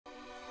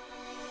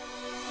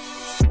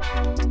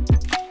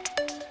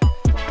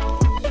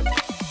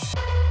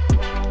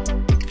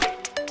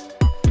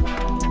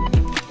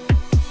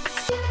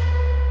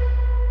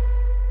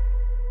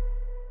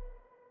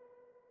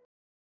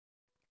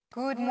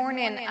Good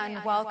morning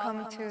and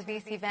welcome to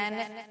this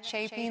event,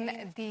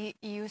 Shaping the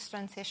EU's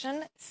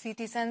Transition,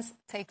 Citizens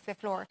Take the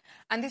Floor.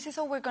 And this is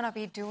what we're going to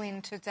be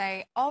doing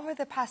today. Over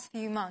the past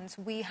few months,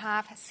 we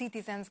have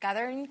citizens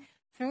gathering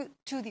through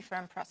two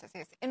different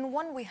processes. In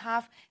one, we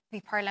have the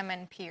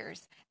parliament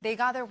peers. They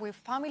gather with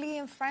family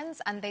and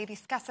friends and they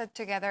discuss it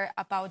together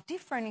about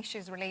different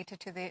issues related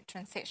to the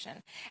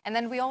transition. And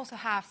then we also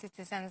have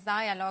citizens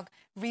dialogue,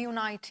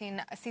 reuniting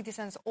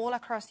citizens all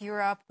across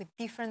Europe with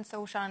different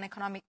social and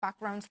economic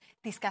backgrounds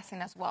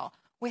discussing as well.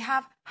 We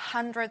have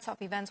hundreds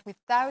of events with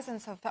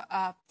thousands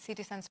of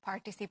citizens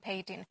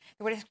participating.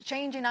 They were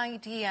exchanging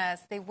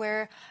ideas, they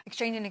were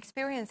exchanging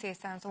experiences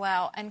as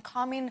well, and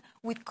coming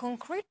with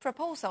concrete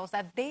proposals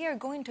that they are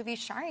going to be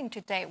sharing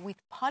today with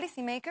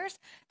policymakers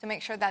to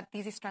make sure that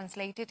this is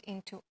translated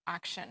into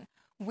action.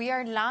 We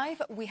are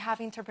live. We have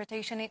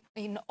interpretation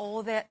in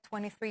all the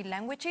 23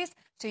 languages,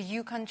 so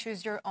you can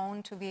choose your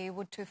own to be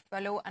able to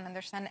follow and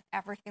understand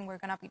everything we're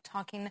going to be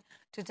talking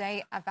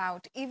today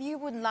about. If you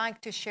would like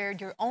to share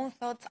your own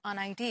thoughts and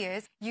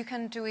ideas, you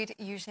can do it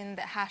using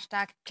the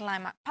hashtag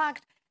ClimatePact,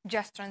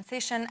 Just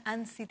Transition,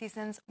 and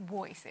Citizens'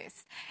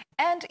 Voices.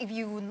 And if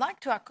you would like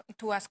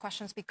to ask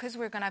questions, because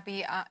we're going to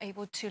be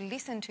able to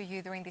listen to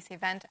you during this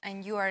event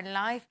and you are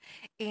live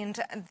in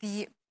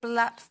the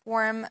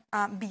platform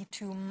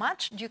B2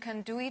 Much, you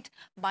can do it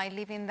by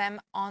leaving them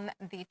on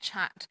the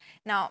chat.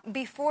 Now,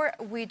 before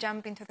we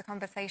jump into the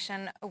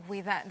conversation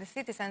with the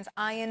citizens,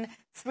 I am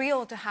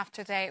thrilled to have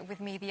today with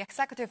me the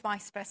Executive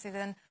Vice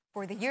President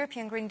for the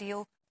European Green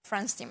Deal,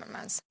 Frans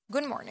Timmermans.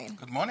 Good morning.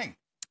 Good morning.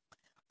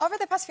 Over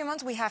the past few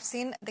months, we have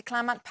seen the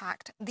Climate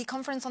Pact, the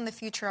Conference on the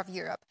Future of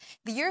Europe.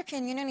 The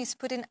European Union is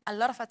putting a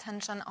lot of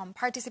attention on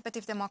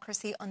participative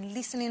democracy, on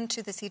listening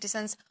to the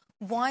citizens.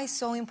 Why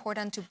so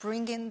important to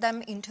bring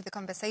them into the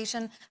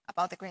conversation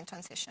about the green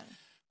transition?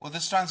 Well,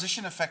 this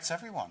transition affects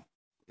everyone.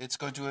 It's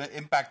going to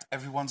impact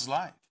everyone's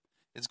life.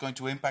 It's going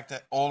to impact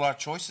all our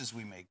choices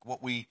we make,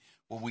 what we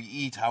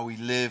eat, how we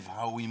live,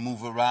 how we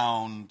move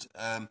around,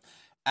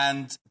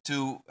 and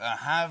to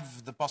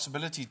have the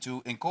possibility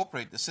to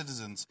incorporate the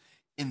citizens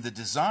in the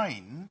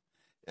design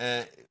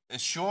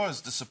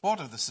assures the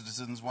support of the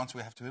citizens once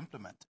we have to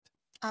implement it.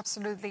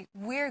 Absolutely.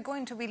 We're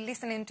going to be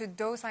listening to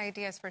those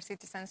ideas for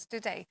citizens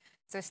today.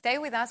 So stay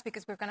with us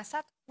because we're going to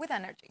start with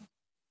energy.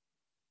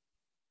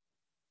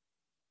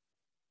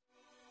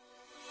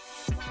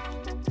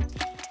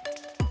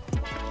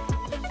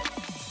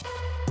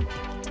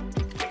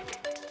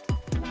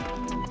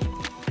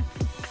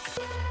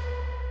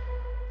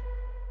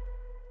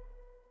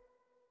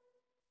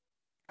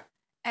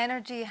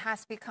 Energy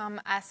has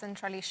become a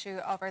central issue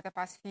over the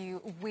past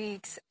few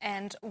weeks,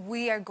 and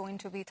we are going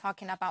to be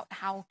talking about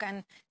how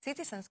can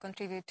citizens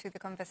contribute to the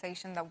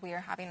conversation that we are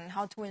having and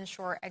how to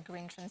ensure a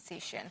green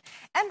transition.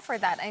 And for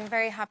that, I'm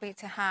very happy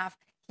to have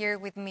here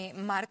with me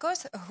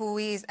Marcos, who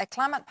is a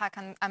Climate Pact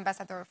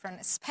ambassador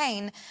from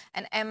Spain,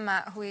 and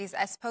Emma, who is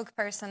a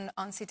spokesperson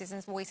on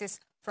Citizens' Voices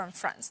from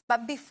France.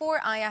 But before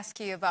I ask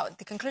you about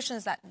the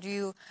conclusions that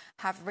you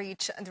have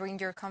reached during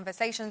your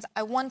conversations,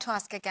 I want to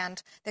ask again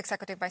the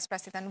Executive Vice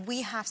President.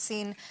 We have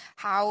seen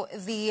how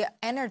the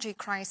energy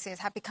crisis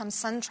has become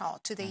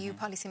central to the EU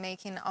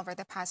policymaking over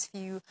the past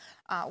few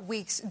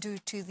weeks due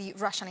to the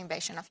Russian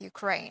invasion of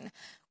Ukraine.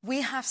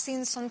 We have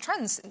seen some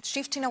trends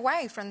shifting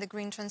away from the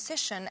green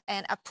transition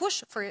and a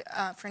push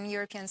from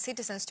European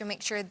citizens to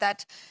make sure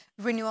that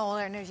renewable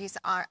energies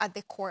are at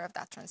the core of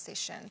that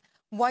transition.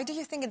 Why do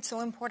you think it's so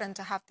important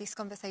to have this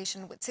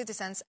conversation with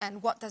citizens,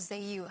 and what does the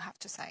EU have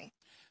to say?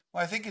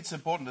 Well, I think it's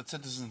important that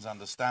citizens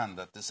understand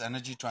that this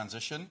energy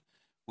transition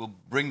will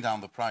bring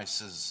down the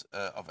prices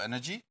of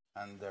energy,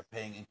 and they're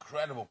paying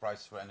incredible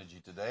prices for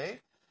energy today.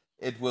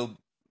 It will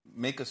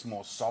make us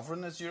more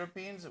sovereign as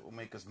Europeans. It will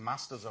make us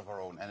masters of our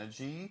own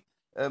energy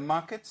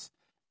markets,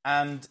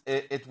 and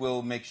it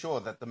will make sure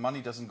that the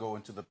money doesn't go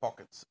into the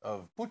pockets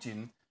of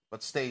Putin,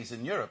 but stays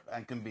in Europe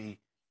and can be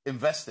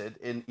invested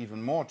in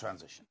even more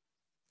transition.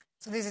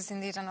 So this is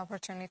indeed an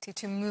opportunity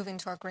to move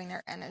into a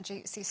greener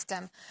energy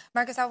system.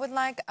 Marcus, I would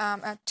like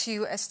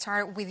to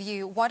start with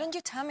you. Why don't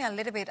you tell me a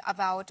little bit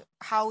about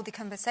how the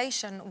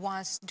conversation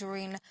was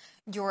during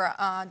your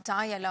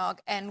dialogue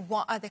and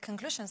what are the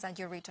conclusions that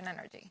you reached on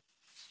energy?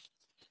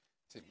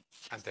 Sí.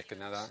 Antes que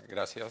nada,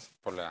 gracias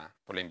por la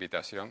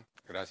invitación.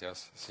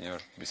 Gracias, señor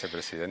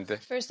vicepresidente.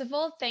 First of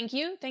all, thank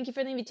you. Thank you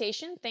for the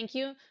invitation. Thank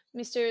you,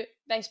 Mr.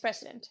 Vice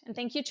President. And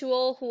thank you to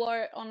all who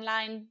are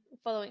online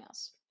following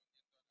us.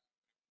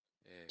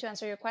 To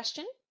answer your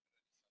question,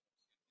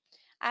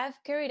 I've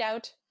carried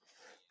out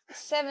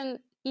 7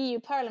 EU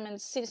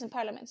parliaments, citizen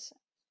parliaments.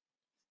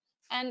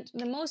 And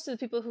most of the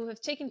people who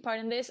have taken part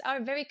in this are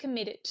very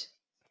committed.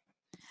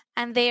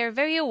 And they are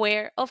very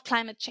aware of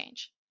climate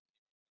change.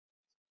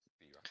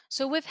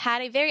 So we've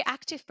had a very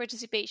active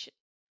participation.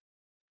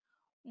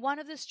 One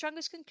of the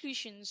strongest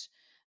conclusions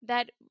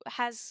that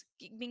has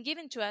been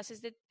given to us is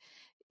that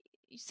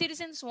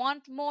citizens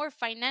want more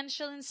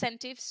financial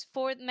incentives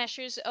for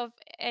measures of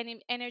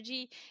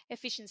energy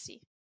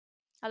efficiency.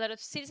 A lot of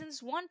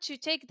citizens want to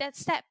take that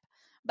step,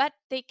 but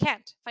they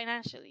can't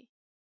financially.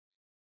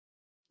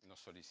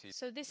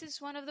 So this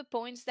is one of the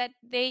points that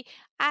they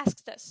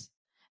asked us.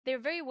 They're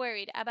very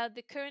worried about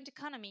the current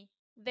economy,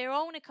 their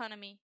own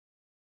economy.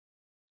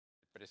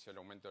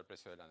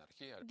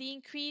 The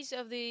increase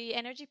of the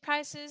energy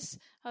prices,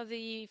 of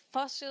the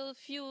fossil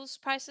fuels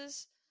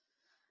prices,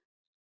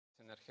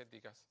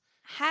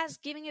 has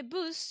given a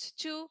boost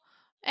to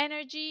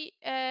energy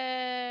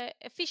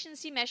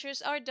efficiency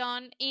measures are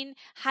done in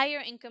higher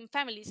income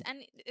families, and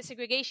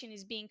segregation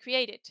is being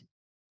created.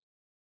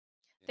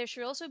 There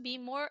should also be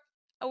more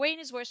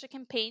awareness workshop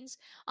campaigns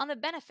on the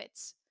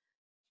benefits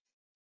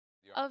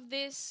of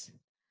this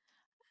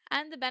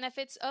and the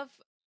benefits of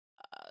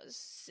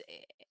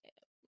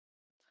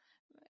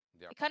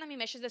economy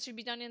measures that should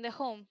be done in the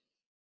home.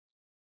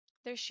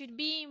 There should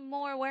be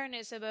more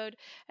awareness about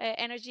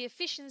energy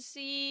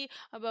efficiency,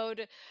 about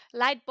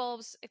light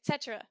bulbs,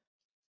 etc.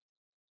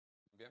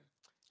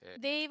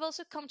 They've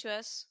also come to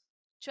us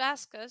to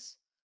ask us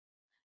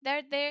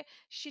that there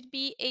should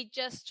be a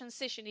just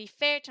transition, a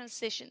fair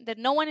transition, that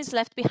no one is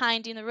left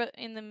behind in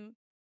the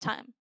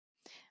time.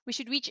 We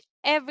should reach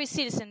every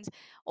citizen,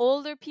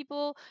 older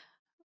people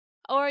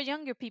or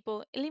younger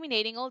people,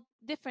 eliminating all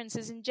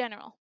differences in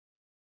general.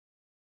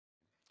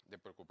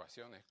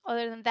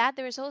 Other than that,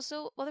 there is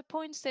also other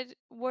points that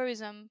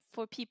worrisome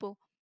for people,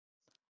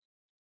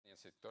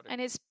 and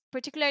it's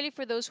particularly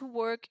for those who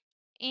work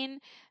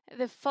in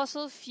the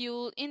fossil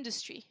fuel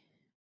industry,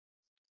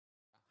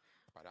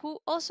 who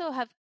also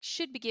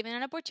should be given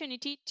an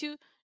opportunity to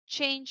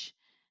change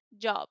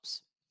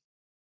jobs.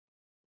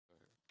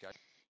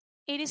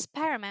 It is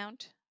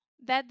paramount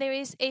that there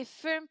is a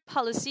firm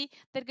policy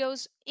that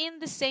goes in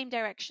the same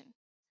direction.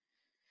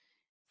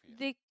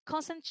 The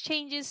constant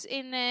changes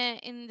in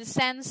the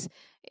sense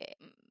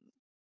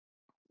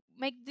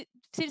make the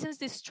citizens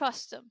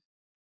distrust them.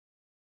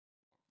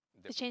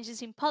 The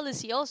changes in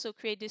policy also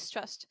create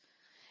distrust.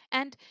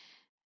 And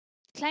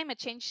climate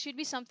change should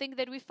be something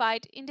that we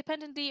fight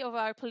independently of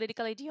our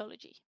political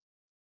ideology.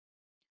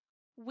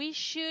 We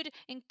should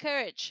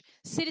encourage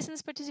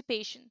citizens'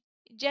 participation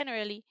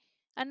generally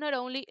and not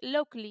only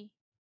locally.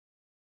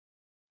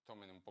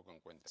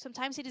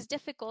 Sometimes it is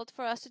difficult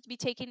for us to be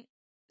taken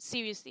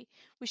seriously.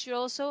 We should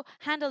also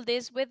handle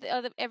this with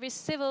every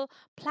civil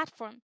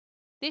platform.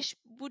 This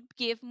would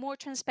give more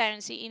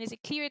transparency and is a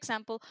clear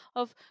example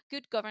of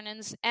good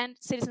governance and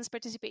citizens'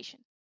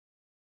 participation.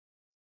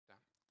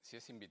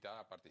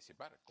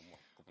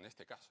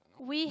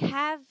 We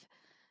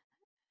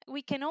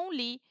can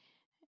only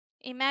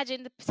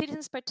imagine the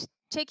citizens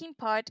taking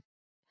part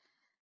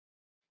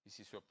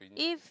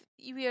if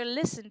we are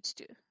listened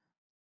to.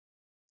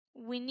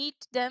 We need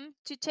them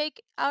to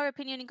take our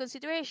opinion in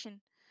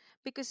consideration,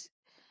 because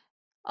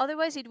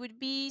otherwise it would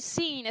be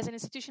seen as an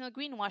institutional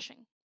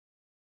greenwashing.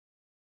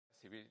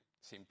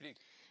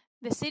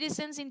 The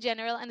citizens in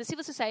general and the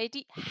civil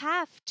society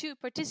have to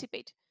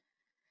participate.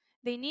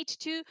 They need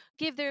to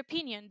give their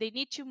opinion. They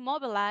need to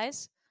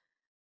mobilize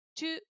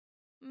to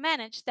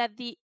manage that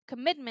the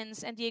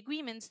commitments and the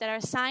agreements that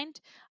are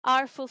signed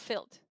are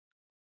fulfilled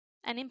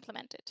and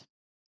implemented.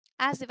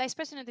 As the Vice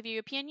President of the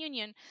European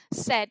Union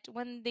said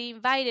when they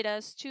invited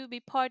us to be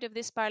part of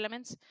this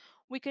parliament,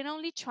 we can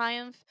only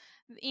triumph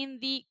in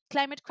the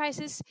climate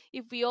crisis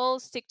if we all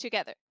stick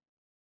together.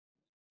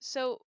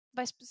 So,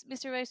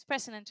 Mr. Vice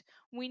President,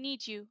 we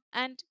need you,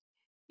 and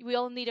we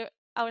all need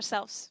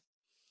ourselves.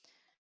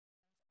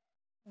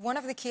 One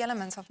of the key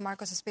elements of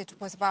Marcos' speech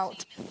was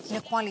about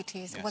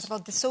inequalities, was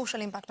about the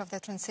social impact of the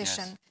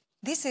transition. Yes.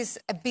 This is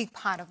a big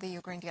part of the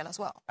EU Green Deal as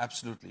well.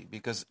 Absolutely,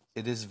 because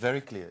it is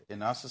very clear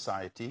in our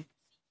society,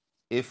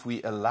 if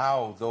we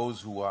allow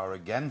those who are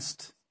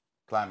against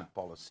climate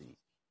policy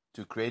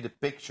to create a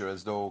picture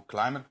as though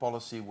climate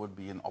policy would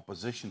be in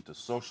opposition to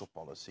social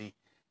policy,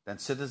 then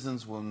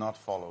citizens will not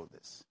follow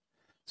this.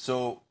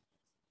 So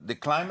the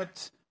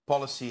climate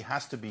policy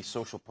has to be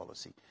social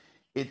policy.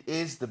 It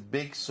is the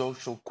big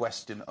social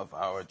question of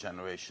our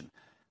generation.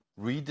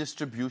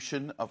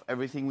 Redistribution of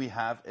everything we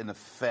have in a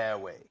fair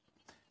way.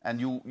 And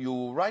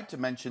you're right to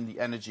mention the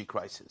energy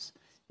crisis.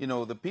 You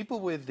know, the people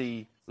with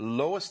the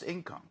lowest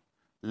income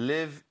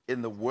live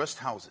in the worst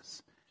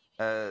houses.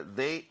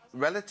 They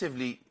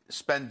relatively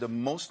spend the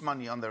most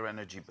money on their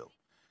energy bill.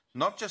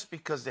 Not just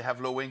because they have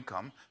low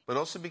income, but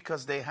also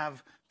because they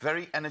have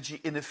very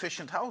energy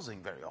inefficient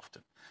housing very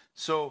often.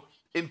 So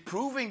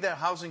improving their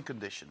housing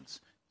conditions,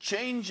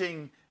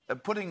 changing,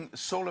 putting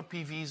solar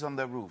PVs on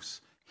their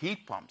roofs,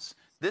 heat pumps,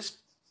 this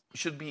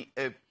should be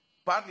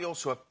partly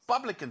also a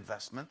public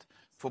investment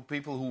for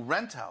people who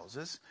rent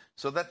houses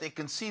so that they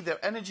can see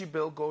their energy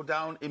bill go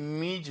down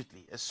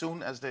immediately as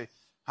soon as the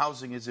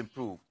housing is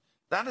improved.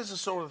 That is the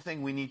sort of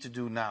thing we need to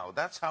do now.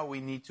 That's how we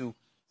need to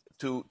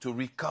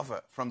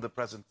recover from the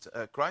present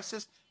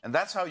crisis. And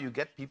that's how you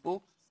get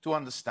people to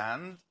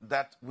understand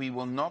that we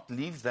will not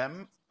leave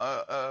them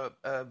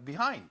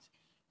behind.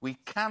 We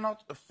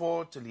cannot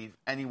afford to leave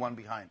anyone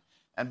behind.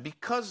 And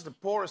because the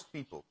poorest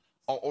people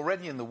are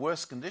already in the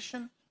worst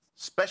condition,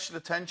 special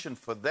attention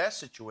for their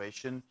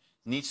situation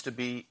needs to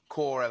be a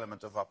core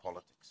element of our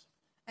politics.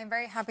 I'm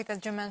very happy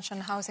that you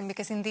mentioned housing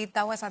because indeed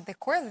that was at the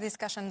core of the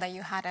discussion that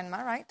you had,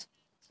 Emma, right?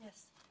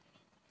 Yes.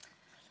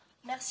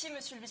 Merci,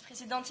 Monsieur le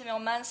Vice-président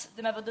Timmermans,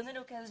 de m'avoir donné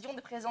l'occasion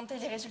de présenter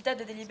les résultats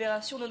des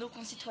délibérations de nos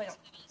concitoyens.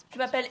 Je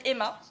m'appelle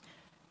Emma,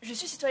 je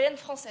suis citoyenne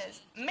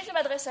française, mais je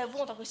m'adresse à vous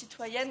en tant que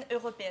citoyenne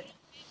européenne.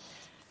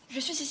 Je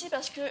suis ici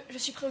parce que je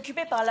suis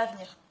préoccupée par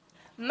l'avenir.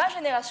 Ma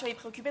génération est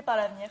préoccupée par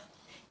l'avenir,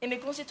 et mes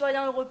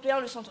concitoyens européens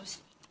le sont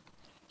aussi.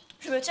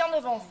 Je me tiens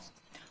devant vous,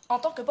 en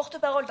tant que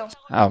porte-parole d'un des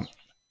bâtiments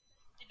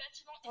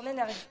en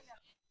énergie.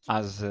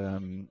 As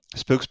a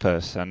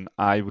spokesperson,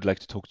 I would like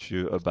to talk to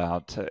you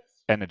about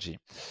energy.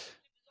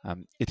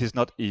 It is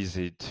not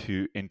easy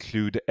to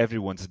include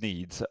everyone's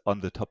needs on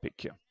the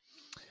topic.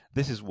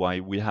 This is why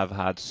we have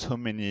had so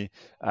many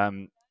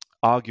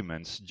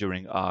arguments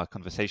during our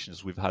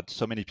conversations. We've had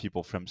so many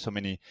people from so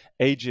many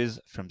ages,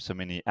 from so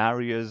many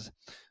areas,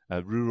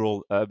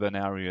 rural, urban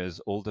areas,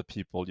 older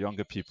people,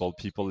 younger people,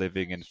 people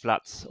living in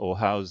flats or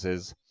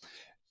houses.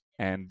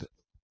 And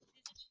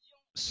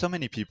so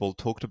many people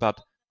talked about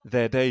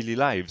their daily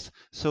lives.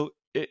 So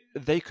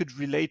they could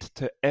relate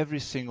to every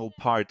single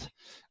part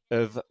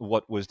of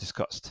what was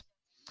discussed.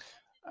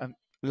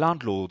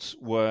 Landlords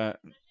who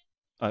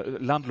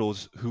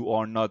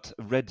are not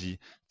ready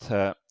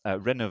to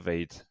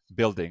renovate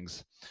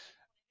buildings,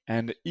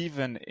 and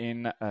even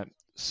in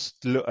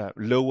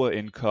lower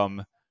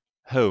income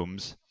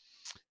homes,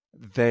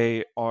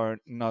 they are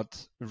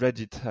not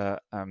ready to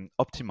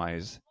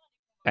optimize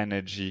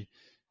energy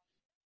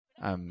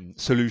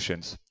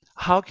solutions.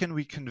 How can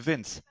we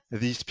convince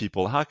these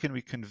people? How can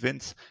we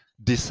convince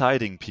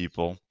deciding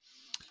people?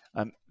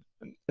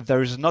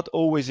 There is not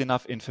always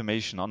enough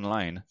information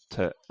online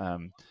to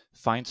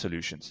find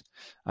solutions.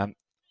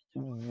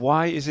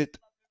 Why is it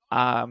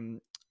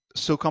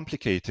so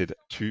complicated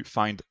to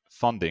find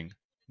funding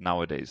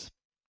nowadays?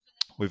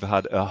 We've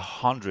had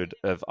 100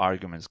 of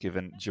arguments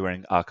given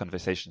during our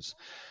conversations.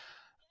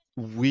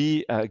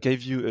 We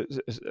gave you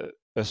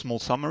a small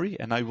summary,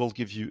 and I will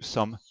give you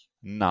some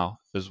now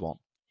as well.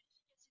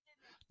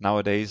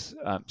 Nowadays,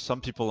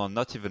 some people are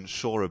not even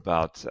sure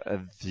about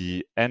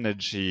the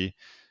energy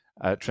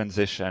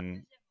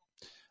transition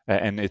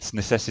and its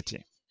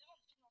necessity.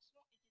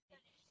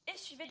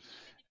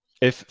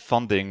 If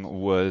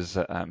funding was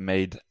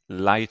made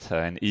lighter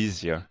and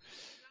easier,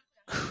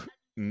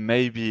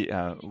 maybe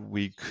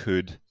we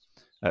could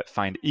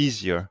find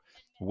easier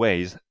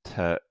ways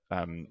to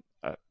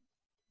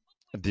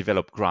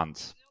develop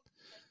grants.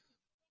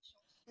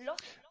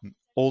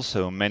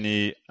 Also,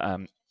 many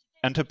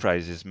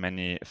enterprises,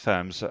 many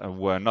firms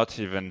were not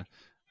even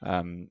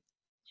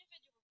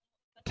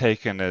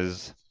taken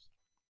as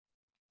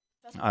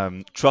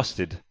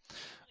trusted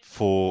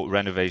for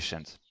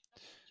renovations.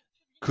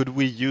 Could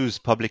we use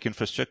public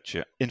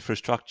infrastructure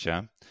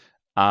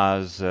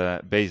as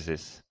a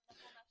basis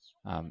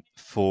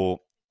for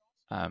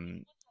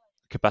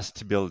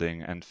capacity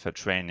building and for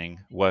training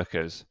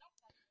workers?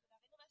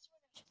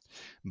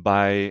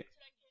 By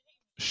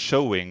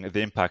showing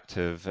the impact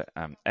of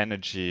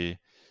energy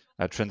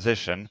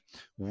transition,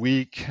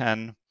 we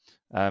can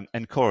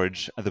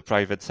encourage the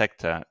private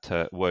sector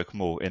to work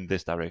more in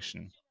this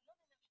direction.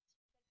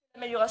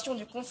 L'amélioration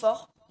du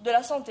confort, de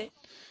la santé.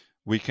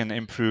 We can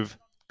improve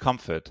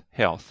comfort,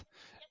 health,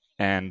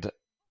 and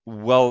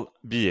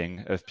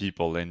well-being of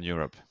people in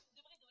Europe.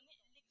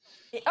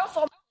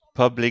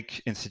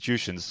 Public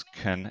institutions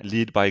can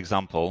lead by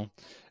example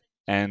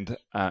and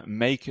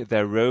make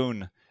their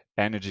own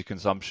energy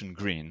consumption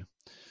green.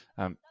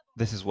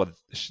 This is what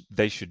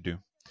they should do.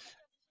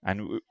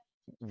 And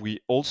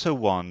we also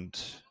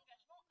want,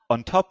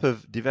 on top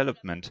of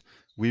development,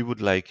 we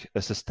would like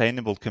a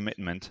sustainable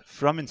commitment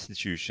from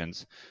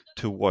institutions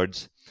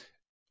towards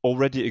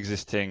already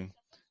existing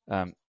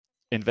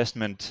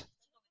investment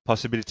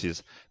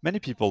possibilities. Many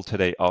people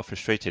today are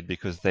frustrated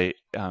because they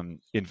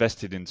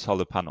invested in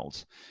solar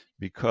panels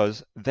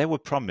because they were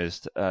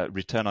promised a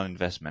return on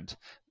investment.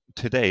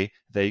 Today,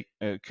 they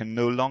can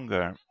no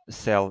longer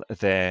sell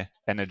their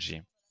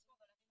energy.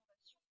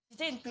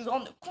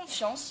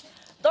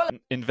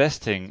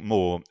 Investing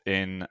more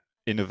in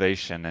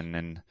innovation and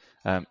in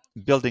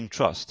building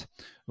trust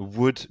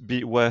would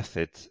be worth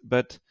it,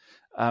 but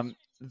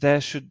there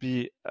should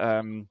be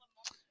an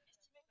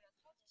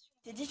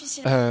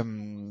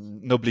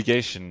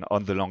obligation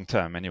on the long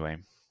term anyway.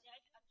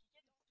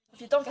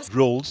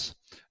 Rules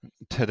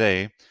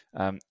today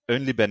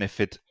only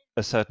benefit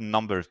a certain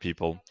number of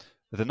people.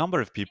 The number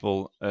of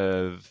people,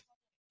 of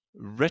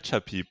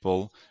richer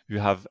people who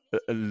have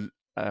a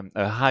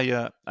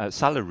higher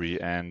salary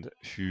and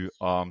who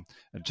are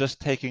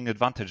just taking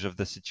advantage of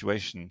the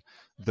situation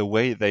the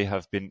way they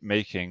have been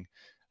making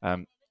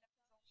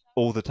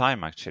all the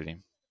time, actually.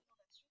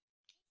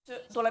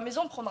 Dont la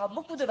maison prendra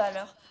beaucoup de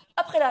valeur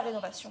après la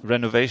rénovation.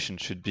 Renovation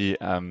should be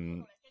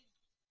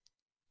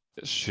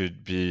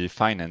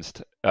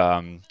financed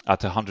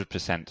at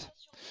 100%.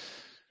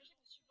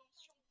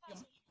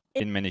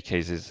 In many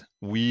cases,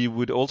 we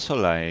would also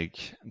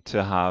like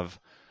to have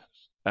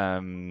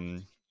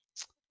a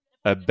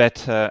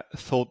better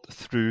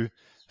thought-through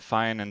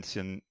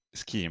financing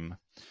scheme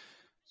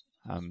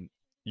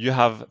You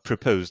have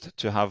proposed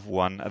to have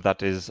one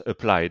that is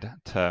applied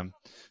to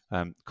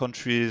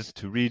countries,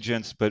 to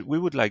regions, but we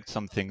would like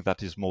something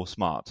that is more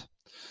smart.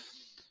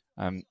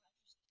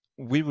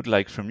 We would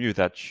like from you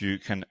that you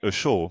can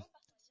assure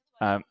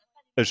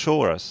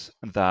us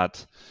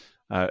that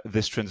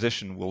this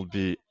transition will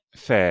be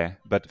fair,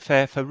 but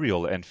fair for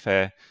real and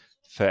fair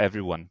for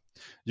everyone.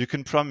 You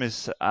can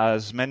promise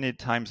as many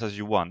times as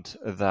you want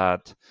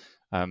that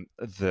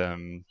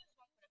the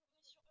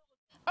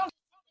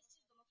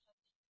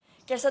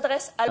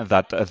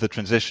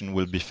transition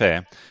will be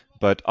fair,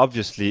 but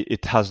obviously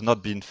it has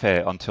not been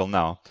fair until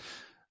now.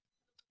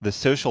 The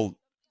social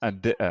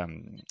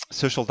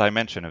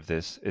dimension of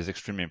this is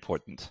extremely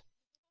important.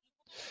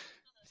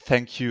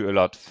 Thank you a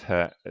lot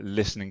for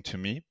listening to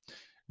me.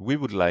 We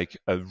would like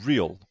a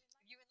real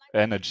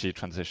energy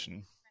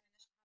transition.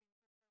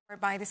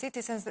 By the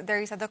citizens,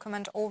 there is a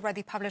document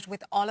already published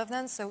with all of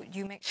them, so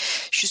you may...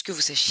 Juste que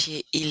vous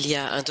sachiez, il y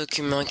a un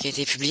document qui a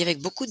été publié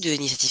avec beaucoup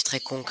d'initiatives très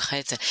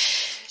concrètes.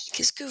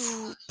 Qu'est-ce que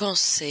vous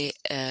pensez?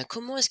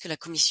 Comment est-ce que la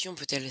Commission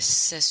peut-elle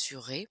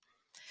s'assurer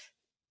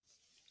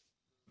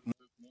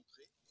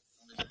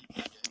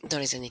dans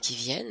les années qui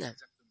viennent?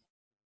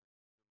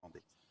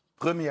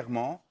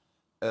 Premièrement,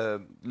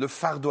 le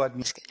fardeau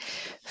administratif.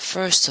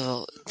 First of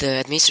all, the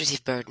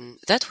administrative burden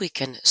that we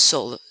can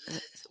solve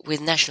with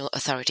national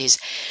authorities.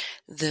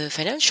 The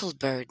financial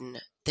burden,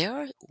 there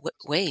are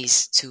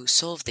ways to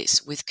solve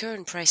this with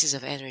current prices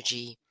of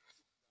energy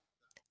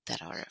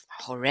that are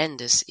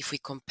horrendous. If we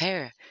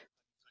compare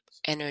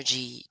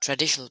energy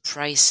traditional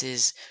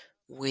prices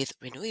with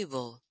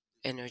renewable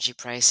energy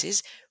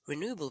prices,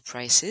 renewable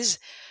prices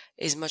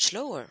is much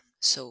lower.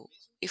 So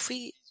if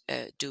we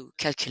do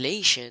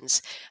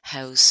calculations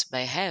house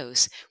by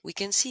house, we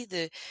can see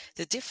the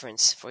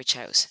difference for each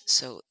house.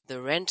 So the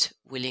rent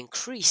will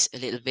increase a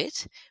little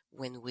bit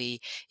when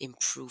we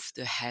improve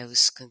the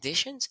house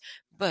conditions,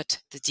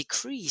 but the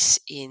decrease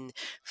in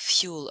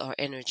fuel or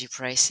energy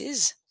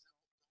prices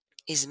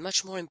is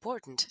much more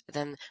important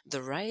than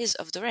the rise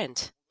of the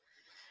rent.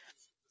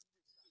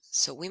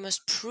 So we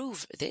must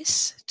prove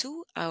this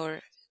to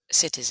our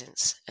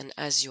citizens. And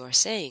as you are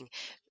saying,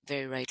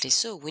 very rightly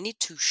so, we need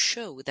to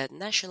show that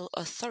national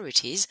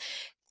authorities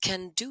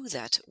can do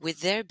that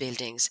with their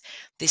buildings.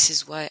 This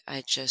is why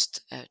I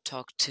just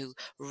talked to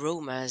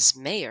Roma's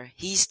mayor.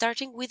 He's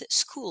starting with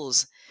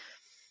schools.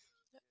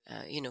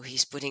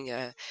 He's putting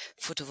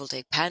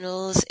photovoltaic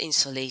panels,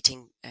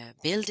 insulating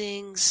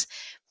buildings,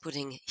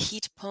 putting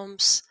heat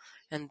pumps,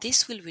 and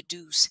this will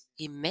reduce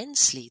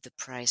immensely the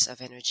price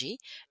of energy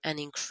and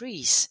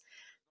increase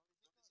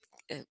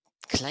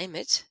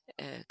climate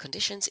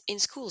conditions in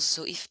schools.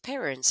 So if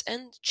parents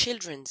and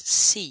children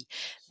see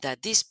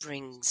that this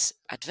brings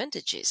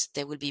advantages,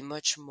 they will be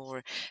much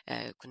more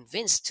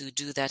convinced to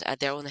do that at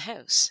their own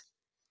house.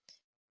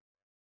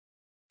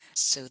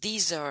 So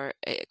these are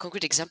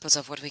concrete examples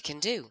of what we can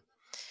do.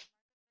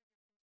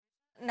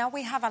 Now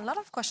we have a lot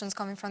of questions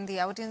coming from the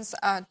audience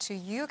to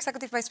you,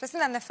 Executive Vice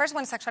President, and the first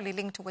one is actually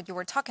linked to what you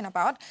were talking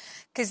about,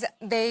 because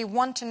they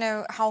want to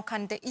know how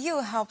can the EU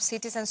help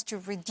citizens to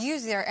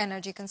reduce their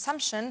energy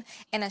consumption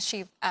and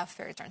achieve a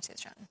fair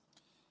transition?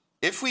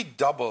 If we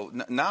double,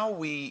 now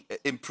we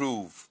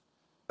improve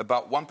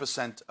about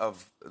 1%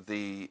 of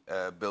the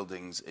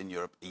buildings in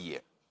Europe a year.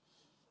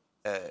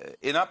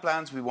 In our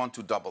plans, we want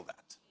to double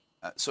that.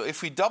 So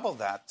if we double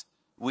that,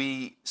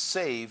 we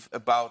save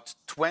about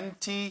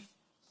 20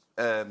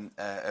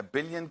 a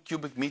billion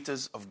cubic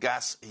meters of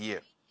gas a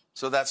year.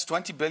 So that's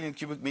 20 billion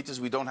cubic meters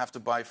we don't have to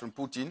buy from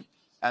Putin,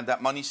 and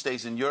that money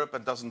stays in Europe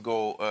and doesn't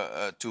go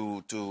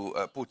to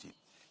Putin.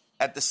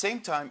 At the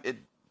same time, it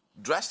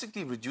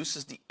drastically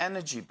reduces the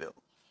energy bill.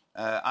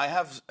 I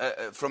have,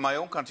 from my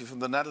own country, from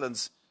the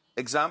Netherlands,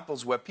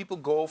 examples where people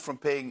go from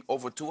paying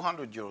over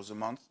 200 euros a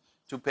month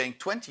to paying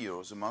 20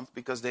 euros a month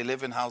because they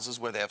live in houses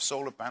where they have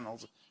solar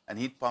panels and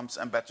heat pumps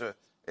and better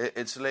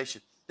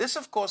insulation. This,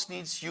 of course,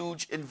 needs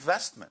huge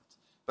investment.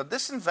 But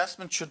this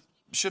investment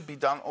should be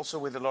done also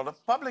with a lot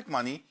of public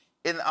money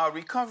in our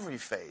recovery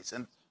phase.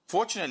 And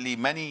fortunately,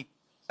 many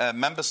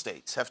member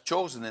states have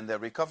chosen in their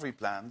recovery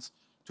plans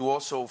to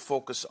also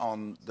focus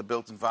on the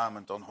built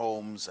environment, on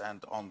homes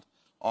and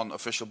on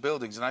official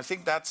buildings. And I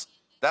think that's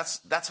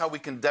how we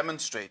can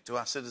demonstrate to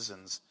our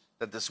citizens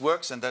that this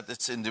works and that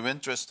it's in the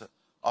interest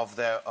of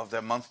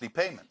their monthly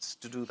payments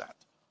to do that.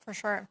 For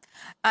sure.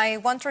 I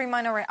want to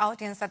remind our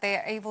audience that they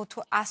are able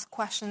to ask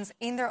questions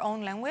in their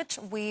own language.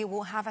 We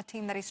will have a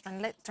team that is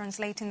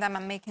translating them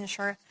and making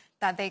sure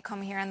that they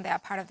come here and they are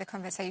part of the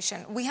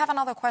conversation. We have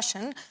another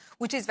question,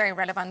 which is very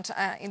relevant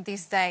in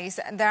these days.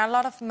 There are a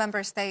lot of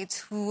member states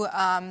who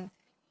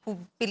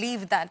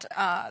believe that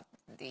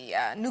the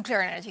nuclear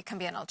energy can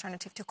be an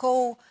alternative to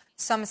coal.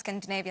 Some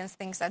Scandinavians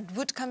think that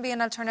wood can be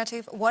an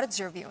alternative. What is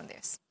your view on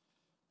this?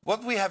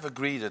 What we have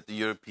agreed at the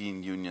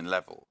European Union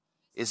level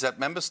is that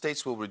member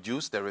states will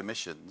reduce their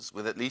emissions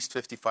with at least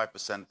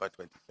 55% by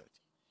 2030.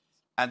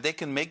 And they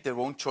can make their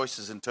own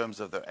choices in terms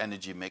of their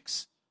energy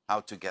mix, how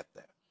to get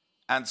there.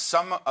 And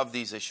some of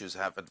these issues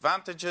have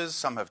advantages,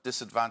 some have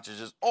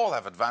disadvantages, all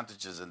have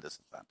advantages and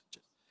disadvantages.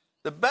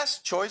 The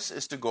best choice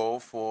is to go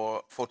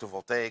for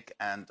photovoltaic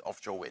and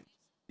offshore wind.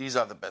 These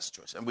are the best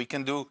choice. And we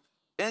can do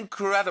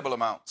incredible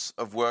amounts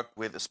of work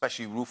with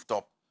especially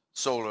rooftop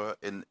solar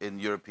in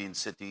European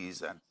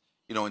cities and,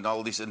 you know, in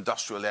all these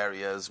industrial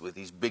areas with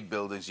these big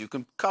buildings. You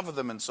can cover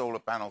them in solar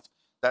panels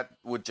that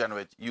would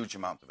generate a huge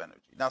amount of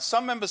energy. Now,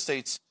 some member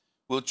states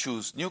will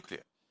choose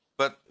nuclear.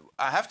 But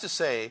I have to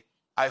say,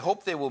 I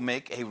hope they will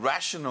make a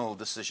rational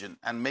decision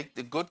and make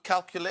the good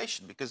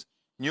calculation, because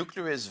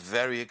nuclear is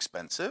very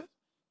expensive.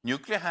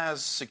 Nuclear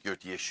has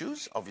security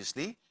issues,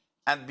 obviously.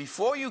 And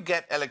before you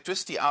get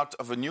electricity out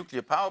of a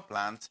nuclear power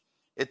plant,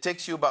 it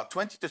takes you about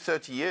 20 to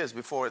 30 years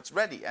before it's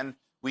ready. And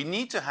we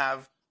need to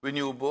have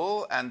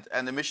renewable and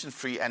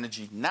emission-free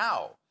energy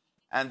now.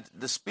 And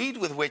the speed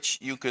with which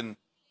you can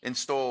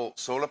install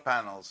solar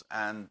panels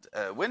and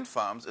wind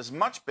farms is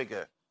much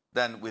bigger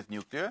than with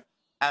nuclear.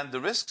 And the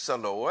risks are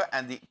lower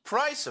and the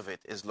price of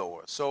it is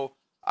lower. So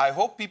I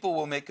hope people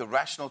will make a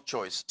rational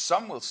choice.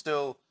 Some will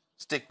still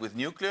stick with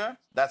nuclear.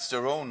 That's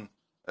their own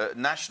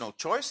national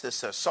choice. This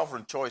is a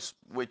sovereign choice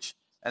which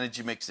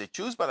energy mix they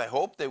choose. But I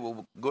hope they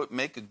will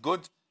make a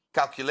good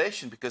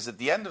calculation, because at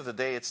the end of the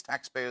day, it's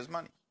taxpayers'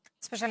 money.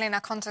 Especially in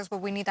a context where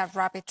we need a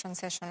rapid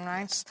transition,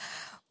 right?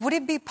 Would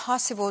it be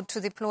possible to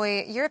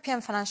deploy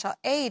European financial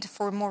aid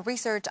for more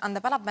research and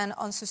development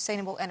on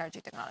sustainable energy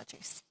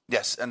technologies?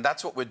 Yes, and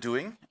that's what we're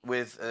doing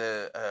with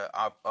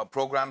our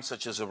programs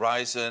such as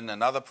Horizon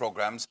and other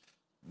programs.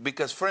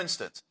 Because, for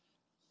instance,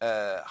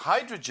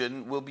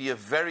 hydrogen will be a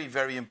very,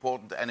 very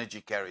important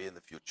energy carrier in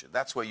the future.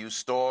 That's where you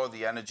store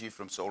the energy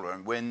from solar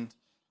and wind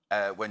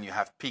when you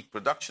have peak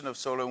production of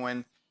solar and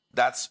wind.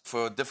 That's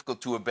for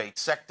difficult-to-abate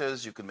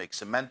sectors. You can make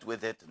cement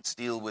with it and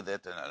steel with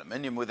it and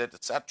aluminium with it,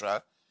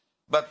 etc.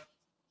 But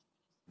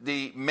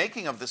the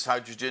making of this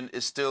hydrogen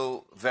is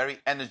still very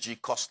energy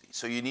costly.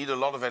 So you need a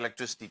lot of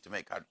electricity to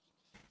make hydrogen.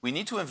 We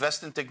need to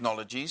invest in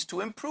technologies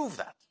to improve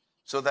that,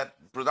 so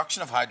that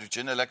production of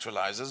hydrogen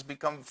electrolyzers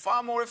become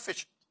far more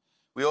efficient.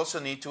 We also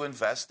need to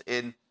invest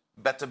in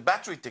better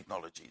battery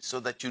technologies, so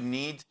that you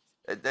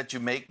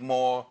make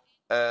more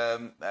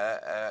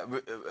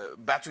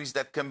batteries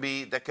that can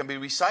be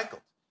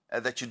recycled,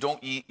 that you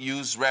don't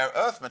use rare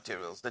earth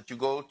materials, that you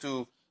go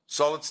to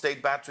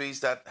solid-state batteries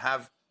that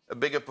have a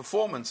bigger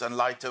performance and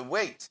lighter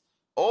weight.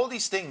 All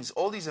these things,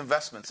 all these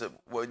investments that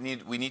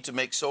we need to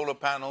make solar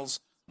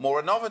panels more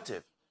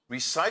innovative,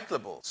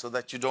 recyclable, so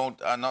that you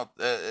are not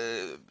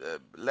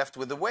left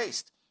with the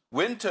waste.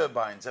 Wind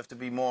turbines have to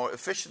be more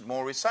efficient,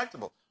 more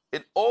recyclable.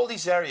 In all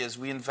these areas,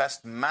 we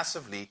invest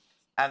massively,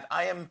 and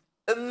I am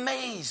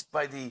amazed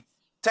by the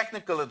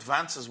technical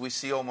advances we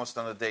see almost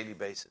on a daily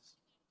basis.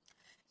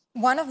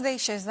 One of the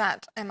issues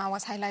that Emma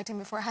was highlighting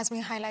before has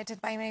been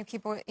highlighted by many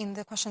people in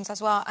the questions as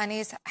well, and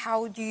is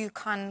how do you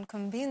can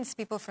convince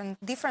people from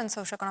different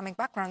socioeconomic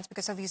backgrounds,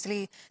 because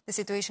obviously the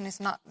situation is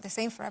not the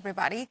same for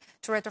everybody,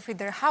 to retrofit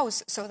their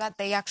house so that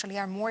they actually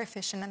are more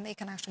efficient and they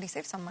can actually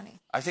save some money?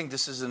 I think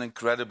this is an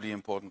incredibly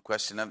important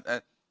question.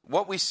 And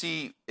what we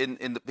see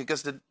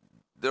because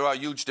there are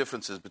huge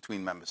differences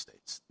between member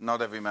states.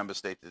 Not every member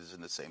state is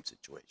in the same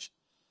situation.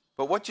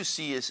 But what you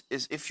see is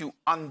if you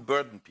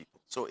unburden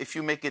people, so if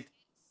you make it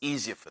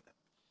easier for them,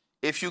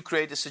 if you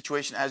create a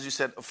situation, as you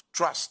said, of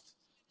trust,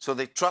 so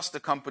they trust the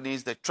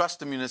companies, they trust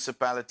the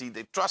municipality,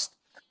 they trust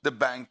the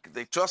bank,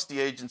 they trust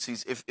the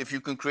agencies, if you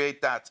can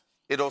create that,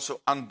 it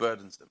also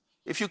unburdens them.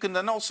 If you can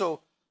then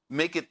also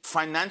make it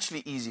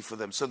financially easy for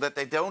them, so that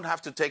they don't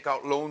have to take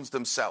out loans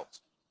themselves,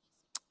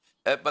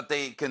 but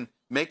they can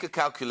make a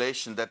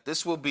calculation that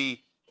this will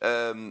be,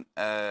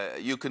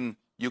 you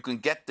can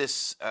get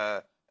this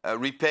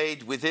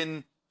repaid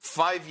within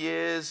 5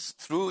 years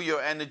through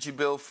your energy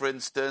bill, for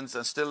instance,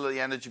 and still the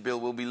energy bill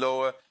will be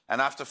lower.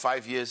 And after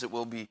 5 years, it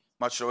will be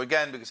much lower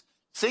again, because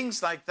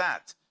things like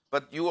that.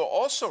 But you are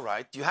also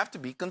right. You have to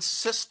be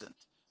consistent.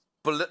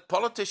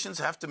 Politicians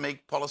have to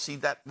make policy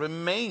that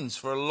remains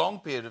for a long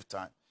period of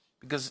time.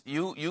 Because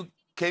you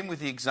came with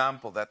the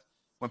example that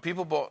when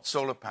people bought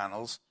solar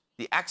panels,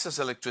 the excess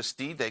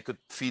electricity they could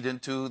feed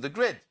into the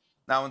grid.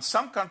 Now, in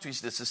some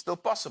countries, this is still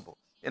possible.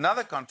 In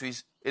other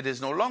countries, it is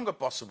no longer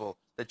possible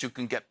that you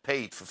can get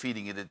paid for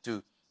feeding it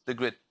into the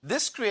grid.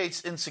 This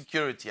creates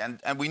insecurity,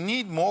 and we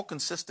need more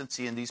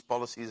consistency in these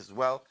policies as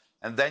well.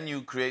 And then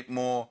you create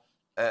more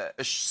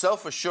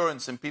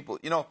self-assurance in people.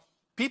 You know,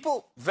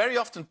 very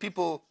often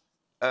people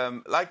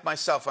like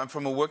myself, I'm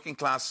from a working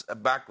class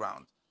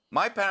background.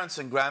 My parents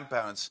and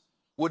grandparents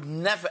would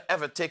never,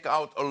 ever take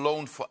out a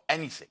loan for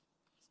anything,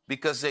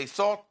 because they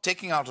thought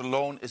taking out a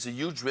loan is a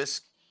huge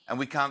risk and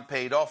we can't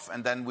pay it off,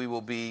 and then we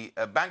will be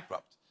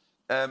bankrupt.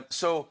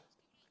 So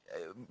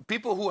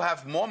people who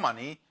have more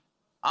money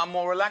are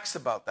more relaxed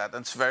about that,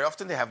 and very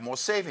often they have more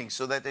savings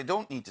so that they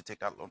don't need to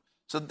take out a loan.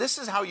 So this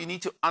is how you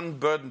need to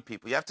unburden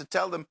people. You have to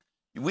tell them,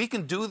 we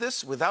can do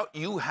this without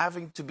you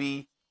having to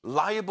be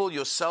liable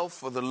yourself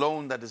for the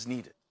loan that is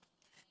needed.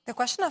 The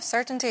question of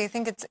certainty, I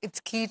think it's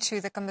key to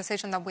the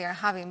conversation that we are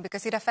having,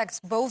 because it affects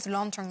both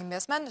long-term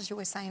investment, as you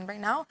were saying right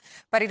now,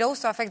 but it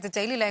also affects the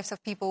daily lives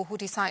of people who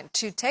decide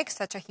to take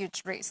such a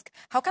huge risk.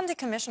 How can the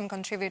Commission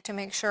contribute to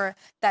make sure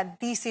that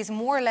this is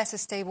more or less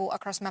stable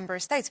across member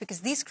states? Because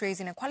this creates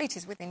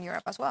inequalities within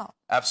Europe as well.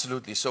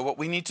 Absolutely. So what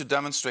we need to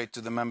demonstrate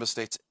to the member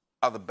states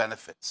are the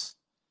benefits.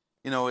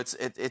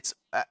 It's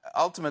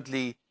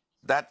ultimately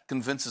that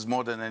convinces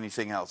more than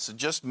anything else. So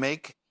just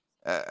make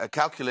a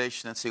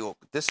calculation and say, oh,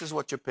 this is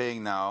what you're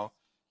paying now.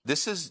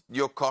 This is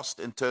your cost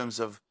in terms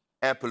of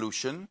air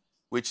pollution,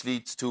 which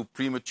leads to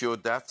premature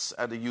deaths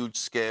at a huge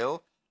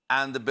scale,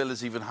 and the bill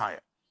is even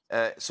higher.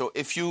 So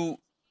if you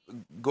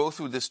go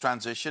through this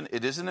transition,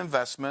 it is an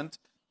investment,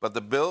 but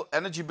the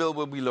energy bill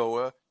will be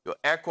lower, your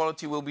air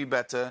quality will be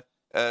better,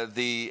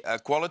 the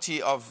quality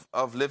of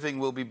living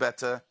will be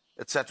better,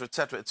 etc.,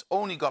 etc. It's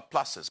only got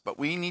pluses, but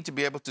we need to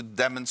be able to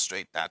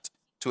demonstrate that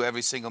to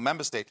every single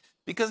member state.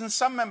 Because in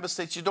some member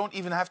states, you don't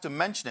even have to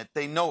mention it.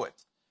 They know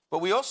it. But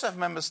we also have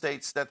member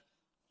states that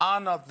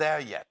are not there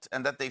yet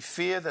and that they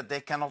fear that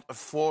they cannot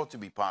afford to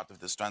be part of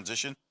this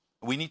transition.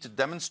 We need to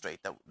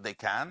demonstrate that they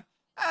can.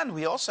 And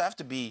we also have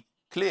to be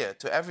clear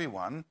to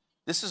everyone,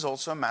 this is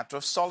also a matter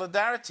of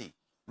solidarity.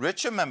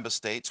 Richer member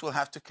states will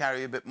have to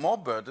carry a bit more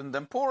burden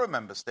than poorer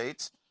member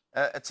states,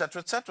 etc.,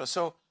 etc.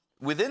 So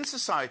within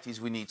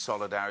societies, we need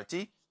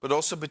solidarity, but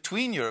also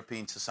between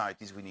European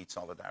societies, we need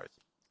solidarity.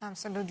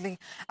 Absolutely.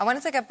 I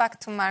wanted to get back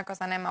to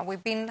Marcos and Emma.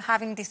 We've been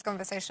having this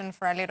conversation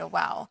for a little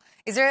while.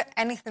 Is there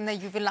anything that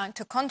you would like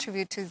to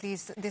contribute to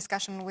this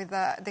discussion with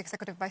the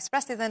Executive Vice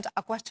President,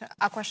 a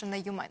question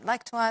that you might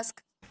like to ask?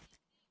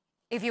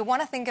 If you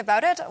want to think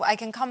about it, I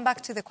can come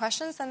back to the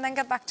questions and then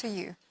get back to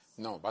you.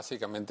 No,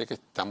 básicamente que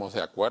estamos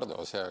de acuerdo,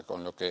 o sea,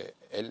 con lo que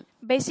él...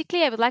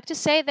 Basically, I would like to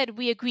say that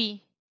we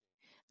agree.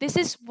 This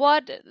is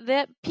what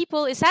the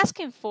people is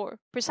asking for,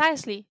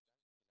 precisely.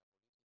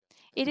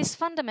 It is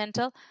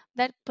fundamental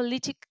that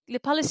the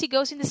policy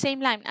goes in the same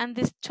line, and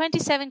the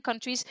 27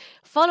 countries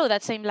follow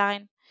that same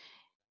line.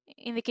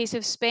 In the case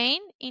of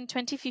Spain, in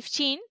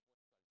 2015,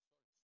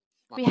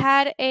 we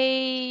had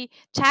a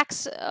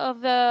tax of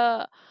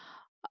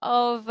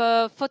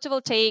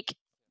photovoltaic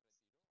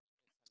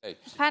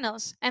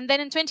panels, and then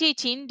in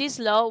 2018, this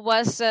law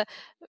was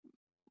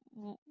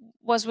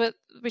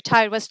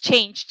retired, was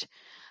changed.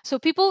 So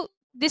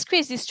this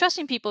creates distrust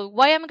in people.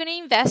 Why am I going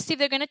to invest if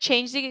they're going to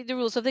change the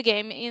rules of the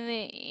game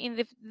in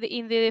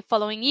the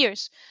following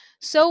years?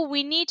 So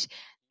we need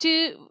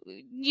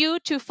you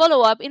to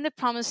follow up in the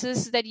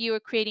promises that you are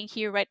creating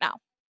here right now.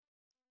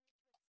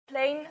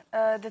 Explain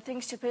the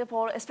things to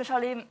people,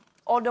 especially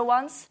older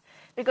ones,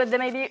 because they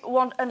maybe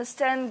won't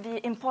understand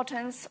the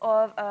importance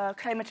of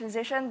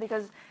climatization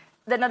because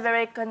they're not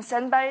very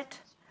concerned by it.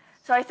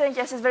 So I think,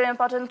 yes, it's very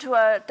important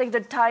to take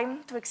the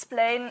time to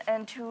explain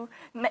and to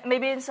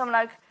maybe in some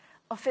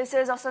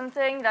offices or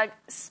something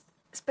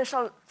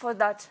special for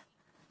that.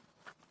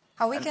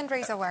 How we can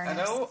raise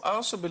awareness. And I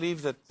also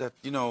believe that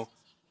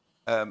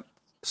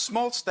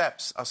small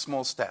steps are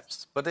small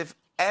steps. But if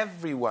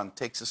everyone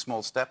takes a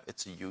small step,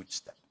 it's a huge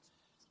step.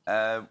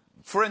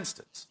 For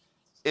instance,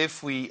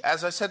 if we,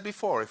 as I said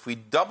before, if we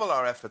double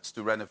our efforts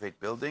to renovate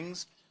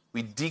buildings,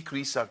 we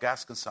decrease our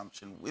gas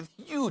consumption with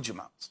huge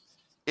amounts.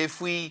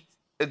 If we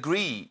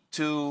agree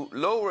to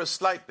lower a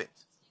slight bit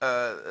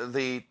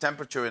the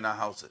temperature in our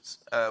houses,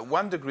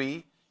 1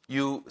 degree,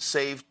 you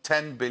save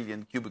 10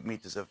 billion cubic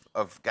meters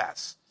of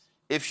gas.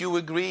 If you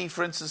agree,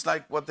 for instance,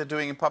 like what they're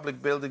doing in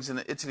public buildings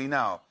in Italy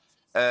now,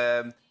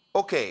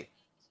 okay,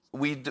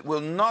 we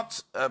will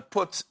not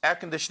put air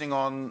conditioning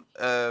on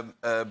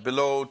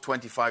below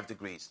 25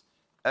 degrees.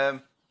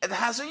 It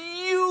has a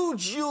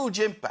huge, huge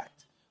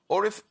impact.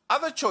 Or if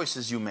other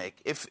choices you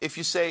make, if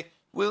you say,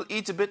 we'll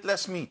eat a bit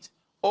less meat,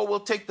 or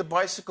we'll take the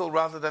bicycle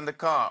rather than the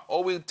car,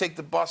 or we'll take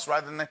the bus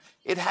rather than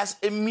it has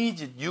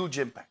immediate, huge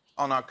impact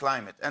on our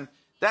climate. And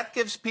that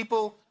gives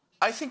people,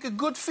 I think, a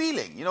good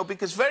feeling,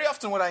 because very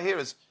often what I hear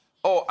is,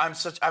 oh, I'm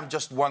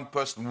just one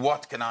person,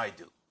 what can I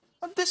do?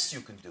 Well, this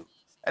you can do.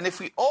 And if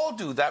we all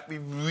do that, we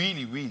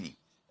really, really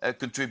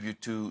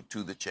contribute to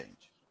the change.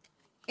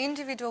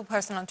 Individual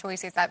personal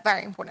choices are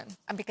very important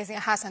because it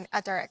has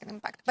a direct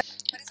impact.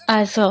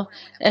 Also,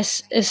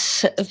 es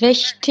ist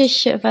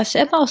wichtig, was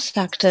Emma auch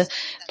sagte,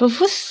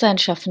 Bewusstsein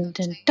schaffen,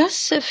 denn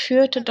das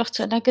führte doch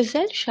zu einer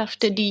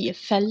Gesellschaft, die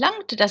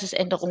verlangte, dass es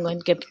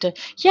Änderungen gibt.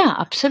 Ja,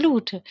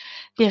 absolut.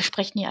 Wir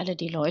sprechen hier alle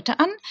die Leute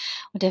an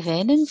und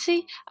erwähnen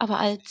sie, aber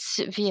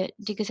als wir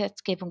die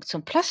Gesetzgebung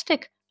zum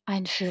Plastik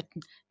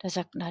einführten, da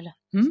sagten alle,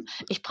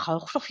 ich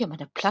brauche doch hier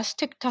meine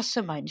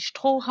Plastiktasse, meine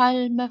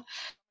Strohhalme.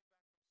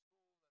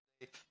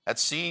 Had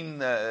seen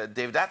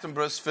David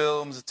Attenborough's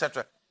films,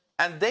 etc.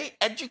 And they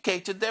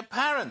educated their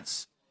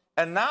parents.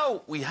 And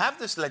now we have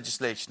this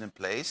legislation in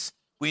place.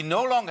 We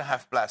no longer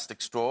have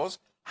plastic straws.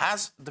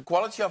 Has the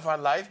quality of our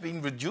life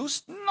been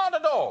reduced? Not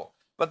at all.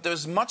 But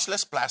there's much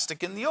less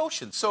plastic in the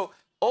ocean. So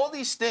all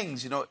these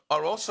things,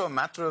 are also a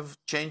matter of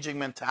changing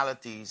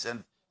mentalities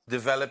and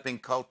developing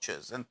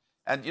cultures. And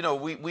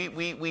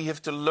we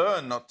have to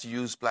learn not to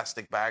use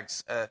plastic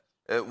bags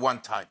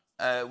one time.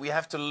 We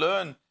have to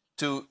learn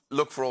to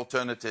look for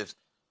alternatives.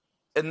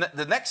 And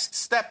the next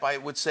step, I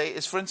would say,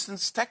 is, for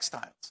instance,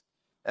 textiles.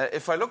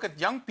 If I look at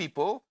young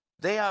people,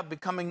 they are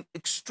becoming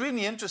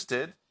extremely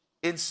interested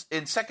in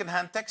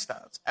second-hand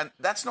textiles. And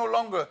that's no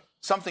longer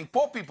something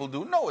poor people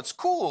do. No, it's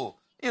cool,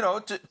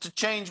 to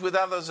change with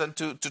others and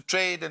to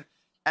trade.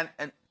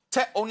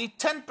 Only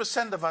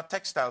 10% of our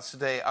textiles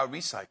today are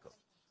recycled.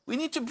 We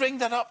need to bring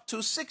that up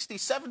to 60,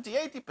 70,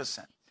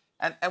 80%.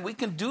 And we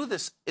can do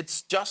this.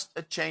 It's just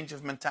a change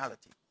of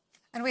mentality.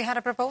 And we had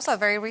a proposal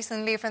very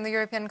recently from the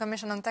European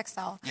Commission on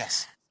textile.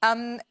 Yes.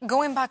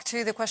 Going back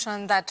to the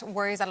question that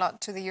worries a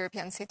lot to the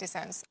European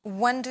citizens,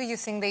 when do you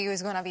think the EU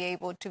is going to be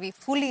able to be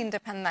fully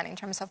independent in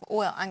terms of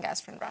oil and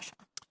gas from Russia?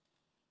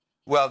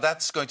 Well,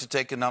 that's going to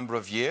take a number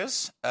of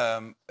years.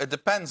 It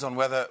depends on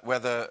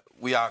whether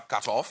we are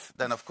cut off.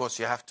 Then, of course,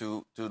 you have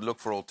to look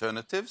for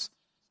alternatives.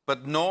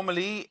 But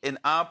normally, in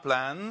our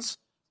plans,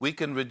 we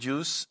can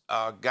reduce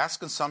our gas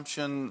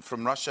consumption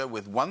from Russia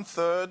with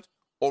 1/3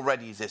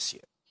 already this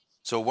year.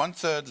 So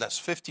 1/3 less,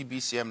 50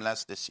 BCM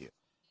less this year.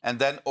 And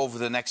then over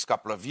the next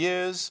couple of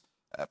years,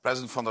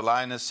 President von der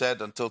Leyen has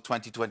said until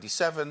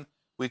 2027,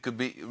 we could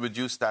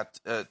reduce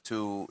that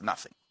to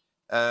nothing.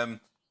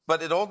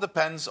 But it all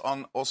depends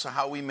on also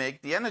how we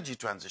make the energy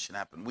transition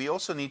happen. We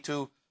also need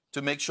to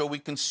make sure we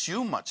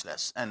consume much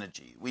less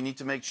energy. We need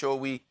to make sure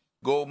we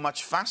go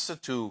much faster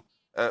to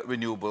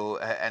renewable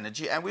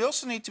energy. And we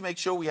also need to make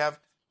sure we have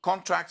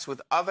contracts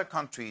with other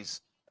countries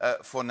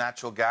for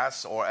natural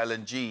gas or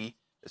LNG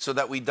so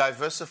that we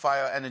diversify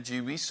our energy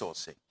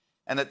resourcing.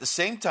 And at the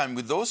same time,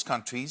 with those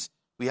countries,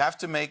 we have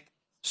to make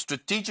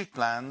strategic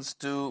plans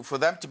for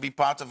them to be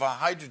part of our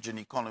hydrogen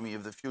economy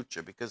of the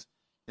future, because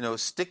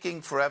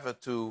sticking forever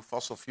to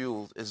fossil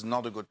fuels is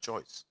not a good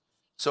choice.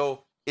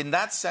 So in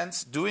that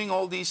sense, doing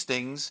all these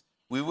things,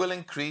 we will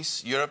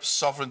increase Europe's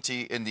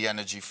sovereignty in the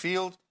energy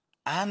field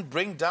and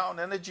bring down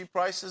energy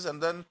prices,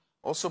 and then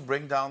also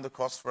bring down the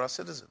cost for our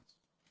citizens.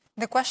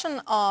 The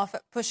question of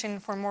pushing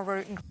for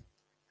more...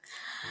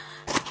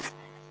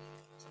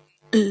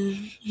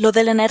 Lo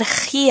de la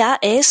energía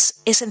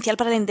es esencial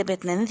para la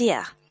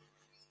independencia.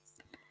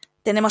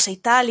 Tenemos a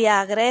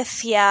Italia, a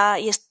Grecia,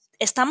 y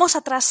estamos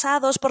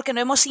atrasados porque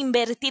no hemos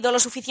invertido lo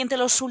suficiente en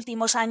los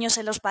últimos años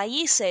en los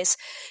países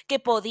que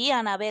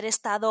podían haber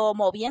estado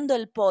moviendo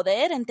el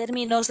poder en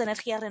términos de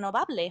energía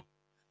renovable.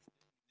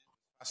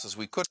 As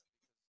we could,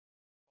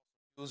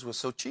 fuels were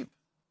so cheap.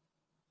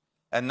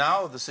 And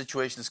now the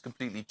situation is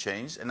completely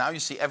changed. And now you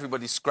see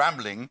everybody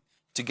scrambling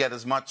to get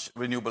as much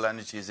renewable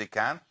energy as they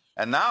can.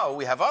 And now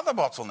we have other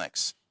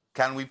bottlenecks.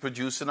 Can we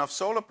produce enough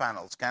solar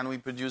panels? Can we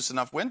produce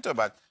enough wind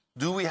turbines?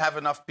 Do we have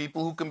enough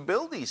people who can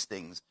build these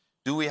things?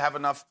 Do we have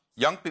enough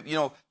young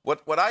people?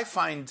 What I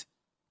find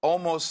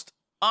almost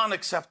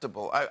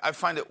unacceptable, I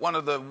find it one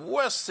of the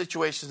worst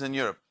situations in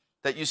Europe,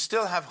 that you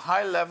still have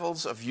high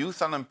levels of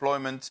youth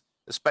unemployment,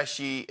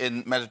 especially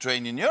in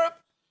Mediterranean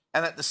Europe.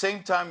 And at the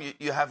same time,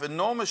 you have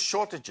enormous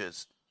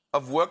shortages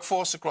of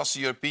workforce across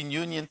the European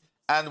Union.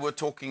 And we're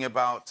talking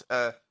about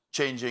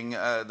changing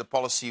the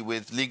policy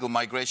with legal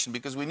migration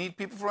because we need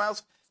people from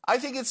else. I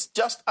think it's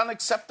just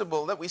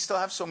unacceptable that we still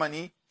have so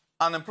many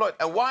unemployed.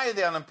 And why are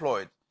they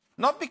unemployed?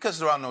 Not because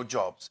there are no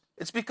jobs.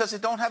 It's because they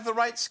don't have the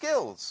right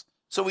skills.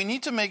 So we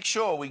need to make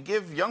sure we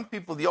give young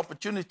people the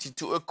opportunity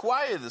to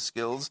acquire the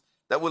skills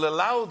that will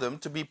allow them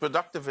to be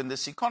productive in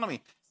this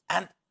economy.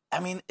 And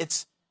I mean,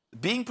 it's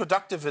being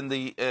productive in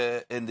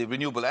the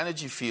renewable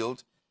energy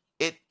field.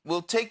 It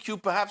will take you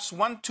perhaps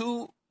 1,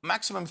 2,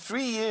 maximum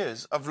 3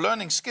 years of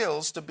learning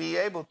skills to be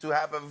able to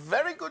have a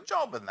very good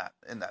job in that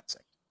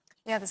sector.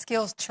 Yeah, the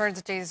skills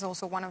shortage is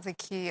also one of the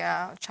key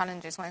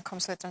challenges when it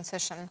comes to the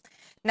transition.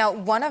 Now,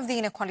 one of the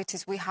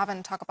inequalities we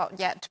haven't talked about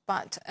yet,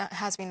 but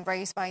has been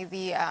raised by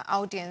the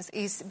audience,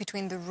 is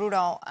between the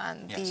rural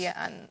and the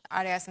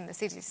areas in the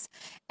cities.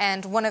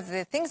 And one of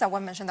the things that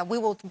was mentioned that we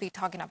will be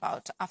talking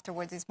about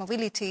afterwards is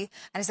mobility.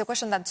 And it's a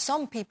question that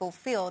some people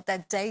feel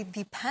that they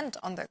depend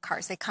on their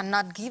cars. They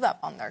cannot give up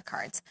on their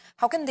cars.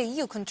 How can the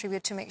EU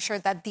contribute to make sure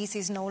that this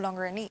is no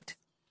longer a need?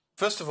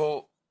 First of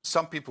all,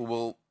 some people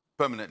will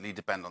permanently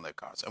depend on their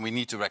cars, and we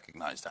need to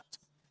recognize that.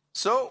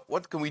 So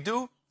what can we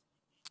do?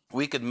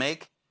 We can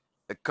make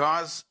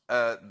cars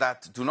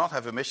that do not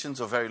have emissions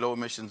or very low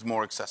emissions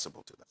more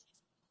accessible to them.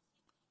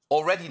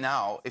 Already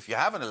now, if you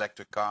have an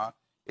electric car,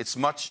 it's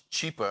much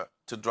cheaper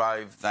to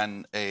drive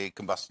than a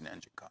combustion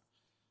engine car.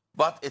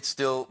 But it's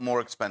still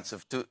more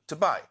expensive to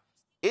buy.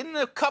 In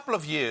a couple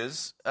of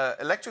years,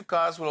 electric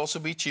cars will also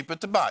be cheaper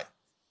to buy.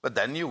 But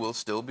then you will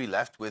still be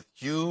left with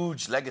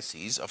huge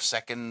legacies of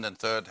second and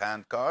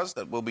third-hand cars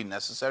that will be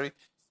necessary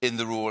in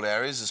the rural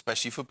areas,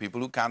 especially for people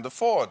who can't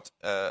afford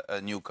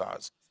new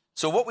cars.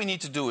 So what we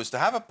need to do is to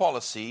have a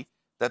policy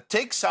that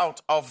takes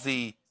out of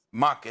the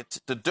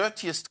market the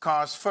dirtiest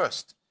cars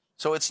first.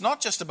 So it's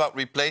not just about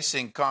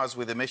replacing cars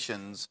with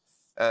emissions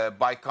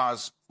by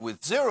cars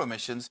with zero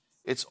emissions.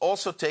 It's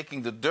also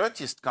taking the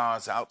dirtiest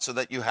cars out so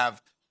that you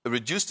have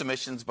reduced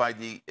emissions by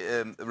the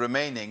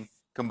remaining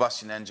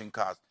combustion engine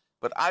cars.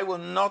 But I will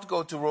not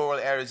go to rural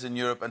areas in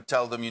Europe and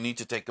tell them you need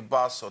to take a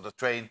bus or the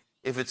train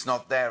if it's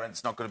not there and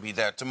it's not going to be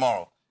there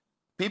tomorrow.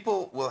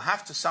 People will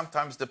have to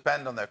sometimes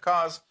depend on their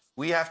cars.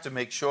 We have to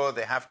make sure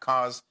they have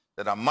cars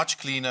that are much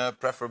cleaner,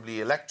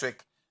 preferably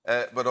electric,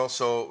 but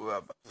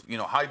also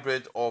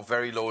hybrid or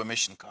very low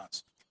emission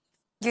cars.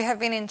 You have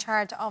been in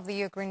charge of the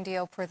EU Green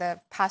Deal for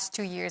the past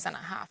 2 years and a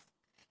half.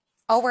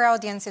 Our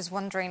audience is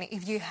wondering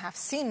if you have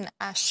seen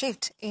a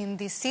shift in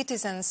the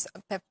citizens'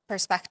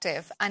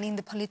 perspective and in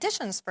the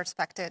politicians'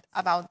 perspective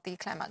about the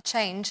climate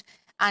change,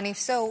 and if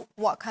so,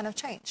 what kind of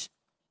change?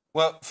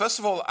 Well, first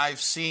of all,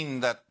 I've seen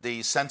that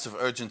the sense of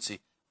urgency.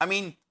 I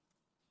mean,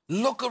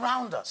 look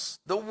around us,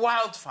 the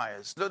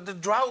wildfires, the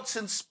droughts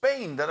in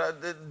Spain,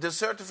 the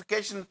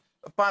desertification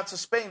of parts of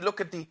Spain.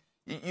 Look at the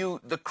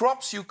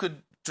crops you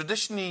could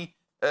traditionally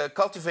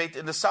cultivate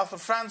in the south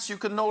of France, you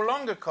can no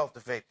longer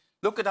cultivate.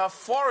 Look at our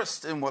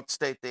forests in what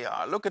state they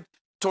are. Look at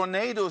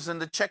tornadoes in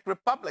the Czech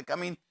Republic. I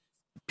mean,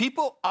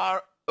 people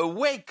are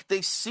awake.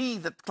 They see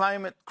that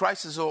climate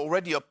crisis are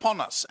already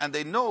upon us, and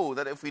they know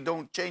that if we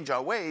don't change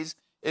our ways,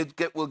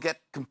 will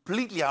get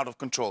completely out of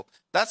control.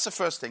 That's the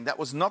first thing. That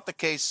was not the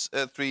case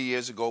 3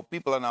 years ago.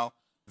 People are now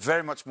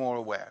very much more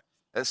aware.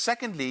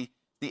 Secondly,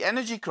 the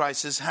energy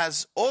crisis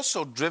has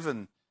also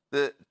driven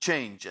the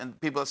change, and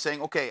people are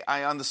saying, okay,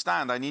 I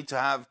understand, I need to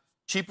have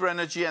cheaper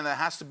energy and there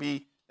has to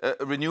be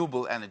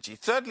renewable energy.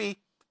 Thirdly,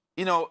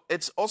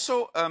 it's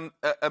also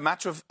a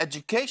matter of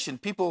education.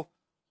 People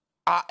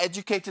are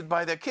educated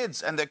by their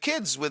kids, and their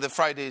kids, with the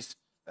Fridays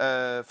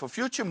for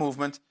Future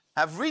movement,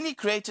 have really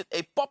created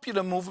a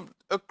popular movement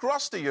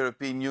across the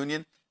European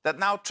Union that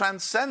now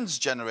transcends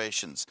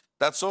generations.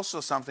 That's also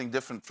something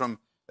different from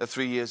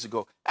 3 years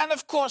ago. And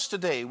of course,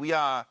 today we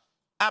are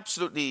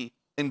absolutely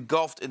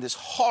engulfed in this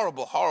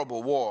horrible,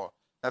 horrible war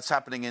that's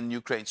happening in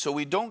Ukraine. So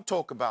we don't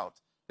talk about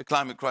the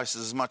climate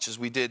crisis as much as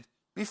we did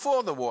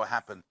before the war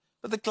happened.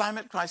 But the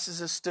climate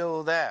crisis is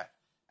still there.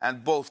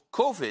 And both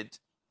COVID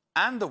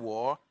and the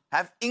war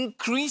have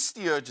increased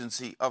the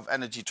urgency of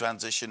energy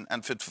transition,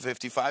 and Fit for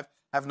 55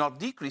 have not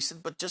decreased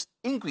it, but just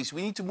increased.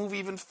 We need to move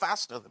even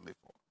faster than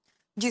before.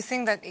 Do you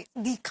think that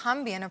there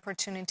can be an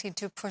opportunity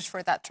to push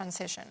for that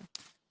transition?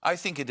 I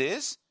think it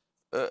is.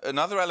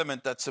 Another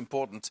element that's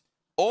important,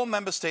 all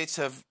member states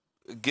have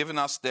given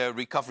us their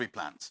recovery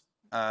plans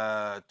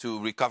to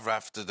recover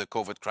after the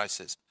COVID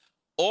crisis.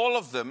 All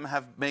of them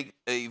have made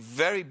a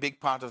very big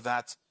part of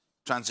that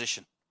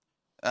transition.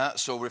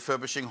 So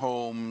refurbishing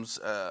homes,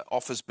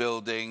 office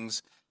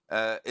buildings,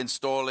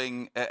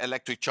 installing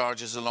electric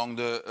chargers along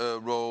the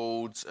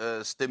roads,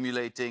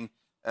 stimulating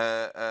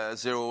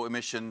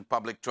zero-emission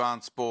public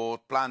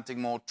transport, planting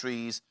more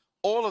trees.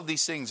 All of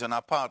these things are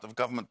now part of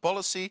government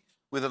policy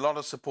with a lot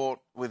of support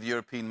with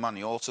European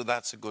money. Also,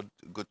 that's a good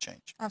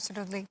change.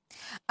 Absolutely.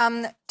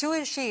 To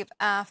achieve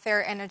a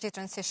fair energy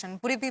transition,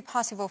 would it be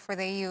possible for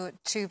the EU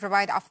to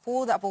provide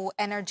affordable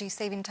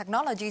energy-saving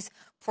technologies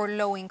for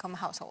low-income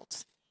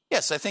households?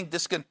 Yes, I think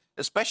this can,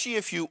 especially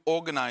if you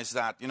organize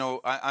that.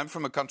 I'm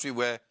from a country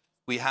where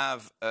we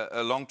have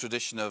a long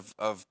tradition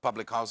of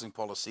public housing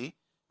policy.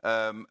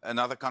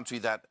 Another country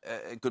that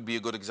could be a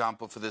good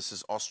example for this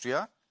is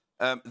Austria.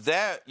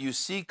 There you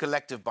see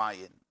collective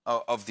buy-in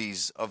of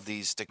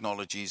these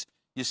technologies.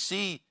 You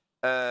see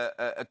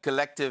a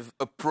collective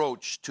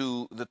approach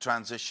to the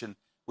transition,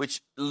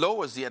 which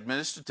lowers the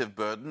administrative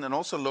burden and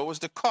also lowers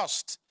the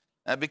cost.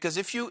 Because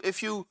if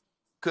you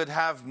could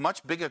have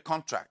much bigger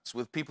contracts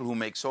with people who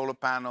make solar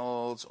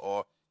panels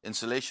or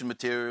insulation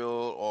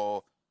material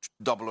or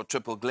double or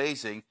triple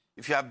glazing,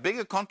 if you have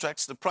bigger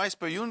contracts, the price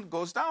per unit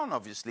goes down,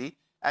 obviously,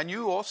 and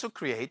you also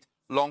create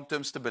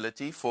long-term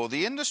stability for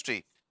the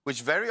industry,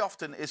 which very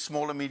often is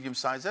small and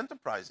medium-sized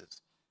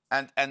enterprises.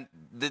 And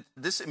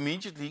this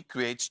immediately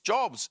creates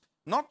jobs,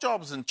 not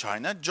jobs in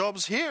China,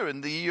 jobs here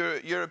in the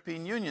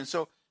European Union.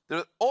 So there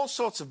are all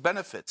sorts of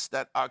benefits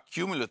that are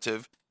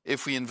cumulative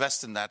if we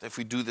invest in that, if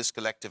we do this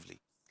collectively.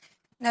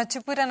 Now,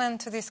 to put an end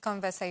to this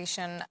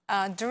conversation,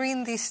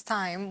 during this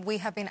time, we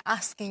have been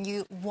asking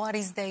you, what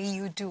is the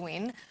EU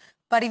doing?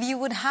 But if you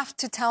would have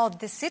to tell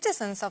the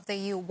citizens of the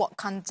EU what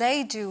can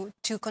they do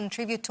to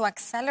contribute to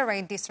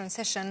accelerate this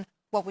transition,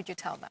 what would you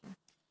tell them?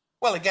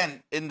 Well,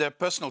 again, in their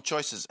personal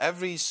choices,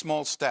 every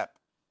small step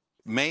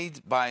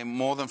made by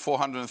more than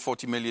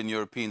 440 million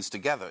Europeans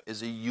together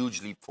is a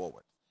huge leap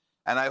forward.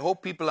 And I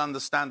hope people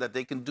understand that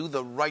they can do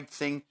the right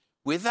thing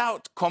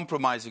without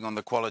compromising on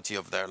the quality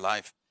of their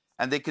life.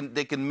 And they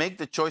can make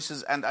the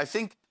choices. And I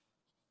think,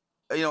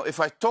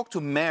 if I talk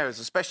to mayors,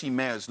 especially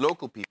mayors,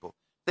 local people,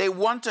 they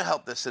want to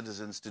help their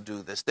citizens to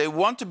do this. They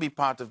want to be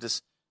part of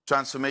this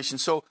transformation.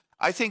 So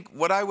I think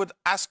what I would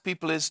ask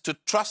people is to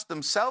trust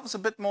themselves a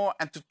bit more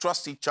and to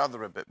trust each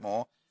other a bit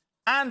more,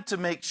 and to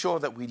make sure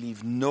that we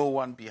leave no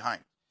one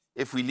behind.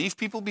 If we leave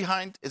people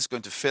behind, it's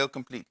going to fail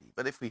completely.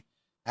 But if we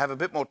have a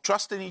bit more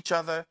trust in each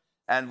other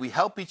and we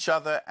help each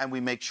other and we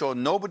make sure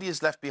nobody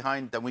is left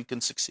behind, then we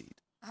can succeed.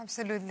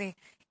 Absolutely.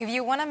 If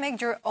you want to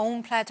make your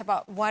own pledge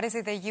about what is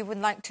it that you would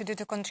like to do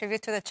to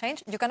contribute to the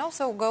change, you can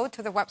also go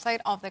to the website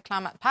of the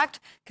Climate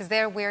Pact, because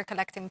there we're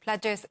collecting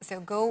pledges.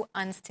 So go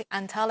and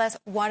tell us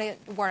what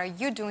are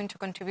you doing to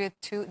contribute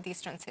to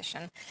this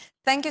transition.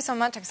 Thank you so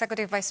much,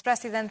 Executive Vice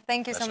President.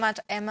 Thank you so much,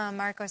 Emma and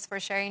Marcos, for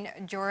sharing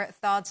your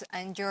thoughts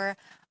and your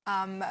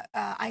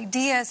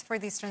ideas for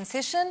this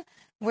transition.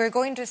 We're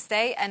going to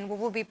stay, and we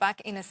will be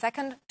back in a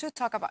second to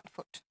talk about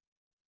food.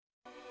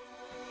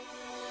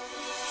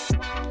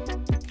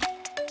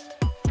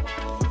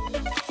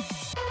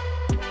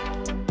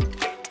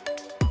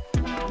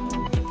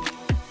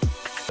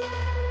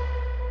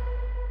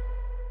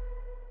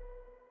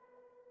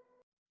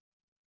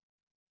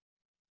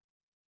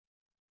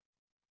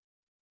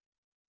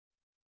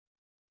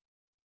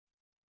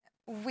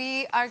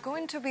 We are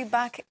going to be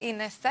back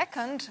in a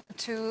second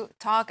to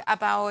talk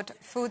about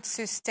food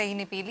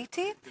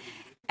sustainability.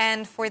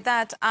 And for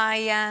that, I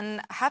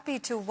am happy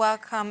to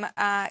welcome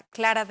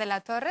Clara de la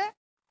Torre,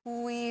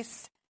 who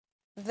is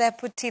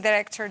Deputy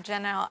Director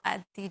General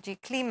at DG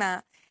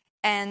Clima,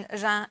 and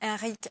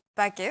Jean-Henrique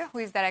Paquet, who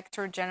is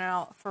Director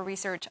General for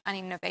Research and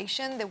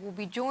Innovation. They will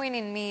be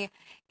joining me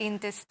in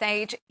the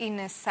stage in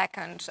a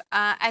second.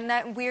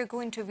 And we're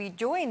going to be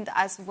joined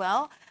as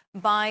well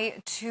by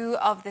two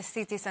of the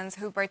citizens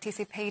who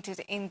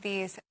participated in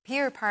these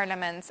peer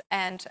parliaments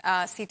and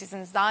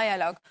citizens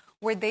dialogue,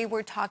 where they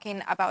were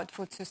talking about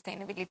food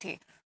sustainability.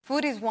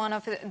 Food is one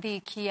of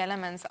the key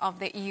elements of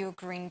the EU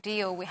Green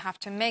Deal. We have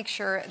to make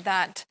sure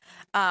that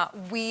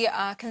we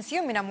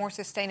consume in a more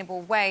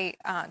sustainable way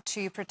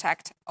to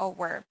protect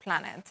our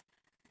planet.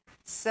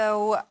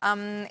 So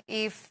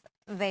if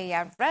they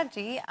are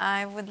ready,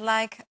 I would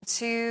like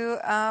to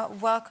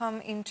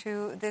welcome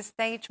into the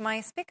stage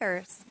my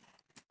speakers.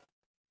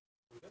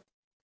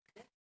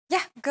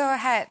 Yeah, go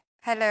ahead.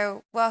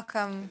 Hello,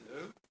 welcome.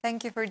 Hello.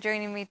 Thank you for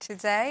joining me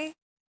today.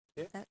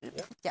 Yeah.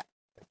 Yeah.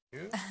 Thank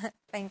you.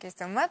 Thank you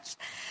so much.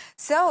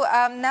 So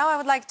now I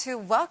would like to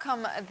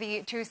welcome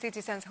the two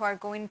citizens who are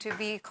going to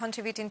be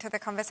contributing to the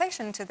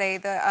conversation today.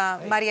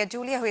 Maria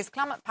Giulia, who is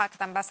Climate Pact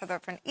Ambassador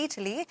from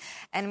Italy,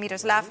 and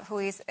Miroslav, who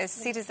is a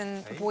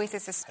Citizen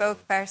Voices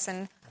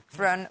spokesperson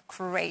from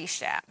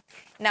Croatia.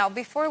 Now,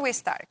 before we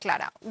start,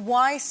 Clara,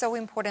 why so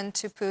important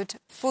to put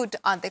food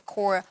at the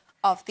core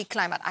of the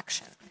climate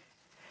action?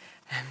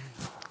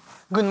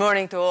 Good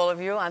morning to all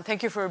of you, and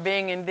thank you for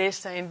being in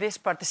this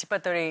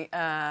participatory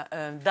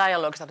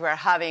dialogues that we are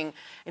having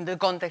in the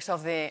context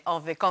of the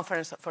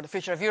Conference for the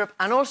Future of Europe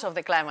and also of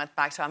the Climate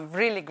Pact. So I'm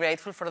really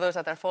grateful for those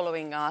that are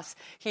following us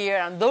here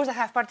and those that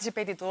have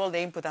participated to all the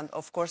input and,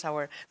 of course,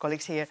 our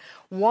colleagues here.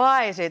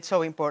 Why is it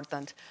so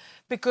important?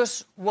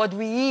 Because what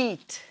we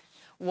eat,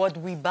 what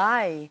we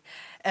buy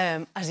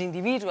as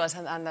individuals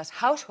and as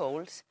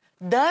households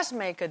does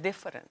make a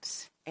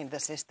difference in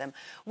the system.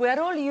 We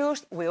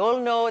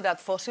all know that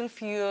fossil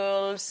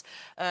fuels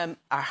are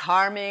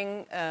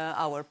harming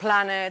our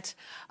planet,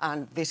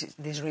 and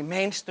this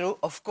remains true,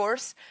 of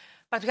course,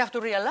 but we have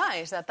to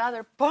realize that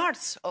other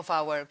parts of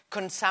our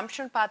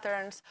consumption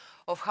patterns,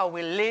 of how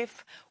we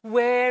live,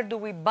 where do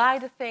we buy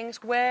the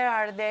things, where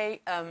are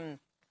they,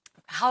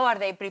 how are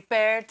they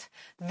prepared,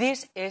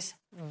 this is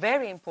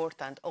very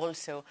important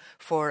also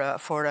for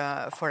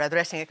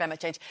addressing climate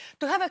change.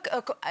 To have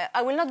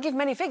I will not give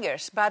many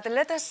figures, but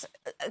let us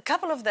a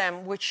couple of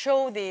them which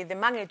show the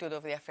magnitude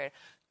of the affair.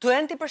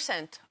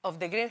 20% of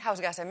the greenhouse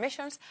gas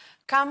emissions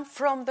come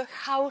from the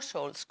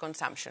household's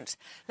consumptions.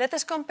 Let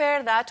us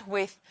compare that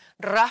with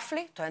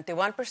roughly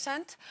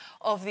 21%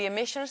 of the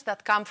emissions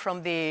that come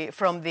from the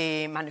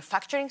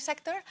manufacturing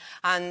sector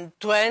and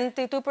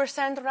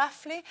 22%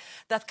 roughly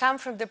that come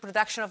from the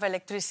production of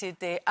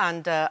electricity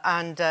and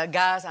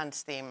gas and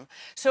steam.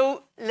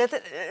 So let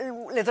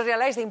us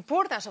realize the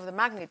importance of the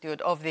magnitude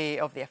of the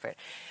affair.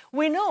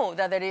 We know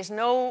that there is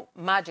no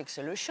magic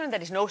solution,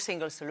 there is no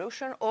single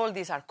solution. All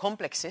these are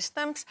complex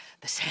systems,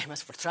 the same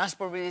as for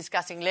transport we'll be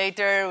discussing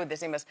later, the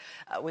same as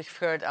we've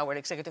heard our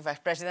Executive Vice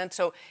President.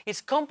 So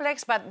it's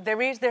complex, but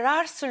there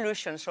are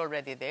solutions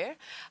already there.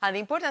 And the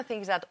important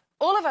thing is that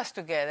all of us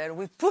together,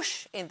 we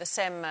push in the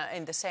same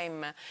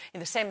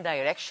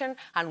direction,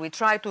 and we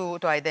try to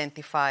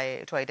identify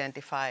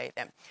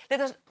them.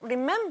 Let us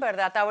remember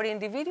that our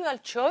individual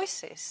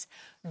choices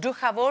do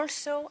have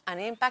also an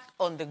impact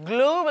on the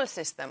global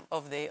system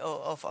of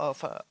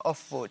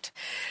food.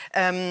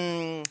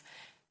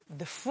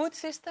 The food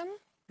system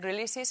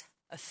releases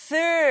a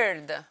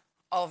third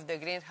of the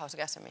greenhouse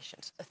gas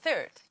emissions. A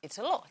third, it's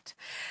a lot.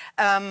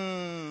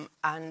 And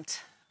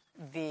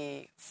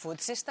the food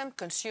system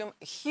consumes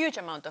a huge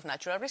amount of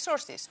natural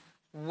resources,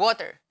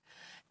 water.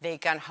 They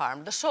can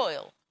harm the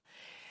soil.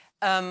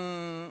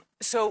 They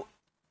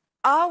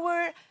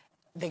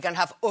can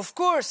have, of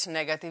course,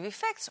 negative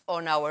effects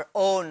on our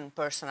own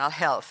personal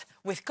health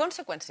with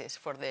consequences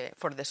for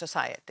the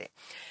society.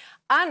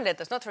 And let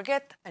us not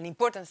forget an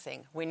important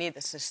thing. We need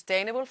a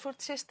sustainable food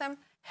system,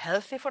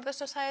 healthy for the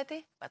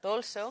society, but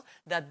also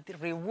that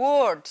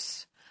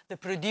rewards the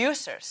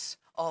producers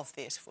of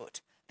this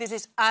food. this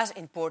is as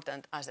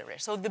important as the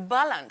rest. So the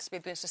balance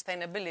between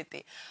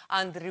sustainability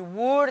and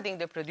rewarding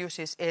the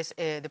producers is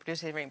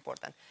very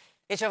important.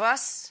 Each of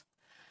us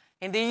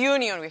in the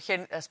Union, we're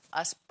here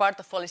as part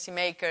of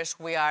policymakers,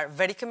 we are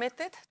very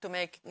committed to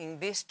making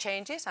these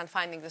changes and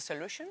finding the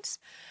solutions.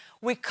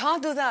 We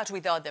can't do that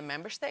without the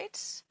member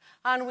states,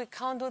 and we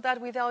can't do that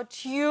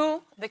without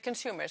you, the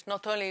consumers,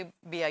 not only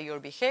via your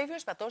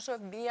behaviors, but also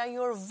via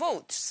your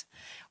votes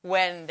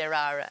when there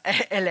are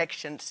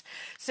elections.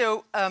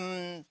 So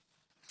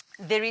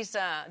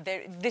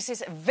this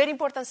is a very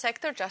important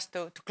sector, just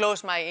to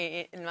close my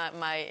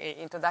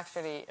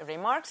introductory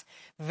remarks,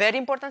 very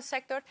important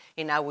sector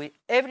in our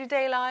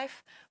everyday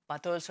life,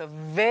 but also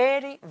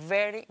very,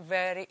 very,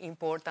 very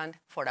important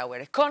for our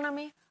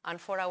economy and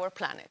for our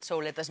planet. So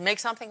let us make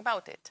something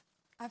about it.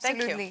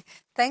 Absolutely.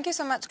 Thank you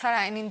so much,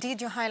 Clara. And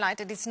indeed, you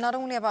highlighted it's not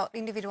only about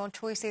individual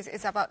choices,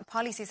 it's about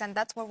policies, and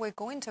that's what we're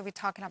going to be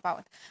talking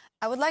about.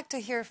 I would like to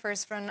hear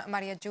first from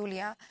Maria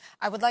Giulia.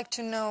 I would like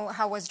to know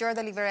how was your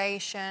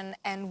deliberation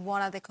and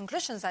what are the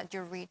conclusions that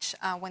you reached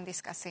when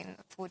discussing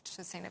food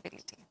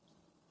sustainability.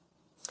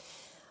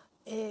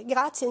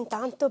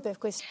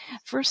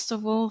 First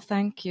of all,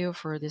 thank you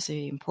for this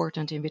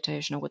important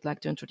invitation. I would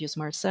like to introduce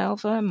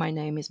myself. My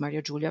name is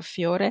Maria Giulia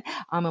Fiore.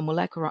 I'm a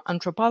molecular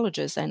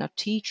anthropologist and a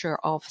teacher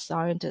of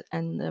science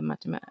and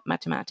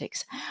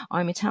mathematics.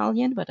 I'm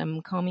Italian, but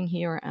I'm coming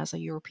here as a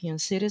European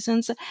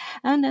citizen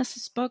and as a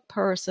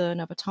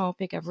spokesperson of a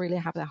topic I really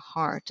have at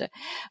heart,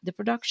 the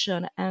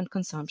production and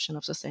consumption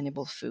of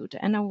sustainable food.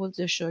 And I will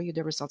show you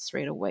the results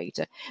straight away.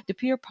 The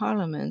peer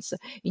parliaments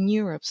in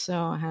Europe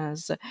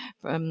has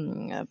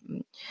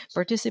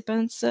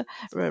participants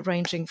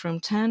ranging from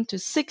 10 to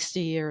 60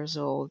 years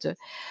old.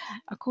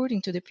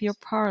 According to the peer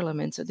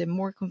parliaments, the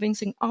more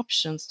convincing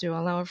options to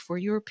allow for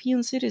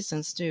European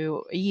citizens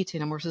to eat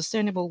in a more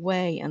sustainable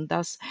way and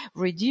thus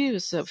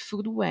reduce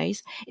food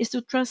waste is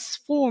to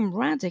transform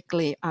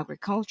radically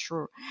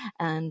agriculture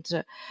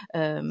and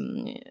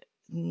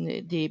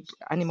the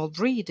animal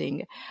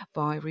breeding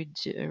by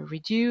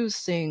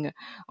reducing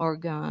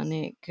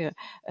organic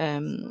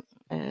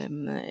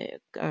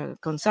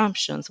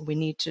consumptions. We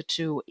need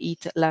to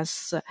eat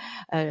less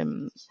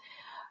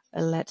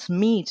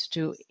meat,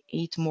 to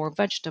eat more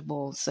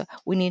vegetables.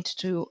 We need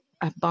to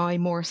buy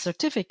more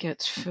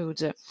certificate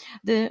food.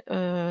 The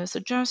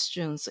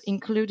suggestions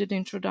included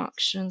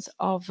introductions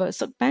of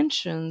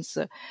subventions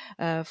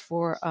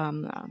for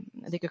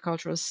the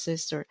agricultural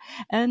sector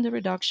and the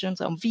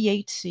reductions of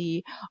VAT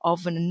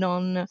of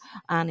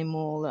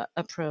non-animal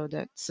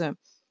products.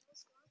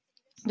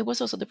 There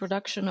was also the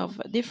production of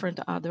different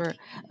other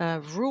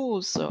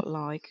rules,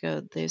 like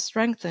the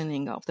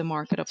strengthening of the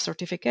market of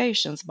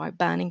certifications by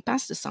banning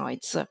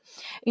pesticides.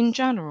 In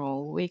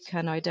general, we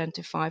can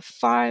identify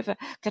 5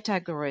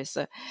 categories.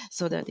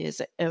 So that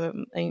is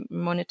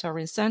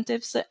monetary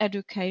incentives,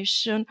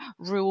 education,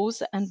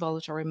 rules, and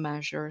voluntary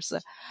measures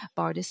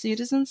by the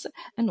citizens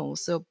and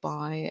also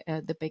by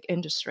the big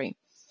industry.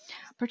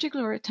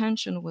 Particular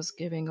attention was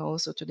given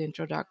also to the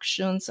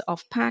introductions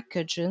of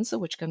packagings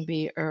which can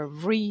be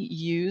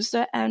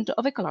reused and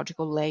of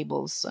ecological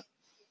labels.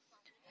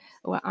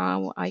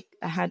 Well, I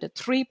had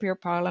 3 peer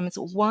parliaments,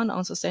 1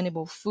 on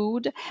sustainable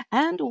food,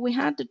 and we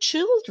had the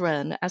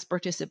children as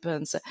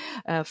participants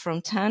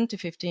from 10 to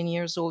 15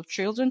 years old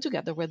children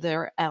together with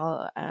their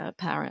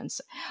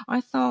parents. I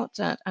thought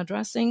that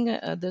addressing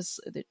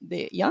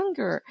the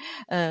younger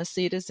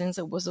citizens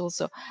was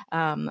also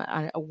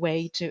a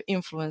way to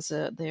influence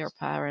their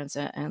parents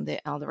and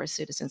the elderly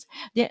citizens.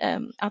 The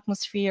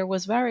atmosphere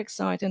was very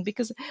exciting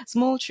because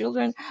small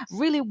children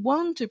really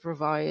want to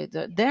provide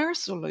their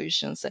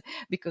solutions,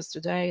 because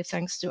today,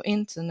 thanks to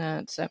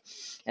internet,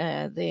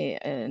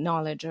 the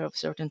knowledge of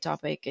certain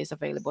topic is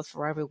available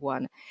for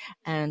everyone.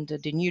 And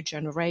the new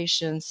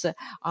generations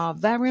are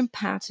very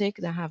empathic.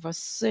 They have a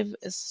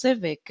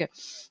civic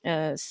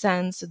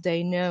sense.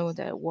 They know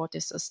that what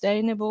is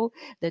sustainable,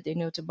 that they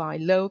know to buy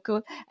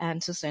local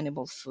and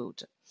sustainable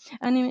food.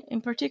 And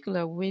in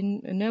particular, we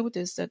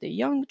notice that the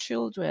young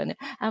children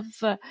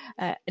have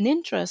an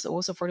interest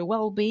also for the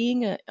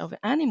well-being of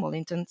animal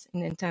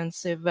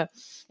intensive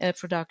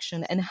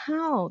production and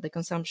how the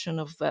consumption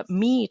of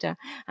meat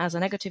has a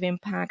negative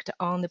impact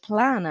on the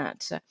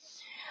planet.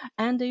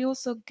 And they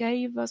also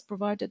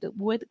provided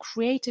with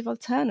creative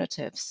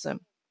alternatives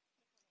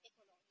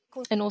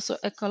and also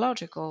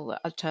ecological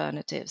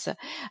alternatives,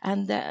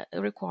 and that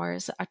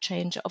requires a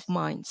change of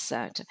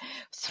mindset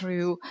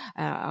through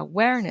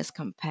awareness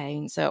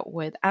campaigns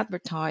with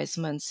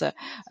advertisements,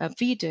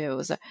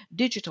 videos,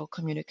 digital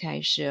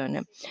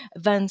communication,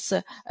 events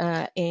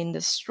in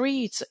the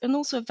streets, and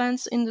also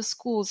events in the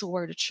schools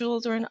where the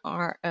children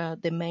are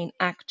the main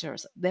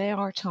actors. They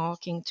are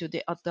talking to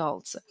the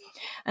adults.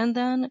 And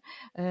then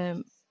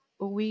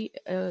we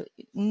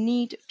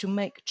need to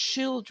make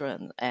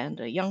children and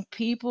young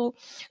people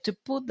to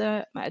put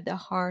them at the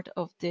heart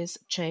of these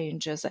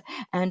changes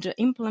and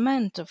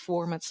implement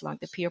formats like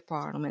the peer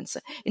parliaments.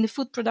 In the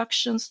food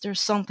productions, there's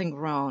something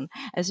wrong.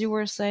 As you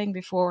were saying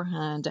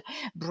beforehand,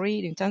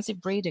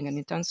 intensive breeding and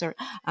intensive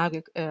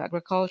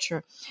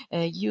agriculture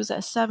use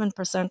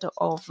 7%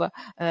 of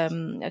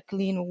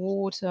clean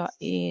water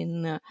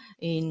in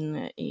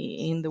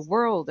the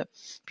world,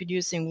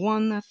 producing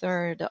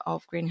 1/3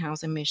 of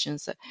greenhouse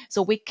emissions.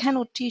 So we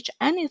cannot teach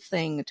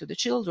anything to the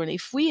children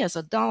if we as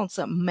adults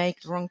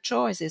make the wrong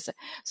choices.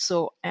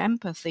 So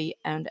empathy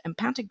and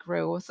empathic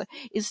growth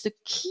is the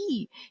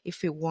key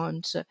if we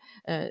want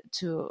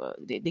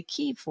the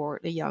key for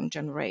the young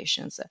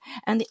generations.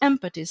 And the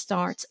empathy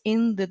starts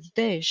in the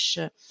dish.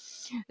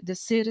 The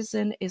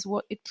citizen is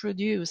what it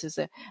produces,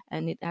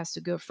 and it has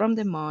to go from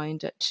the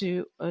mind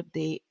to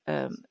the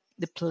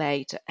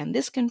plate. And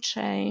this can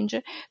change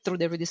through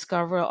the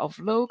rediscovery of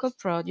local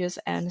produce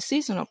and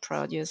seasonal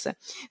produce.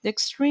 The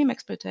extreme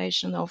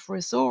exploitation of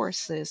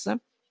resources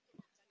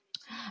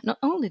not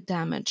only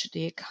damage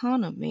the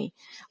economy,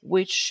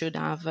 which should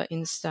have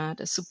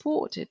instead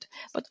supported,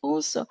 but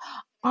also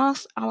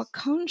ask our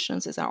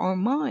consciences, our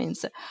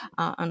minds,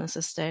 are on a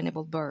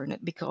sustainable burden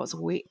because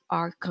we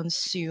are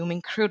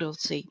consuming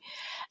cruelty.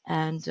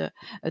 And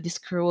this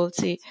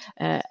cruelty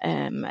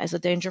is a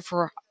danger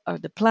for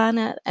the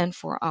planet and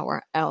for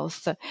our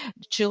health. The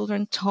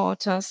children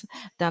taught us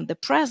that the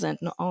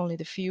present, not only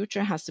the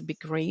future, has to be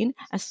green,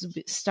 has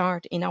to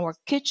start in our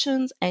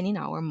kitchens and in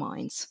our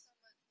minds.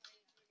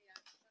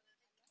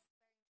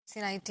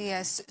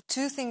 Ideas,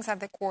 two things at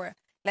the core.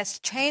 Let's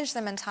change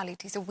the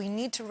mentality. So we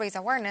need to raise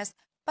awareness,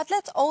 but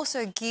let's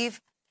also give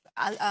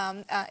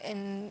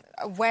in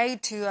a way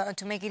to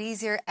make it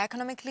easier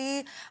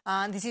economically.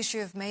 This issue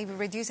of maybe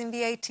reducing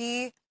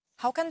VAT.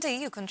 How can the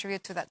EU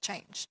contribute to that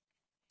change?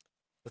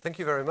 Well, thank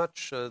you very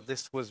much.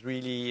 This was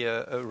really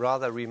a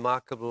rather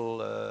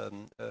remarkable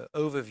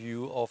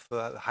overview of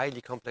a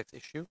highly complex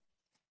issue.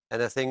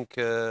 And I think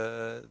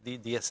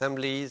the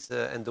assemblies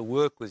and the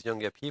work with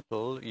younger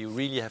people, you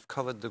really have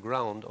covered the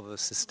ground of a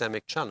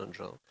systemic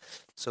challenge.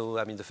 So,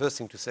 I mean, the first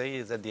thing to say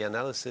is that the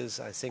analysis,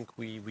 I think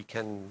we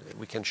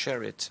can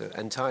share it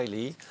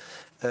entirely.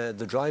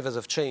 The drivers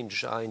of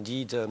change are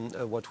indeed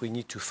what we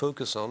need to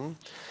focus on.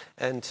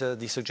 And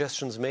the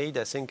suggestions made,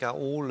 I think, are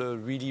all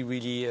really,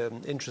 really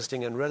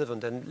interesting and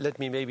relevant. And let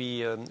me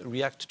maybe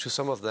react to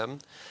some of them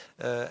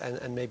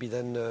and maybe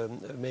then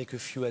make a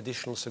few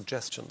additional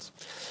suggestions.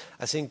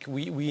 I think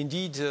we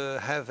indeed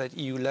have at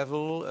EU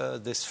level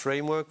this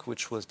framework,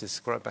 which was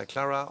described by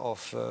Clara,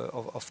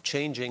 of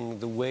changing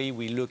the way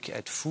we look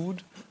at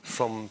food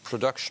from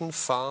production,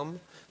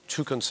 farm,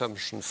 to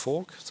consumption,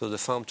 fork, so the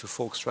farm to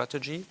fork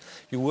strategy.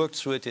 You worked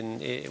through it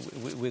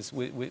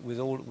with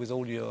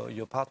all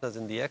your partners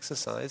in the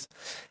exercise,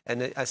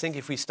 and I think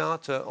if we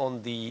start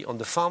on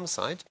the farm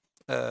side,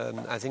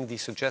 I think the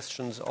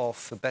suggestions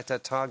of better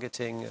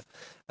targeting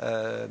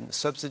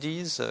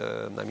subsidies,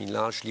 I mean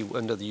largely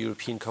under the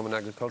European Common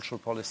Agricultural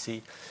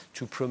Policy,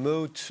 to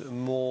promote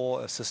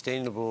more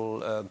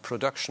sustainable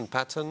production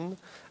pattern,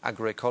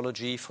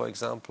 agroecology, for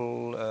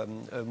example,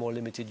 a more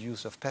limited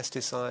use of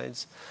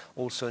pesticides,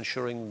 also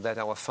ensuring that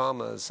our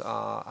farmers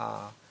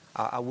are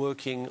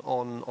working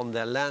on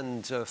their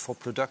land for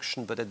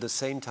production, but at the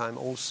same time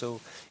also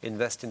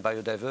invest in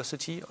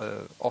biodiversity.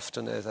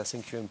 Often, as I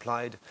think you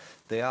implied,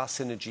 there are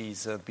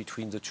synergies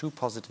between the two,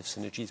 positive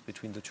synergies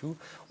between the two.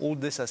 All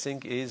this, I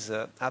think, is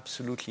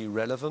absolutely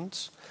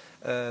relevant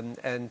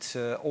and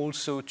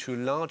also to a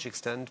large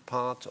extent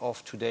part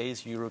of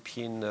today's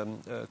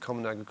European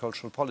Common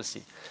Agricultural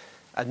Policy.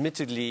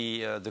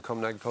 Admittedly, the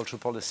Common Agricultural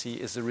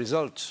Policy is the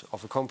result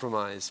of a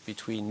compromise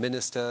between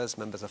ministers,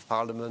 members of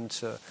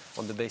parliament,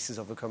 on the basis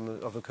of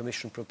a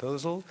Commission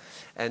proposal.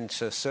 And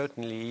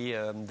certainly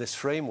this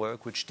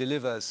framework, which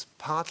delivers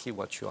partly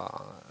what you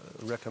are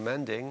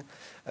recommending,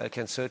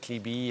 can certainly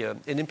be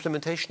in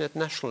implementation at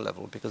national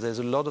level, because there's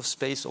a lot of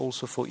space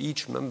also for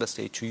each member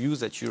state to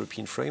use that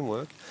European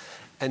framework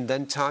and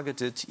then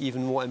target it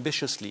even more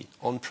ambitiously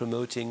on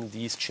promoting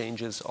these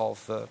changes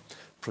of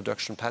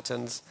production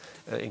patterns,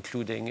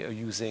 including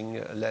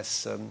using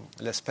less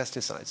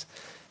pesticides.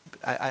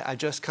 I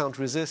just can't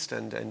resist,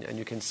 and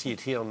you can see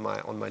it here on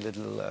my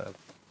little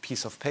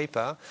piece of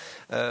paper.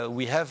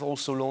 We have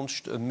also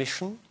launched a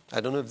mission. I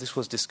don't know if this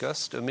was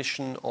discussed. A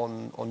mission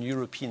on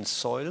European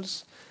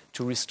soils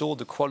to restore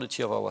the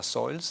quality of our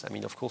soils. I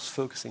mean, of course,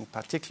 focusing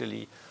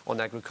particularly on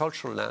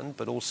agricultural land,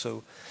 but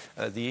also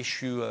the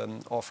issue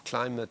of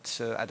climate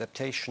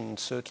adaptation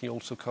certainly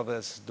also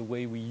covers the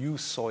way we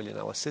use soil in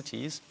our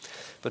cities.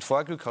 But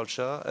for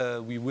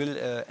agriculture, we will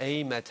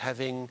aim at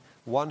having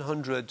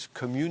 100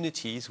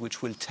 communities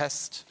which will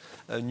test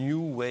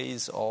new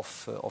ways of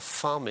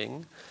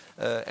farming.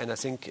 And I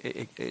think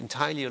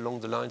entirely along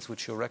the lines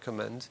which you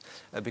recommend,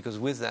 because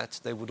with that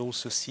they would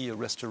also see a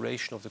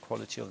restoration of the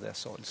quality of their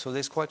soil. So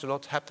there's quite a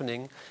lot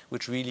happening,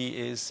 which really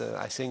is,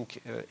 I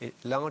think,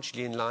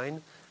 largely in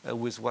line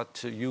with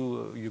what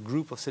your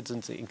group of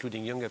citizens,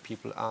 including younger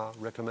people, are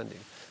recommending.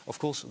 Of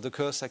course, the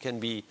cursor can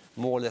be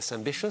more or less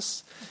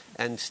ambitious,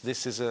 and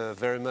this is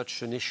very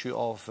much an issue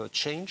of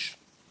change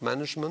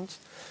management.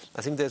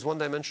 I think there's one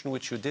dimension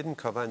which you didn't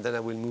cover, and then I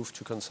will move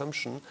to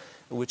consumption,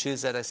 which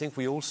is that I think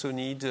we also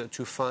need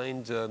to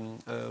find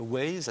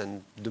ways,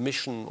 and the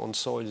mission on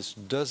soils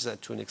does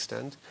that to an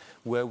extent,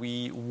 where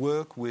we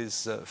work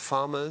with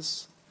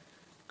farmers,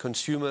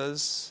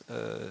 consumers,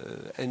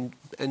 and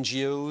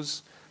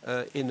NGOs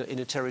in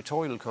a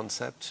territorial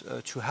concept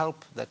to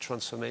help that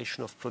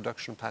transformation of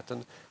production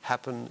pattern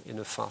happen in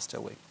a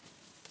faster way.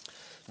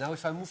 Now,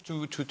 if I move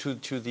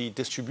to the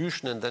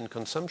distribution and then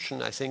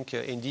consumption, I think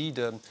indeed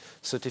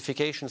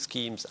certification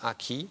schemes are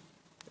key.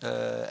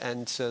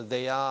 And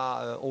they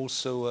are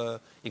also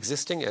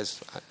existing,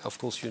 as of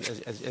course,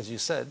 as you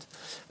said,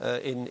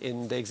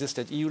 they exist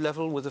at EU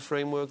level with a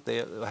framework.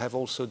 They have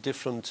also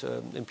different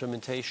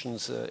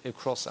implementations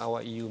across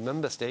our EU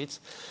member states.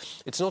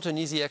 It's not an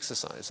easy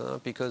exercise,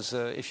 because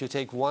if you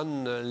take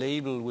one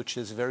label which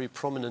is very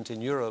prominent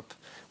in Europe,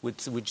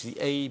 which the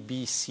A,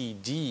 B, C,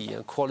 D,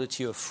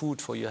 quality of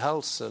food for your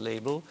health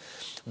label,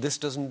 this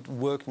doesn't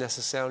work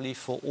necessarily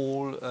for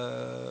all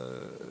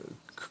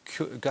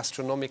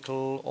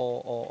gastronomical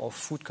or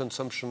food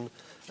consumption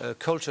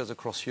cultures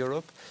across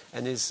Europe,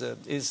 and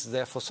is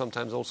therefore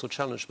sometimes also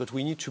challenged. But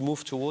we need to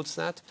move towards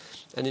that,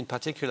 and in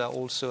particular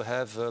also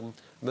have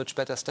much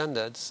better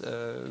standards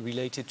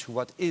related to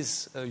what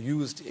is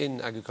used in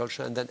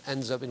agriculture and then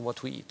ends up in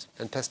what we eat.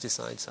 And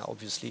pesticides are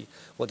obviously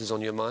what is on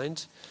your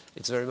mind.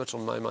 It's very much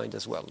on my mind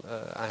as well.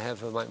 I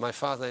have my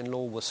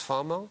father-in-law was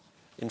farmer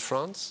in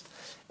France,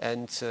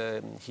 and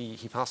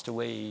he passed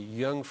away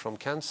young from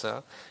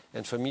cancer.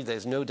 And for me,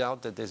 there's no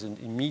doubt that there's an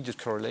immediate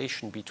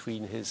correlation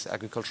between his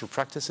agricultural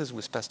practices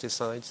with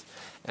pesticides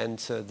and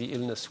the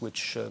illness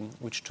which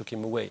took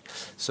him away.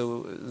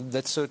 So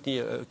that's certainly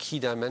a key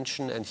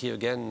dimension. And here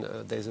again,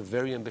 there's a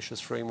very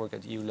ambitious framework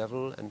at EU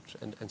level,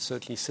 and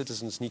certainly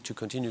citizens need to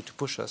continue to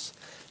push us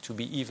to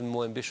be even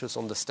more ambitious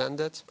on the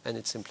standard and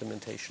its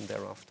implementation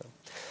thereafter.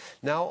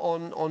 Now,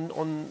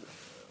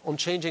 on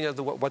changing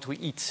what we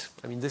eat.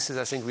 I mean, this is,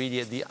 I think,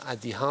 really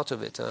at the heart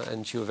of it.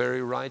 And you're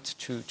very right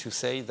to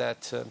say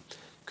that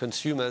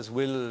consumers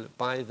will,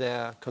 by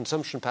their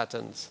consumption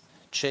patterns,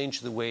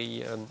 change the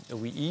way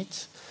we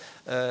eat.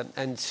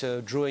 And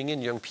drawing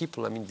in young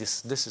people, I mean,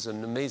 this is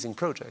an amazing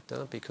project,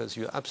 because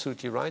you're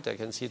absolutely right. I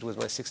can see it with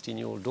my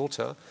 16-year-old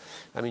daughter.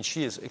 I mean,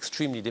 she is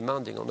extremely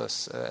demanding on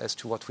us as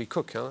to what we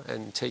cook,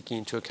 and taking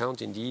into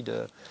account, indeed,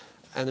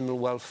 animal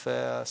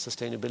welfare,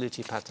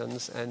 sustainability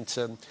patterns,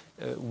 and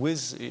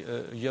with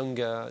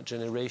younger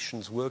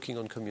generations working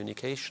on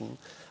communication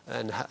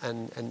and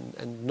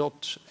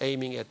not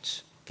aiming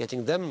at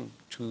getting them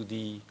to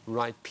the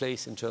right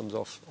place in terms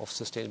of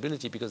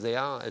sustainability, because they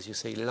are, as you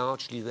say,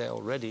 largely there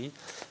already,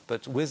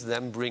 but with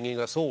them bringing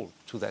us all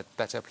to that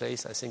better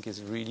place, I think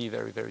is really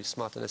very, very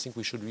smart. And I think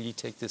we should really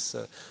take this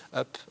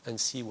up and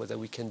see whether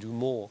we can do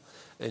more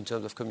in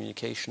terms of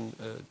communication,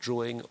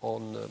 drawing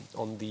on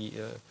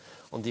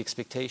the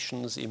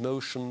expectations,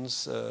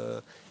 emotions,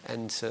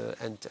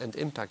 and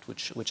impact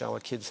which our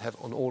kids have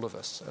on all of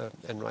us,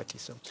 and rightly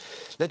so.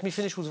 Let me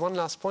finish with one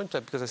last point,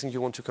 because I think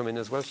you want to come in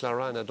as well,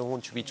 Clara, and I don't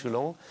want to be too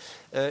long,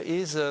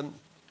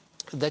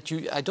 that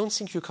I don't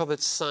think you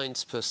covered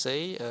science per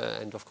se,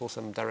 and of course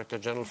I'm Director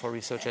General for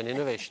Research and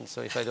Innovation,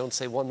 so if I don't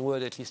say one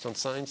word at least on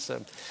science,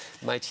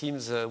 my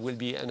teams will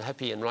be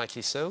unhappy, and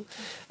rightly so.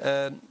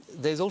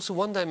 There's also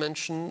one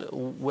dimension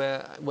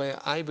where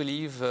I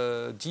believe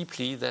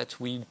deeply that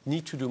we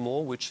need to do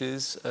more, which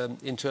is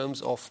in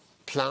terms of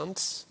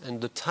plants and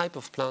the type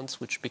of plants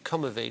which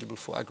become available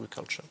for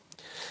agriculture.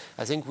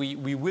 I think we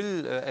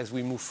will, as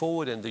we move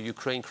forward, and the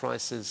Ukraine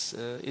crisis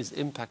is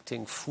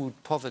impacting food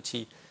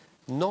poverty,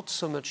 not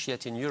so much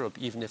yet in Europe,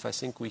 even if I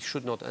think we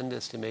should not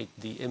underestimate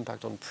the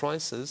impact on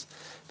prices,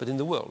 but in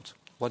the world.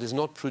 What is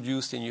not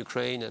produced in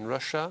Ukraine and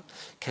Russia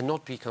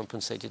cannot be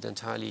compensated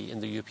entirely in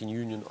the European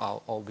Union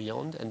or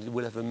beyond, and it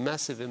will have a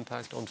massive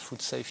impact on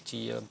food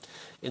safety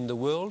in the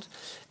world.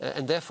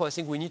 And therefore, I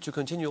think we need to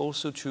continue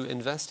also to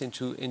invest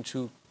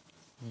into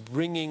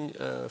bringing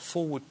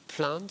forward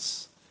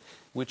plants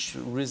which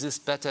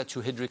resist better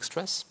to hydric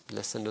stress,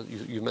 less than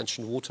you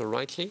mentioned water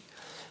rightly.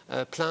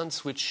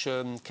 Plants which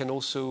can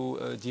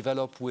also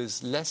develop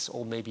with less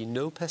or maybe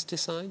no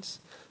pesticides.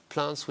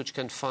 Plants which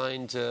can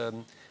find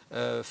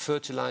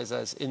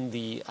fertilizers in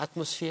the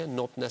atmosphere,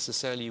 not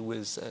necessarily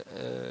with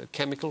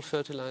chemical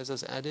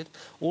fertilizers added.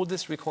 All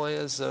this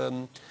requires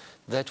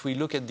that we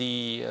look at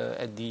the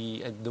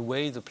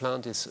way the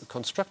plant is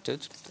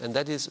constructed, and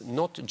that is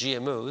not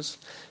GMOs,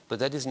 but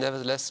that is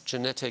nevertheless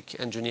genetic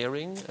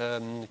engineering.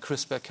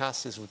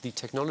 CRISPR-Cas is the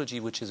technology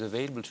which is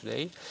available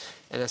today,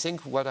 and I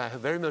think what I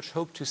very much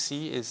hope to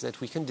see is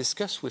that we can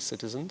discuss with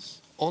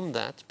citizens on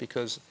that,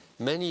 because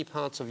many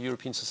parts of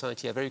European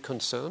society are very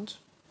concerned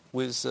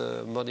with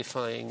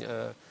modifying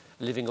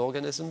living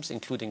organisms,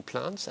 including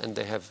plants, and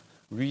they have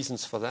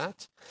reasons for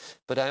that.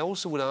 But I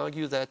also would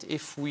argue that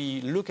if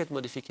we look at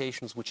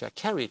modifications which are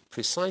carried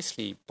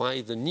precisely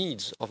by the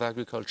needs of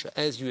agriculture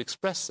as you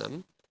express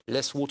them,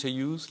 less water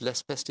use,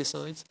 less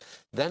pesticides,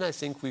 then I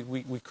think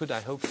we could,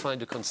 I hope,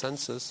 find a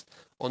consensus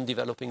on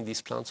developing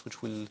these plants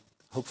which will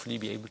hopefully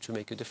be able to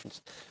make a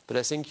difference. But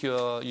I think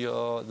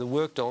the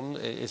work done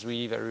is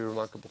really very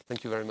remarkable.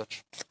 Thank you very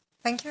much.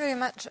 Thank you very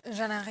much,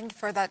 Jean-Henri,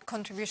 for that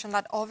contribution,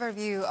 that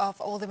overview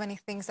of all the many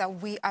things that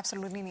we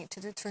absolutely need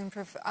to do to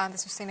improve the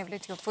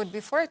sustainability of food.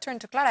 Before I turn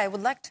to Clara, I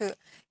would like to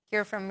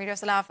hear from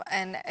Miroslav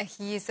and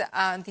his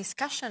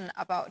discussion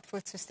about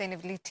food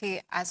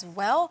sustainability as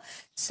well.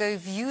 So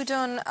if you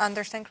don't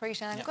understand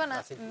Croatian, I'm going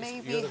to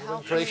maybe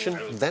help Croatian,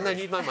 you. then I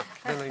need my mic.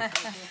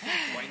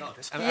 Why not?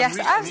 Yes,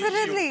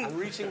 absolutely. I'm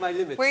reaching my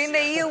limits. We're in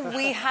the EU,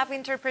 we have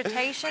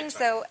interpretation,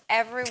 so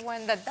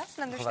everyone that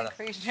doesn't understand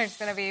Croatian is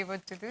going to be able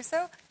to do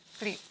so.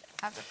 Please,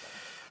 have the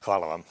floor.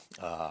 Hvala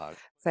vam.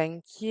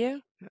 Thank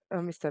you,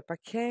 Mr.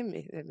 Paquet,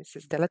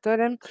 Mrs. De La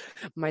Torre.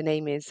 My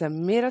name is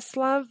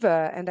Miroslav,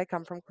 and I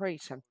come from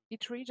Croatia.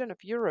 Each region of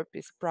Europe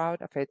is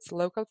proud of its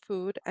local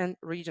food and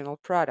regional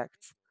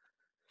products.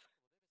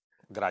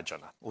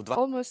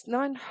 Almost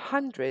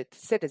 900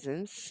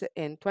 citizens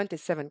in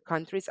 27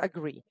 countries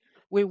agree.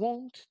 We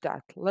want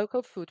that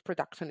local food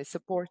production is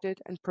supported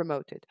and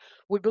promoted.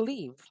 We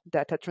believe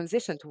that a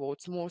transition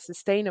towards more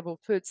sustainable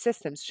food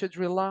systems should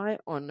rely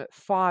on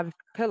 5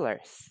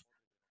 pillars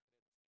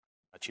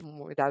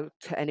without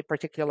any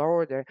particular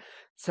order.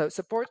 So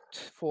support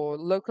for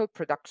local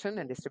production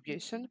and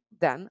distribution,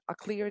 then a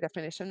clear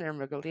definition and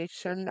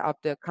regulation of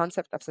the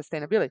concept of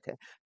sustainability.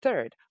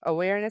 Third,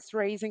 awareness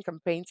raising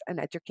campaigns and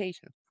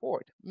education.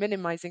 Fourth,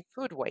 minimizing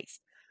food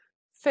waste.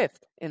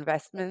 Fifth,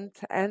 investment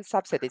and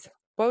subsidies,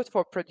 both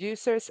for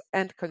producers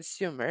and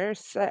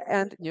consumers,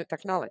 and new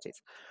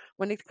technologies.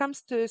 When it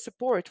comes to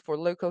support for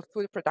local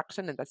food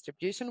production and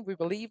distribution, we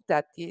believe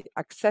that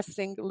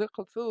accessing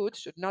local food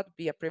should not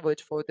be a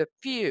privilege for the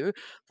few,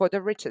 for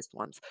the richest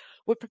ones.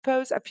 We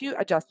propose a few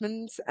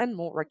adjustments and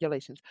more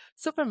regulations.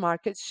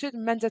 Supermarkets should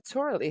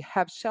mandatorily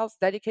have shelves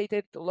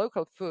dedicated to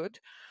local food,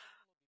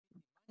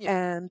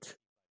 and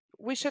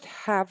we should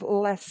have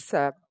less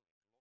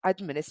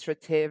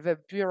administrative,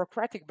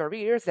 bureaucratic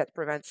barriers that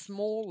prevent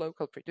small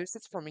local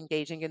producers from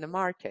engaging in the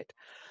market.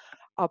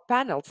 Our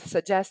panels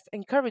suggest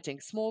encouraging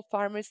small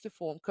farmers to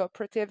form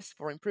cooperatives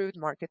for improved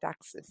market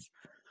access.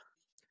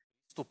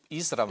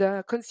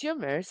 The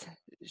consumers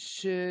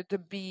should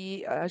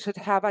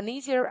have an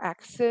easier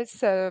access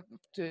to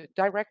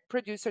direct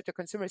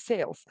producer-to-consumer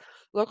sales.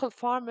 Local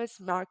farmers'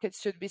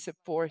 markets should be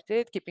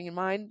supported, keeping in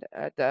mind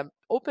the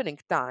opening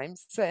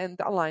times and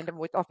align them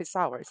with office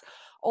hours.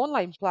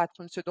 Online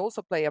platforms should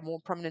also play a more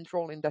prominent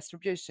role in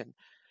distribution.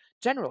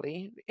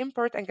 Generally,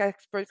 import and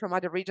export from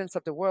other regions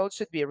of the world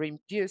should be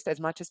reduced as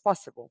much as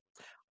possible.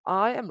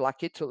 I am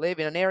lucky to live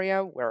in an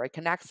area where I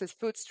can access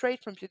food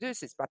straight from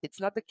producers, but it's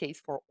not the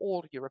case for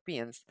all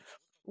Europeans.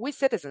 We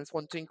citizens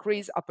want to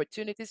increase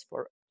opportunities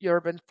for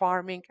urban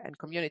farming and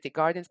community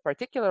gardens,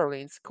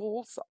 particularly in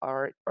schools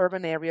or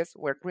urban areas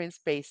where green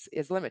space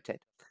is limited.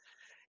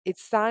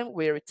 It's time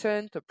we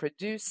return to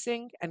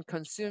producing and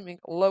consuming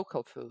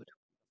local food.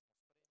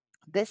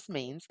 This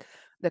means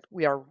that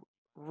we are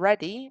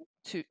ready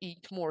to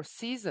eat more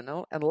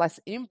seasonal and less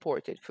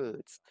imported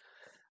foods.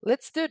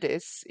 Let's do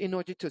this in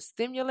order to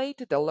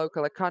stimulate the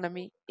local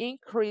economy,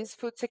 increase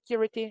food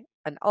security,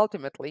 and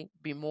ultimately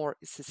be more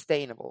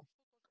sustainable.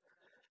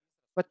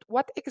 But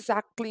what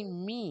exactly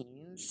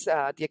means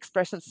the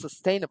expression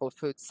sustainable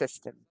food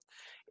system?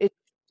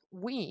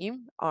 We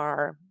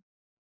are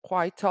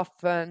quite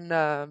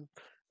often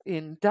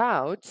in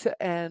doubt,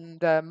 and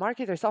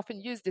marketers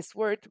often use this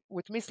word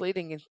with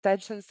misleading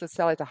intentions to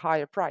sell at a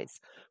higher price.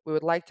 We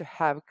would like to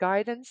have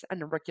guidance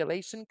and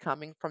regulation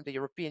coming from the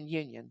European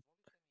Union.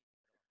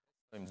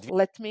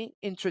 Let me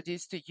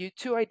introduce to you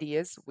 2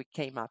 ideas we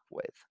came up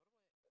with.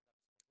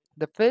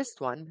 The first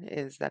one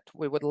is that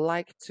we would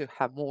like to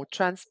have more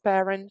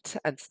transparent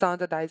and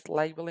standardized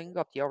labeling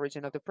of the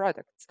origin of the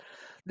products.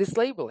 This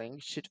labeling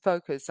should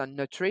focus on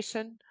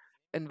nutrition,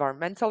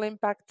 environmental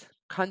impact,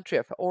 country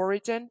of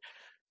origin,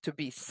 to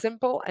be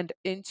simple and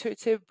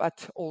intuitive,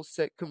 but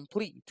also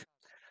complete.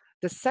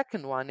 The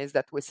second one is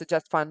that we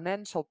suggest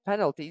financial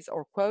penalties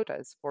or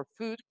quotas for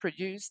food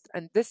produced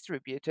and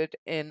distributed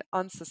in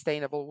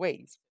unsustainable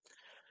ways.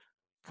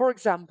 For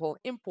example,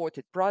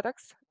 imported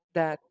products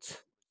that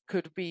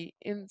could be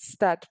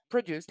instead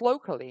produced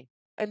locally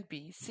and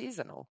be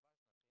seasonal.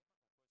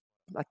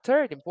 A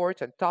third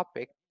important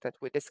topic that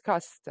we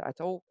discussed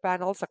at all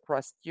panels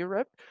across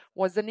Europe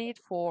was the need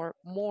for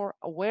more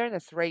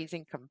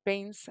awareness-raising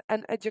campaigns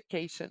and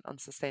education on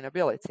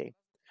sustainability.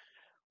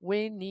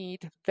 We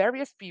need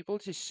various people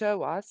to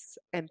show us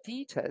and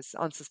teach us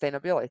on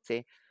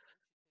sustainability,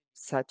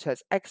 such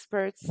as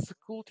experts,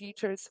 school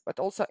teachers, but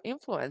also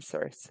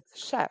influencers,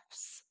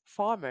 chefs,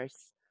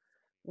 farmers.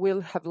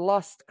 Will have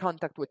lost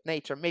contact with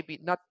nature. Maybe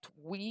not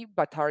we,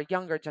 but our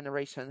younger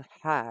generation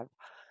have.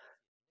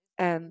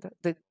 And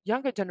the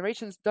younger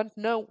generations don't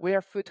know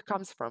where food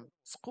comes from.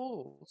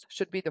 Schools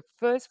should be the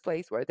first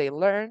place where they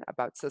learn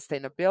about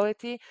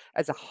sustainability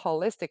as a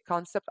holistic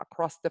concept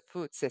across the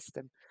food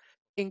system,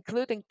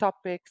 including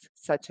topics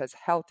such as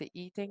healthy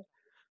eating,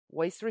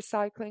 waste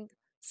recycling,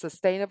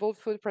 sustainable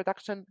food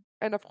production,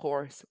 and of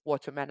course,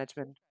 water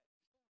management.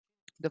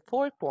 The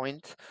fourth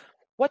point,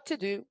 what to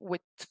do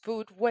with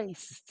food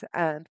waste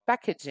and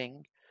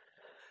packaging.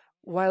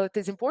 While it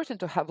is important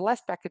to have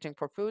less packaging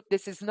for food,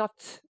 this is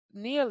not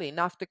nearly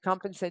enough to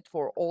compensate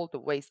for all the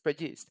waste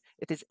produced.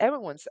 It is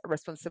everyone's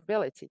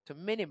responsibility to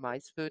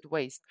minimize food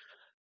waste,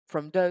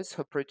 from those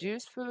who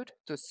produce food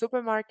to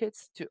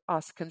supermarkets to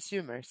us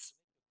consumers.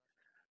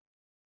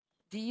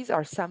 These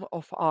are some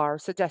of our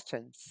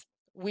suggestions.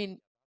 We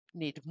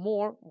need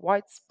more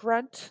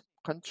widespread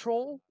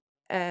control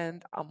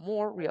and a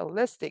more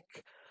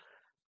realistic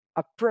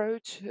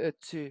approach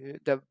to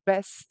the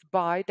best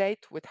buy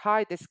date with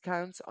high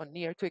discounts on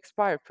near to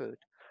expire food.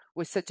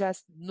 We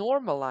suggest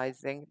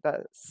normalizing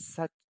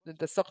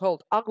the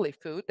so-called ugly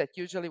food that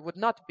usually would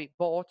not be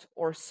bought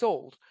or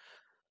sold.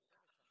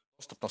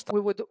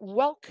 We would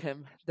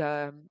welcome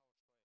the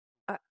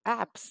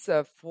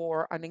apps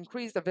for an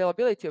increased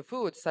availability of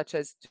food, such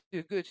as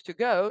Too Good to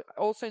Go,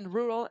 also in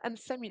rural and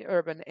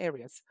semi-urban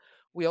areas.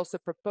 We also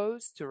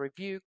propose to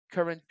review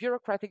current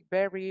bureaucratic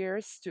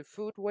barriers to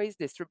food waste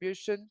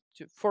distribution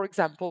to, for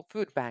example,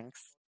 food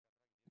banks.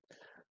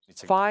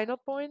 Final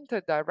point,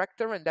 the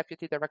Director and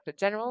Deputy Director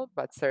General,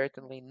 but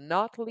certainly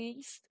not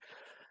least,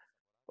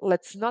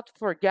 let's not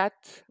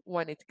forget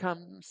when it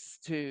comes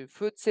to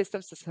food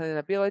system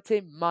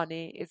sustainability,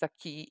 money is a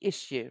key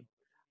issue.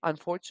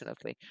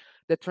 Unfortunately,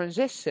 the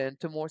transition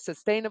to more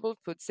sustainable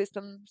food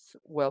systems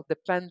will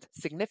depend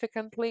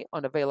significantly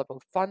on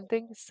available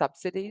funding,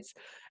 subsidies,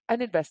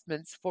 and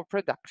investments for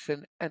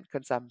production and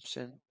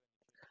consumption.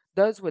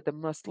 Those with the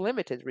most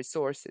limited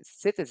resources,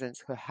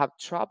 citizens who have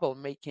trouble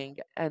making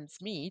ends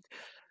meet,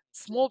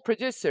 small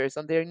producers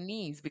on their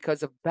knees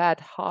because of bad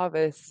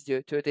harvests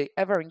due to the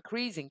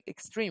ever-increasing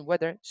extreme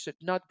weather should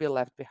not be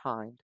left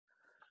behind,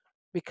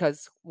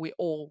 because we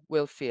all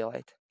will feel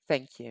it.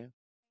 Thank you.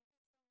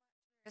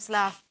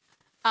 Slav,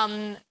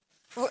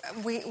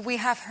 we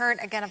have heard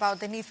again about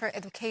the need for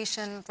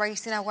education,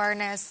 raising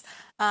awareness,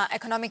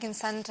 economic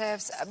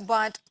incentives,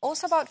 but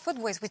also about food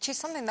waste, which is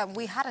something that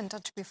we hadn't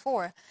touched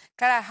before.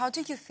 Clara, how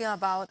do you feel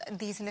about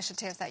these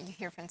initiatives that you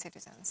hear from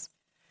citizens?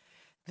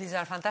 These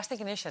are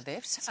fantastic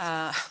initiatives.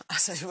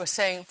 As I was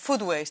saying,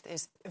 food waste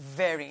is a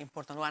very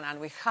important one, and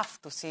we have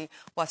to see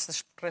what's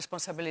the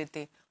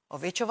responsibility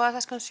of each of us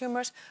as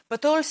consumers,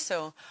 but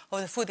also of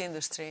the food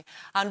industry.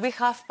 And we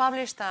have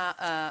published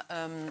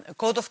a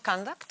code of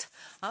conduct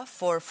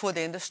for food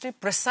industry,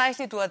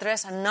 precisely to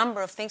address a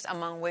number of things,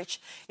 among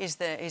which is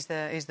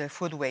the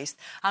food waste.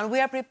 And we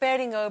are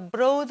preparing a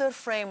broader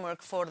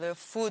framework for the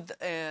food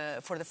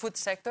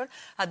sector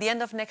at the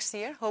end of next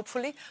year,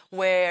 hopefully,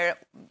 where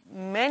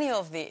many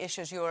of the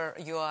issues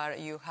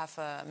you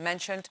have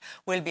mentioned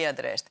will be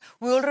addressed.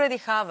 We already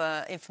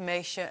have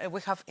information.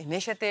 We have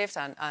initiatives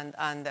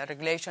and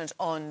regulations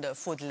on the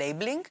food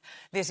labeling.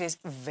 This is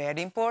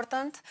very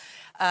important.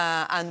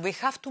 And we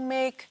have to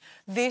make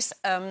this,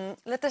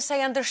 let us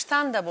say,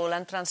 understandable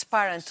and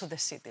transparent to the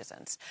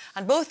citizens.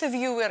 And both of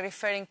you were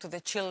referring to the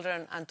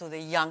children and to the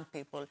young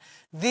people.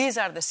 These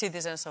are the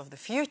citizens of the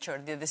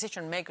future, the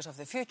decision makers of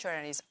the future,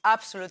 and it's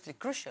absolutely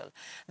crucial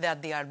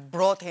that they are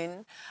brought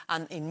in.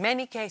 And in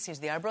many cases,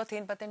 they are brought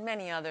in, but in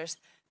many others,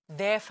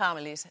 their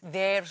families,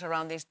 their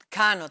surroundings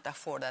cannot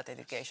afford that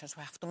education. So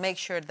we have to make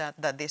sure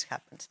that this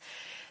happens.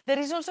 There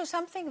is also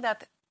something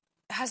that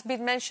has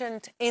been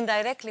mentioned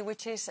indirectly,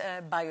 which is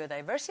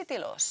biodiversity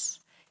loss.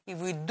 If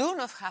we do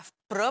not have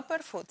proper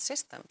food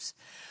systems,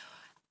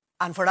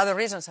 and for other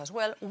reasons as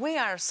well, we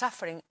are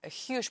suffering a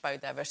huge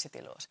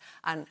biodiversity loss.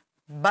 And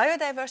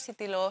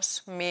biodiversity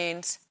loss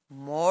means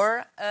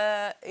more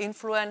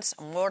influence,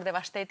 more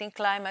devastating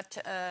climate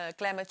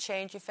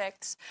change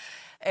effects,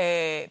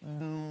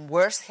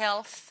 worse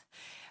health.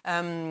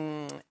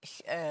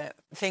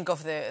 Think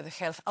of the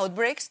health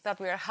outbreaks that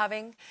we are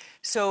having.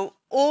 So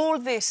all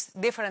these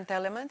different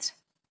elements,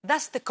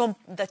 that's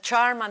the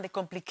charm and the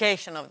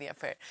complication of the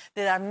affair.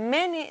 There are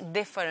many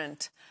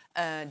different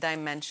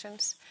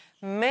dimensions,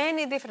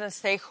 many different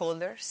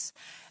stakeholders,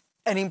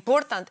 an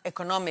important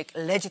economic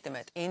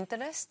legitimate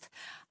interest,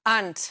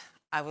 and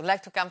I would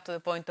like to come to the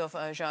point of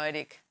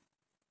Jean-Eric.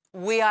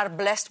 We are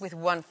blessed with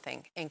one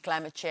thing in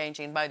climate change,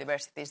 in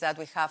biodiversity, is that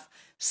we have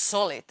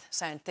solid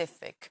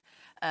scientific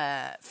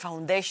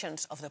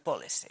foundations of the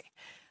policy,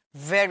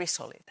 very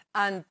solid.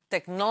 And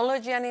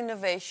technology and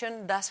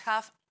innovation does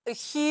have a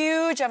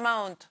huge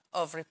amount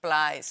of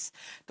replies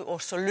or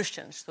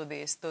solutions to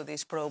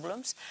these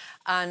problems.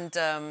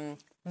 And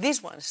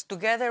these ones,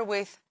 together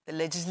with the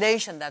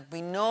legislation that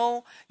we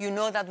know,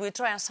 that we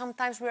try, and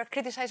sometimes we are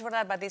criticized for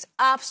that, but it's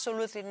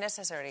absolutely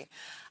necessary.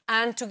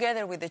 And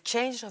together with the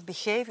change of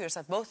behaviors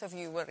that both of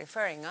you were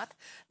referring at,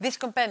 this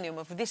compendium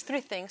of these three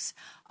things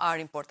are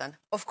important.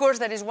 Of course,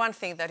 there is one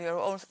thing that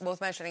you're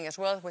both mentioning as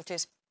well, which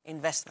is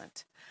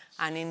investment.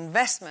 And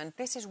investment,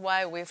 this is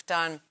why we've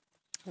done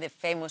the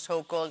famous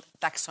so-called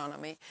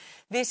taxonomy.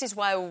 This is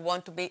why we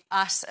want to be,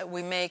 as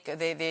we make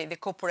the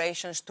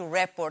corporations to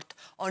report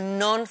on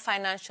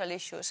non-financial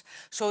issues,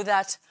 so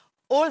that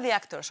all the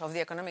actors of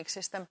the economic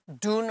system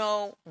do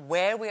know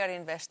where we are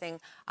investing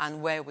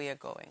and where we are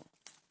going.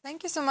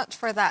 Thank you so much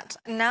for that.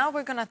 Now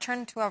we're going to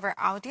turn to our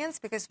audience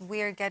because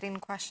we're getting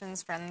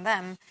questions from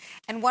them.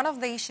 And one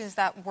of the issues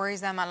that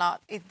worries them a lot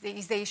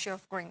is the issue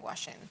of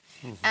greenwashing.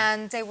 Mm-hmm.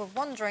 And they were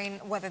wondering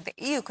whether the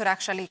EU could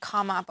actually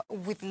come up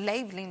with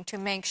labeling to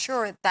make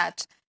sure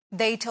that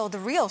they tell the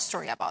real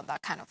story about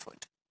that kind of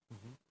food.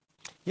 Mm-hmm.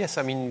 Yes,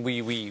 I mean,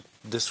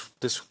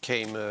 this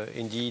came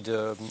indeed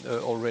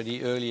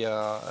already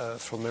earlier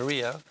from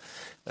Maria.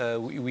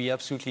 We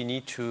absolutely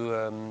need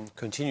to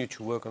continue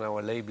to work on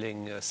our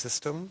labeling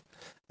system.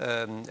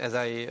 As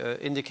I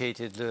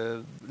indicated,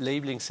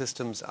 labeling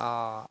systems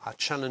are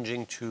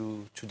challenging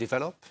to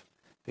develop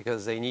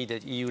because they need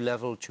at EU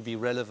level to be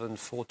relevant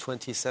for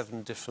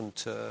 27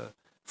 different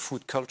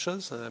food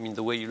cultures. I mean,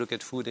 the way you look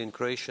at food in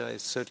Croatia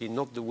is certainly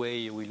not the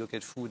way we look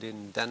at food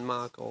in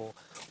Denmark or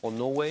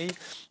Norway.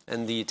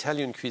 And the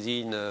Italian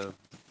cuisine,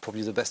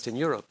 probably the best in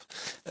Europe,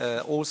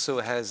 also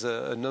has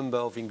a number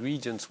of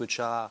ingredients which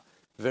are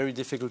very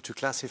difficult to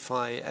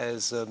classify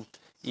as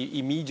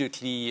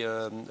immediately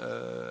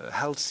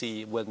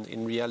healthy when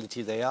in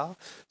reality they are.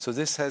 So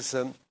this has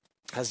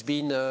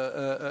been,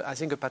 I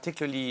think, a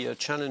particularly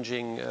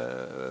challenging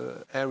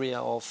area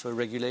of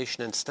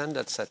regulation and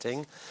standard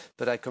setting.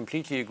 But I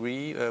completely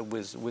agree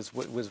with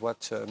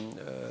what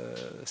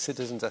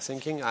citizens are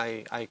thinking.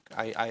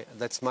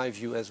 That's my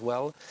view as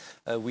well.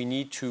 We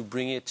need to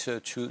bring it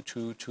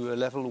to a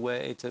level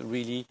where it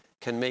really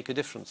can make a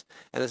difference.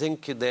 And I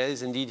think there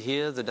is indeed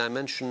here the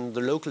dimension,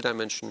 the local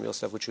dimension,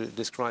 Miroslav, which you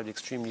described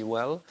extremely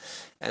well.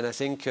 And I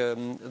think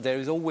there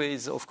is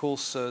always, of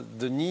course,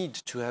 the need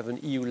to have an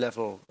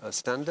EU-level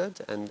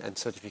standard and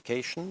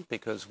certification,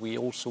 because we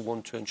also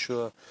want to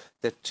ensure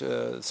that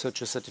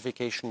such a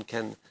certification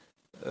can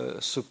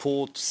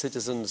support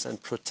citizens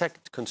and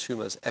protect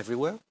consumers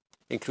everywhere,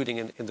 including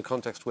in the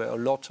context where a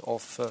lot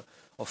of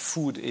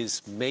food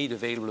is made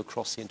available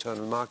across the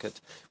internal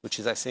market, which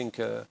is, I think,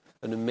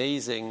 an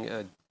amazing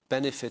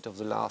benefit of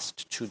the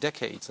last 2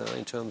 decades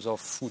in terms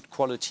of food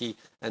quality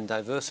and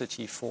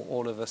diversity for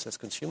all of us as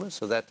consumers.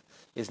 So that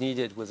is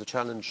needed with a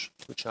challenge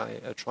which I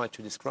tried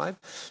to describe.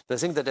 But I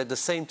think that at the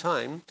same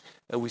time,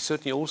 we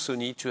certainly also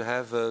need to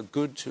have a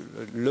good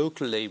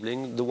local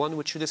labeling, the one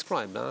which you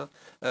described,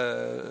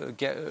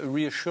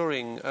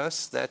 reassuring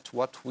us that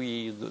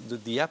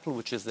the apple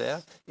which is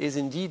there is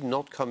indeed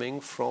not coming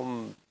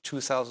from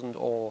 2,000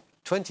 or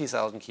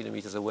 20,000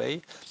 kilometers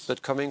away,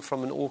 but coming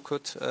from an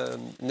orchard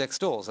next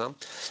door.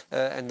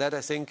 And that,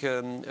 I think,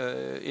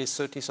 is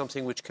certainly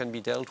something which can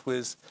be dealt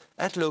with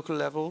at local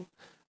level.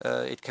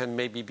 It can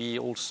maybe be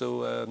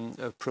also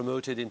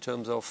promoted in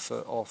terms of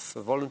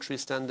voluntary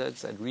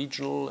standards at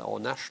regional or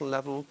national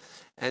level,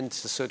 and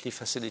certainly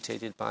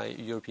facilitated by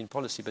European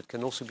policy, but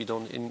can also be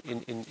done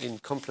in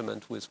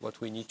complement with what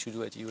we need to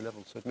do at EU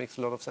level. So it makes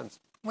a lot of sense.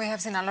 We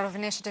have seen a lot of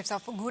initiatives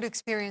of good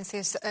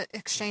experiences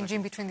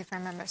exchanging between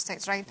different member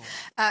states, right?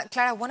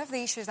 Clara, one of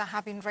the issues that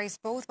have been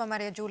raised both by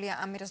Maria Julia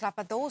and Miroslav,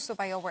 but also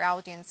by our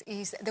audience,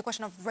 is the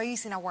question of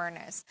raising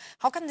awareness.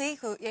 How can the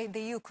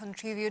EU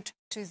contribute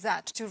to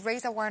that, to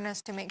raise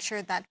awareness, to make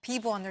sure that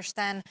people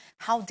understand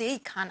how they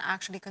can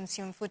actually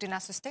consume food in a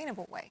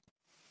sustainable way?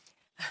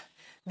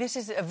 This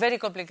is a very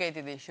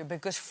complicated issue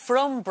because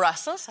from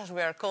Brussels, as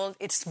we are called,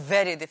 it's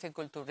very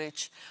difficult to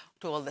reach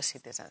to all the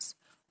citizens.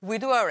 We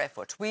do our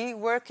efforts. We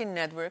work in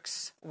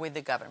networks with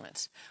the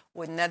governments,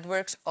 with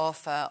networks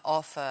of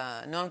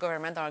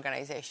non-governmental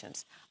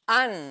organizations.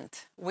 And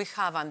we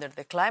have, under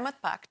the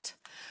Climate Pact,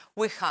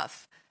 we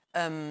have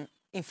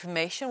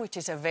information which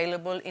is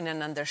available in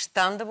an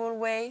understandable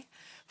way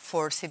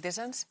for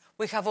citizens.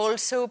 We have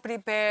also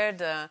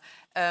prepared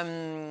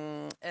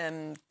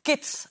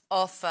kits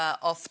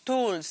of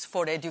tools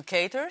for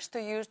educators to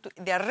use.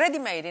 They are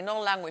ready-made in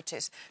all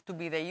languages to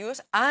be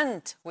used.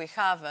 And we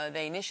have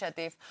the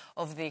initiative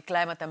of the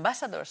climate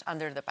ambassadors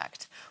under the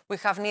pact. We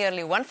have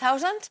nearly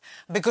 1,000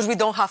 because we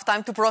don't have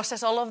time to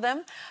process all of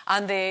them.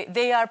 And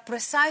they are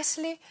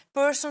precisely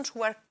persons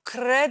who are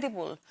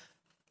credible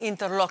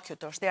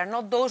interlocutors. They are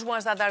not those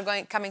ones that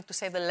are coming to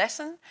say the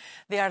lesson.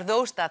 They are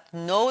those that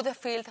know the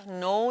field,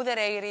 know their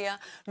area,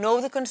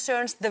 know the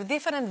concerns, the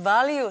different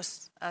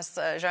values, as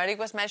Jean-Eric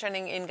was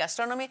mentioning, in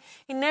gastronomy,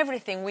 in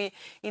everything.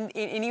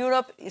 In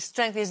Europe,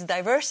 strength is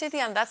diversity,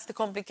 and that's the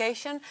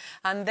complication.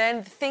 And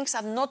then things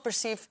are not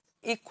perceived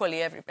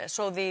equally everywhere.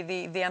 So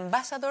the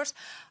ambassadors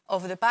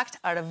of the pact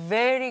are a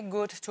very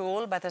good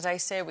tool, but as I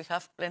say, we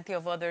have plenty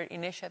of other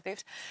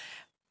initiatives.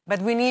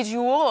 But we need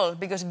you all,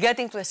 because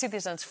getting to the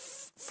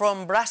citizens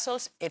from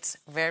Brussels, it's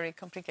very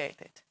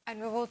complicated.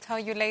 And we will tell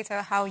you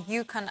later how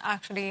you can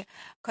actually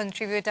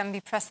contribute and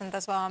be present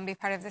as well and be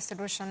part of the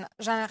solution.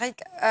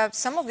 Jean-Eric,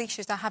 some of the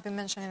issues that have been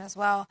mentioning as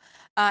well,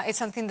 it's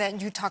something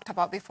that you talked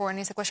about before, and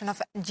it's a question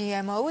of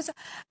GMOs.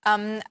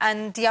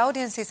 And the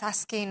audience is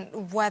asking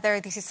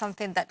whether this is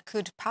something that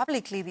could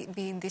publicly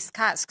be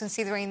discussed,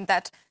 considering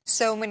that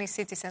so many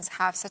citizens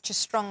have such a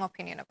strong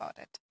opinion about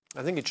it.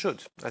 I think it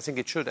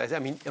should. I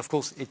mean, of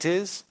course, it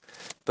is,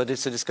 but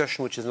it's a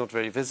discussion which is not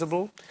very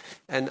visible.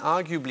 And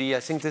arguably, I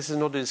think this is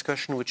not a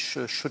discussion which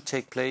should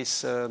take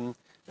place.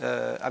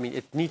 I mean,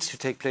 it needs to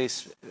take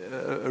place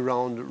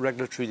around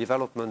regulatory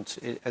development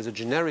as a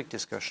generic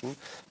discussion.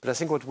 But I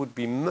think what would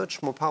be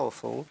much more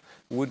powerful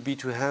would be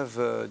to have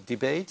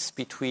debates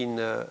between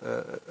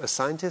a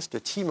scientist, a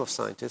team of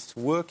scientists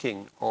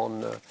working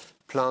on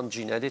plant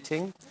gene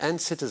editing, and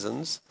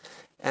citizens.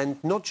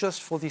 And not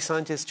just for the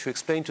scientists to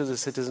explain to the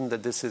citizen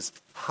that this is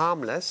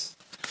harmless,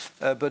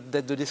 but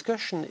that the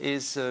discussion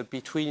is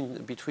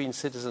between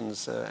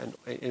citizens and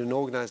in an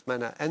organized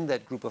manner and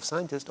that group of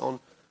scientists on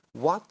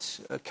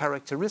what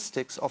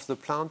characteristics of the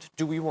plant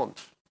do we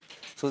want.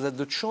 So that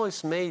the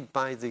choice made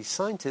by the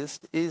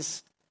scientist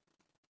is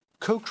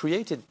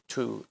co-created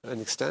to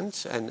an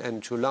extent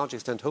and to a large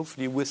extent,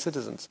 hopefully, with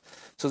citizens.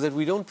 So that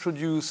we don't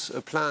produce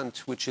a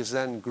plant which is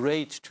then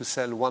great to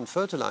sell one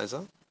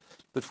fertilizer,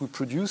 but we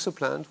produce a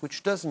plant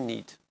which doesn't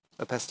need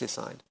a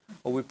pesticide,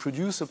 or we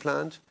produce a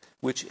plant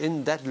which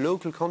in that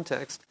local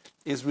context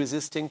is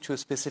resisting to a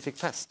specific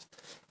pest.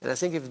 And I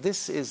think if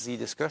this is the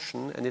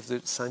discussion, and if the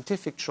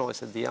scientific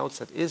choice at the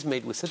outset is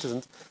made with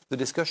citizens, the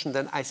discussion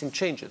then, I think,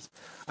 changes.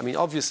 I mean,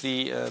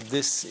 obviously,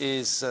 this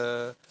is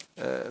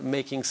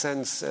making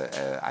sense,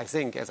 I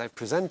think, as I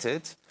present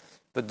it,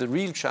 but the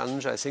real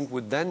challenge, I think,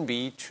 would then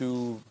be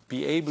to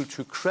be able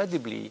to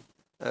credibly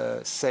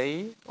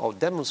say or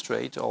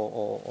demonstrate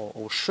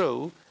or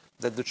show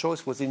that the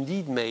choice was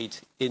indeed made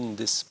in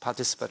this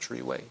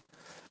participatory way.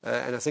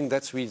 And I think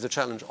that's really the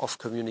challenge of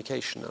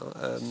communication.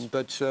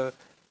 But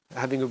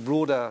having a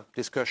broader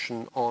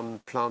discussion on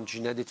plant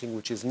gene editing,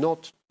 which is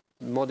not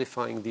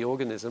modifying the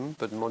organism,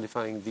 but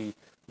modifying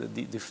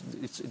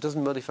it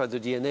doesn't modify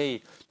the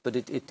DNA, but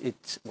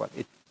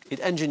it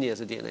engineers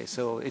the DNA.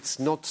 So it's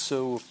not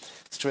so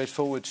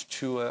straightforward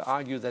to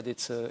argue that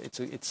it's a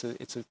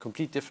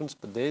complete difference,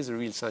 but there is a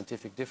real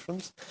scientific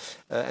difference.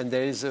 And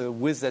there is,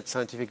 with that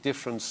scientific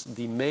difference,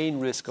 the main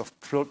risk of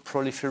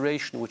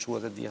proliferation, which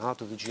was at the heart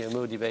of the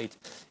GMO debate,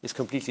 is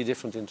completely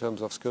different in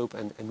terms of scope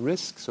and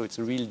risk. So it's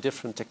a real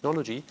different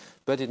technology,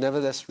 but it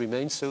nevertheless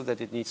remains so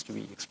that it needs to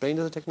be explained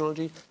as a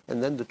technology.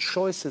 And then the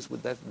choices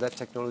with that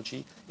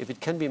technology, if it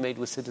can be made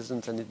with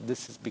citizens and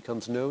this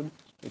becomes known,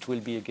 it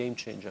will be a game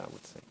changer, I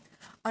would say.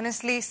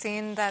 Honestly,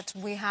 seeing that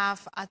we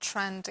have a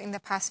trend in the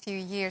past few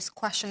years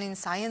questioning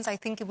science, I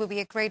think it would be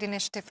a great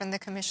initiative from the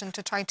Commission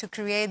to try to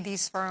create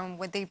this forum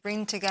where they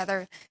bring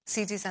together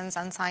citizens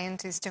and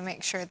scientists to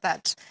make sure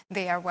that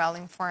they are well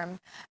informed.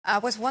 I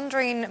was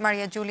wondering,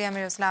 Maria Julia,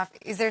 Miroslav,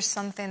 is there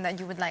something that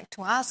you would like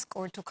to ask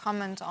or to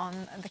comment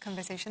on the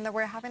conversation that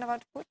we're having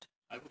about food?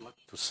 I would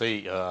like to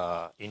say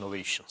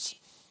innovations,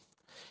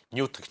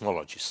 new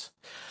technologies.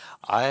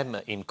 I am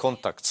in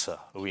contact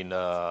with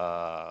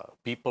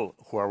people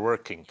who are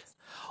working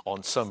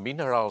on some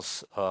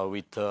minerals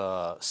with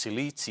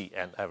silice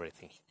and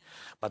everything,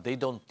 but they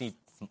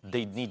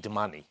need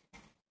money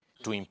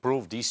to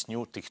improve this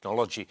new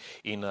technology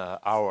in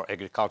our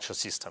agriculture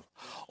system.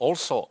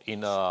 Also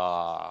in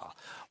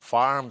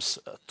farms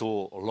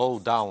to low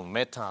down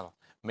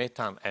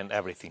methane and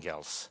everything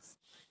else.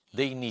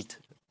 They need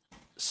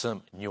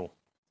some new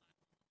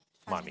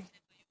money.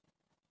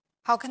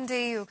 How can the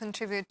EU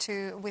contribute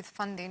with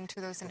funding to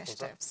those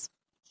initiatives?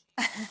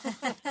 Go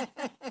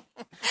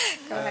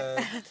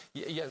ahead.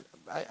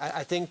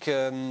 I think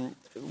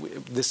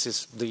this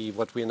is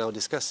what we are now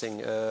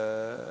discussing.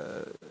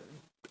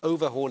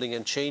 Overhauling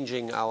and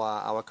changing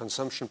our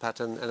consumption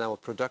pattern and our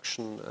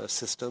production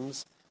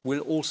systems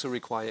will also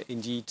require,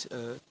 indeed,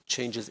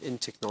 changes in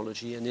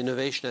technology. And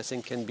innovation, I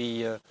think, can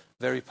be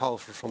very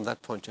powerful from that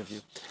point of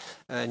view.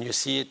 And you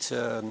see it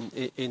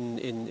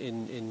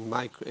in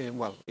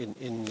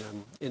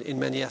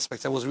many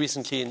aspects. I was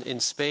recently in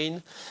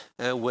Spain,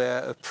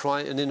 where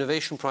an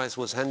innovation prize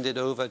was handed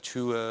over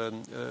to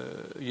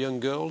young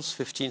girls,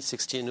 15,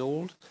 16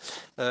 old,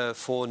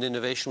 for an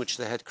innovation which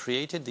they had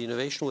created. The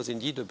innovation was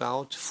indeed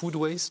about food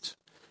waste,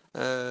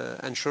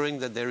 ensuring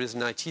that there is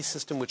an IT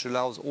system which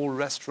allows all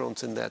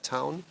restaurants in their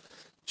town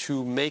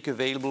to make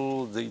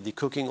available the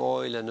cooking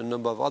oil and a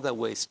number of other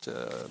waste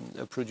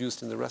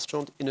produced in the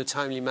restaurant in a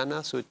timely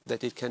manner so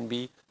that it can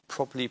be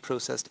properly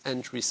processed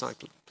and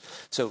recycled.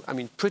 So, I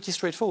mean, pretty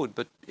straightforward,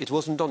 but it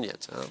wasn't done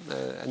yet.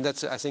 And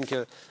that's, I think,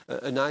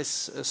 a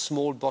nice,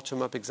 small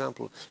bottom-up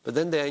example. But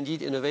then there are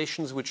indeed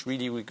innovations which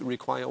really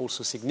require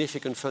also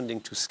significant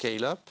funding to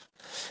scale up.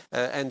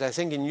 And I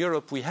think in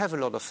Europe we have a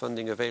lot of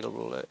funding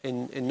available,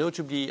 in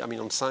notably, I mean,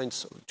 on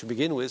science to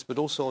begin with, but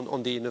also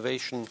on the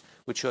innovation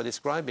which you are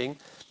describing.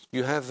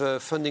 You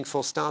have funding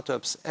for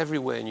startups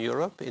everywhere in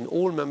Europe, in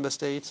all member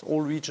states, all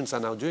regions are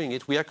now doing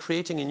it. We are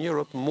creating in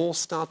Europe more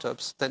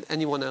startups than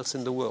anyone else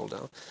in the world.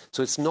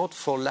 So it's not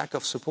for lack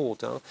of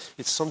support.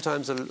 It's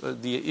sometimes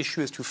the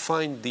issue is to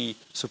find the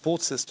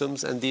support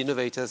systems and the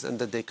innovators and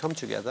that they come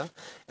together.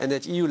 And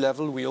at EU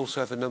level, we also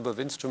have a number of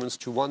instruments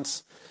to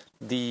once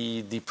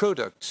the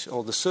product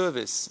or the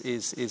service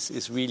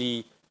is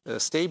really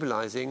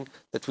stabilizing,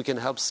 that we can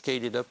help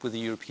scale it up with the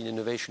European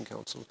Innovation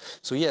Council.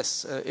 So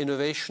yes,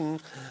 innovation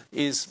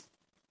is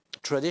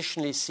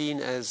traditionally seen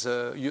as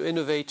you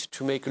innovate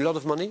to make a lot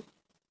of money.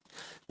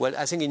 Well,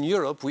 I think in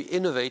Europe we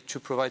innovate to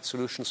provide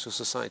solutions to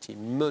society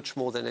much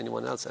more than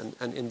anyone else.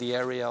 And in the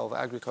area of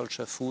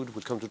agriculture, food,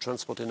 we'll come to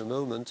transport in a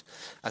moment,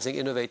 I think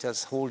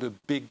innovators hold a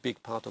big,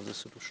 big part of the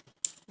solution.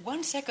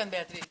 1 second,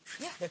 Beatriz.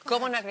 Yeah, the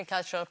common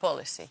agricultural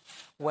policy,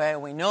 where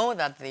we know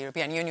that the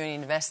European Union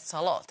invests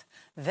a lot.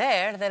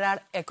 There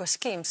are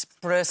eco-schemes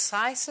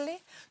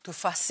precisely to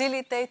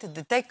facilitate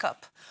the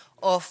take-up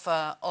of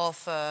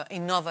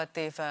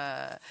innovative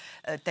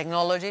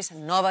technologies,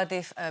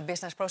 innovative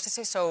business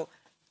processes. So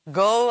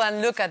go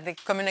and look at the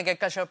common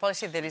agricultural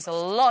policy. There is a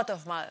lot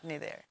of money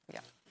there.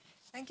 Yeah.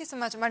 Thank you so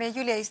much, Maria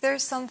Giulia. Is there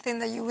something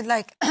that you would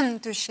like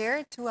to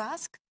share, to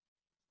ask?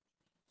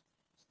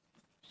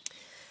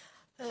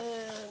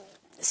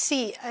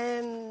 Sì,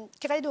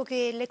 credo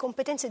che le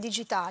competenze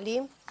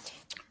digitali.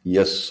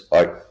 Yes,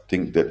 I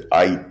think that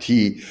IT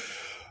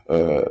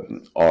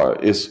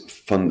is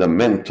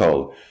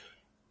fundamental.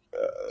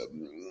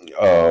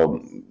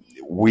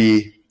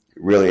 We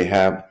really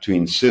have to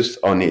insist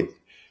on it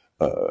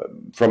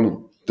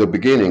from the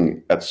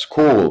beginning at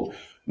school.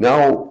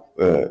 Now,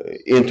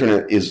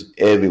 internet is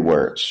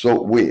everywhere,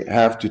 so we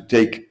have to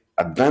take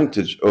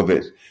advantage of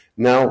it.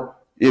 Now,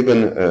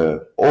 even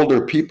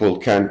older people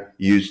can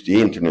use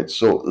the internet,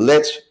 so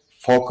let's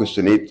focus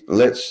on it.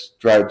 Let's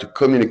try to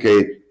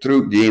communicate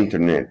through the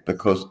internet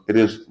because it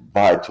is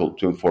vital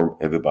to inform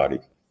everybody.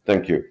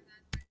 Thank you.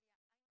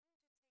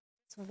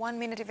 1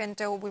 minute, even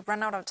though we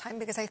run out of time,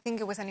 because I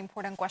think it was an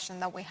important question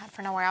that we had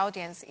from our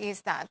audience,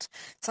 is that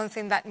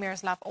something that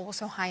Miroslav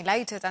also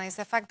highlighted, and it's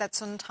the fact that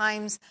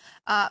sometimes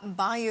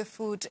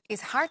biofood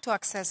is hard to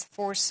access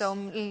for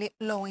some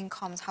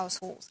low-income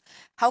households.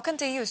 How can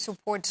the EU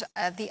support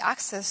the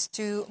access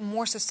to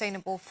more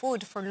sustainable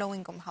food for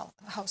low-income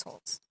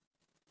households?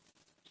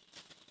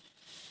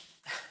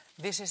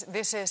 This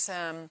is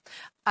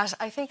as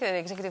I think the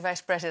Executive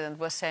Vice President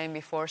was saying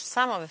before,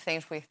 some of the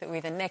things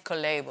with an eco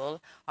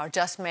label are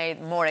just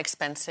made more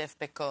expensive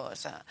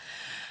because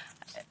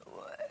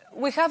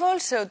we have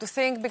also to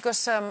think,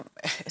 because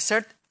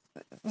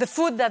the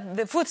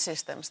food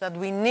systems that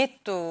we need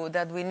to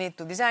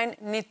design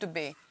need to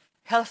be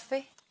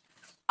healthy,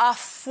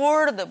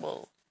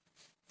 affordable,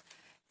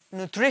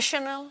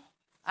 nutritional,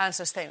 and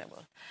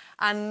sustainable.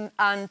 And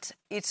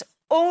it's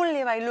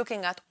only by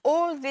looking at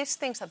all these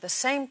things at the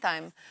same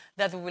time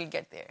that we will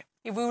get there.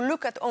 If we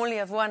look at only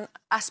one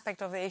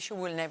aspect of the issue,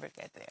 we'll never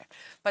get there.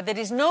 But there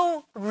is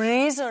no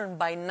reason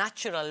by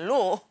natural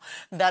law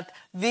that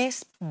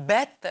these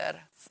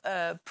better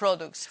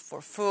products for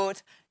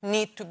food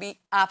need to be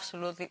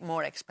absolutely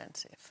more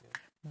expensive.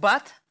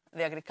 But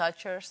the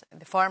agricultures,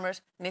 the farmers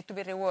need to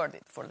be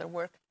rewarded for their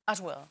work as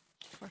well.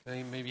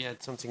 Maybe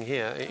add something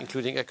here,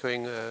 including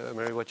echoing,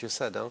 Mary, what you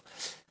said.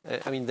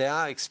 I mean, there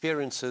are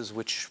experiences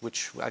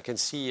which I can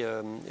see,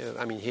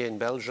 I mean, here in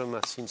Belgium,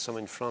 I've seen some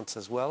in France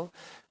as well,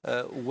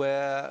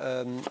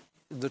 where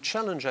the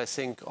challenge, I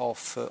think,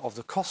 of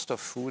the cost of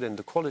food and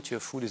the quality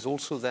of food is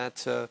also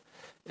that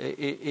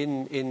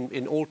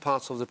in all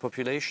parts of the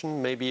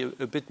population, maybe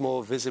a bit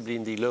more visibly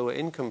in the lower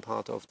income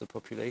part of the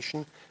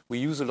population, we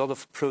use a lot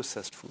of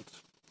processed food,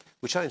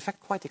 which are in fact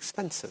quite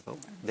expensive.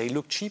 They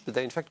look cheap, but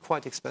they're in fact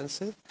quite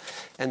expensive.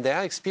 And there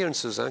are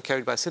experiences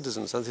carried by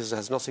citizens, and this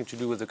has nothing to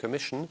do with the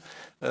Commission,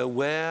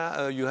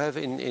 where you have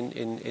in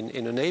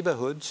a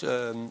neighborhood,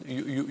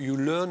 you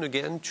learn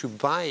again to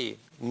buy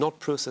not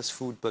processed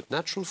food, but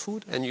natural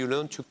food, and you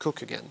learn to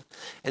cook again.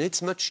 And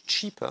it's much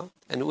cheaper,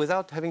 and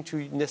without having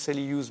to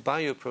necessarily use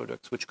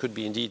bioproducts, which could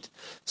be indeed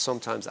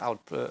sometimes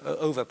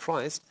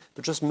overpriced,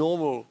 but just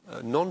normal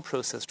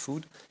non-processed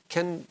food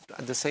can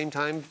at the same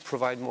time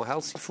provide more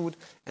healthy food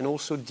and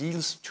also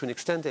deals to an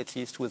extent at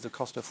least with the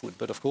cost of food.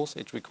 But of course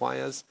it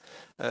requires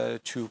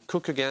to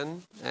cook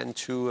again and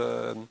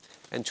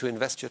to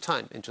invest your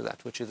time into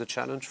that, which is a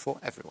challenge for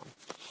everyone.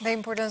 The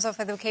importance of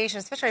education,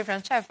 especially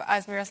from chef,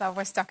 as Miroslav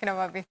was talking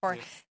about before.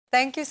 Yes.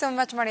 Thank you so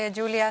much, Maria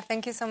Giulia.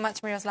 Thank you so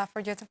much, Miroslav, for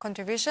your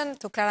contribution,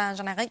 to Clara and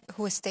Jean-Eric,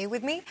 who stay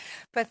with me.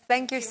 But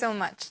thank you so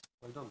much.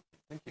 Well done.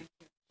 Thank you.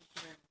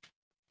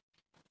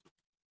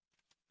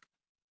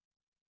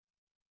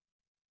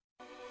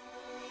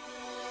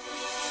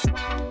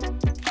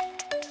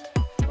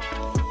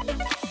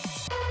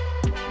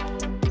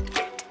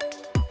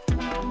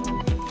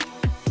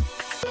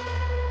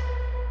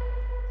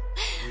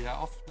 We are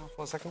off now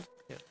for a second.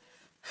 Yeah.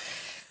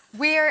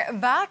 We're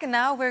back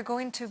now. We're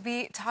going to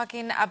be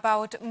talking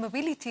about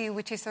mobility,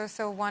 which is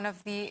also one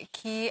of the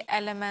key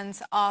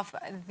elements of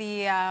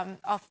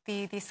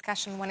the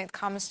discussion when it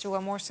comes to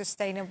a more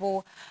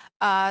sustainable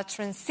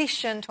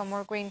transition, to a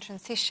more green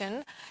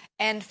transition.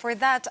 And for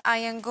that, I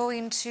am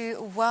going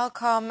to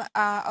welcome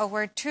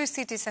our two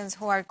citizens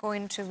who are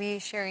going to be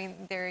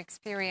sharing their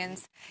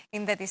experience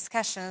in the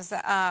discussions,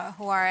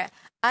 who are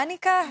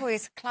Annika, who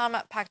is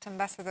Climate Pact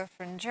Ambassador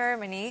from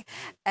Germany,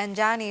 and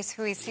Janis,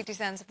 who is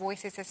Citizens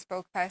Voices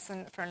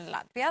spokesperson from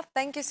Latvia.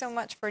 Thank you so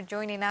much for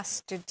joining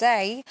us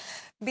today.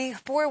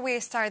 Before we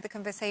start the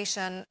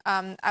conversation,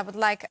 I would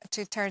like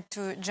to turn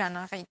to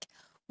Jan-Henrik.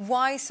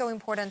 Why so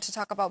important to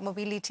talk about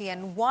mobility,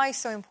 and why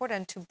so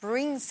important to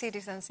bring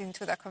citizens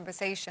into the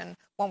conversation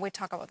when we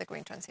talk about the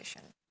green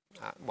transition?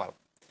 Well,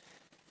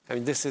 I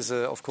mean, this is,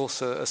 of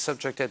course, a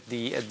subject at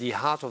the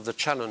heart of the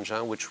challenge,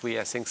 which we,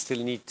 I think,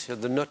 still need,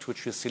 the nut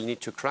which we still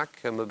need to crack.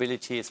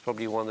 Mobility is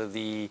probably one of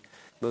the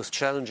most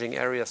challenging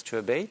areas to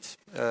abate.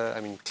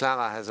 I mean,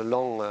 Clara has a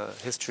long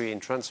history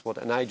in transport,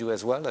 and I do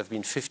as well. I've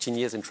been 15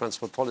 years in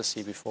transport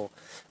policy before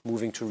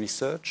moving to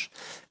research.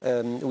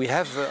 We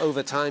have,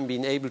 over time,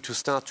 been able to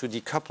start to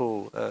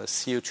decouple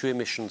CO2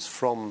 emissions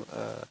from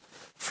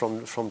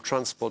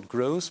transport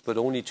growth, but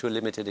only to a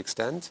limited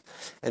extent.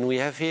 And we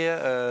have here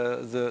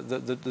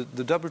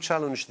the double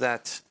challenge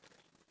that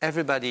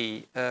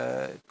everybody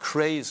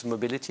craves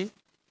mobility.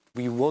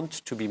 We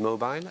want to be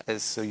mobile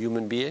as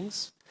human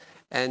beings.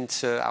 And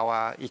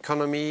our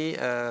economy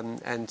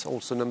and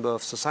also a number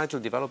of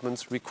societal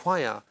developments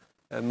require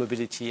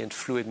mobility and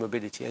fluid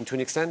mobility. And to an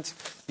extent,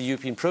 the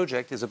European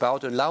project is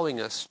about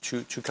allowing us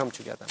to come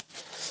together.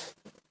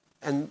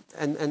 And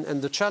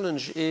the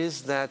challenge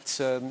is that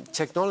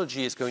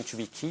technology is going to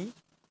be key,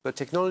 but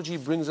technology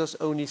brings us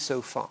only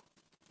so far.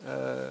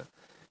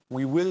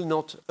 We will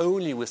not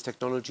only with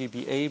technology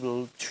be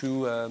able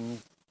to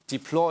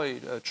deploy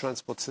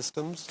transport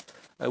systems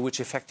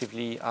which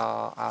effectively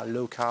are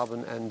low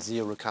carbon and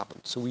zero carbon.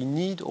 So we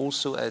need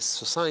also as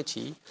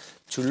society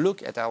to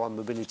look at our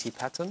mobility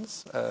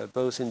patterns,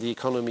 both in the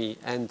economy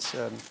and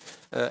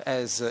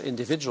as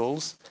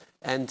individuals,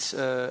 and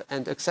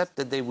accept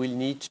that they will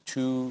need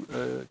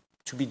to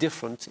be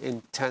different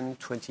in 10,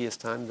 20 years'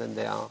 time than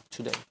they are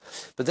today.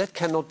 But that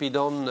cannot be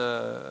done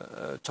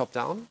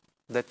top-down.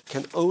 That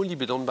can only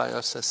be done by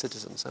us as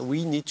citizens. And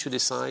we need to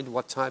decide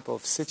what type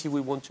of city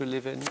we want to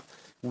live in.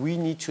 We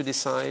need to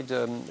decide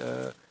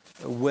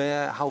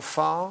where, how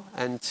far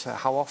and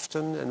how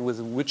often and with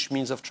which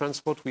means of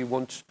transport we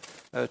want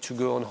to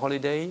go on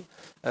holiday.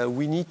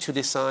 We need to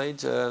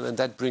decide, and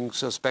that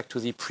brings us back to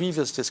the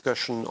previous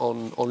discussion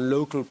on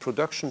local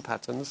production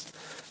patterns,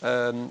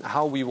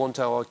 how we want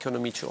our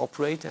economy to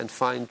operate and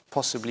find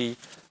possibly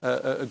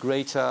a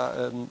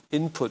greater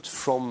input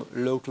from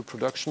local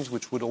productions,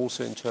 which would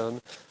also in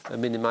turn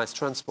minimize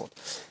transport.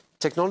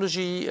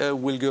 Technology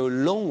will go a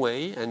long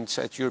way, and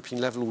at European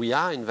level we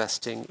are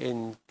investing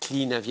in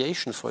clean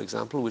aviation, for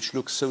example, which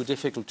looks so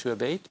difficult to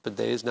abate, but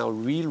there is now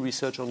real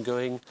research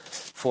ongoing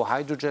for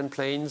hydrogen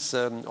planes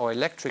or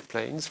electric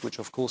planes, which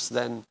of course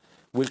then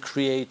will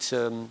create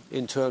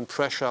in turn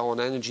pressure on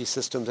energy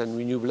systems and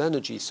renewable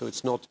energy. So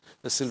it's not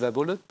a silver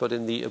bullet, but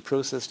in the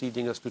process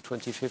leading us to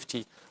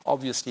 2050,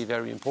 obviously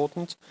very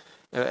important.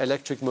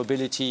 Electric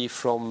mobility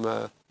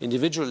from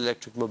individual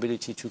electric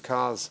mobility to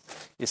cars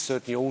is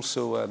certainly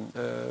also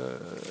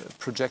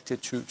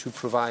projected to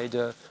provide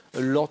a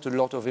lot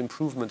of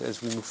improvement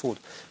as we move forward.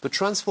 But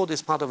transport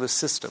is part of a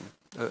system,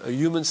 a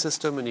human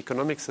system, an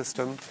economic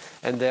system,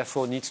 and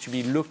therefore needs to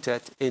be looked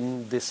at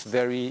in this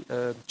very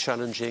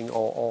challenging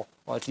or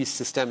at least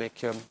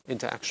systemic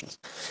interactions.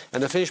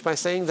 And I finish by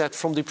saying that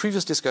from the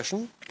previous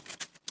discussion,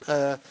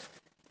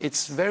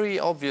 it's very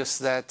obvious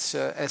that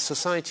as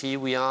society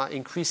we are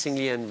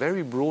increasingly and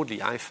very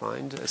broadly, I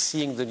find,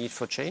 seeing the need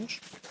for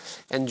change.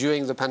 And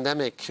during the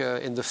pandemic,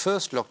 in the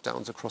first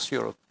lockdowns across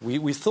Europe,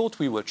 we thought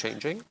we were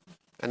changing.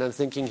 And I'm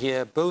thinking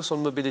here both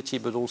on mobility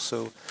but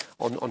also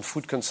on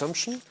food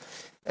consumption.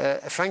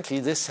 Frankly,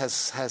 this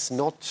has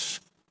not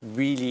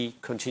really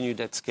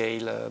continued at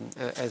scale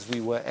as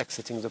we were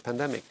exiting the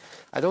pandemic.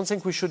 I don't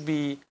think we should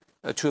be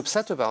too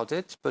upset about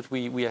it, but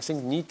we, I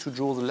think, need to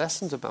draw the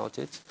lessons about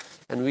it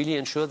and really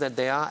ensure that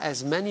there are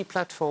as many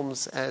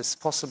platforms as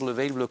possible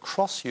available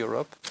across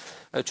Europe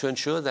to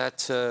ensure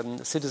that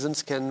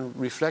citizens can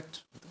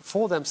reflect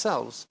for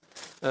themselves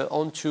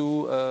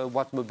onto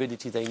what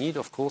mobility they need.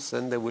 Of course,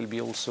 then there will be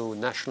also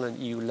national and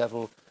EU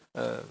level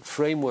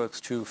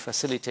frameworks to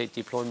facilitate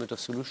deployment of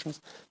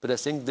solutions. But I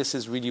think this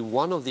is really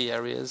one of the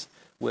areas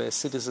where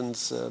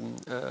citizens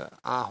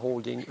are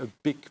holding a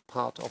big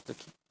part of the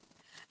key.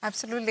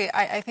 Absolutely.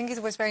 I think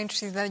it was very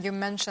interesting that you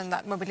mentioned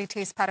that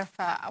mobility is part of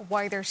a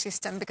wider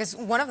system, because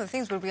one of the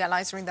things we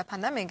realized during the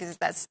pandemic is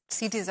that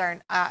cities are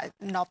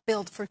not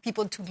built for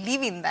people to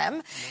live in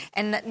them.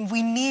 And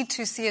we need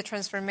to see a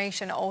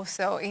transformation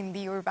also in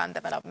the urban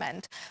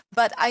development.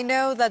 But I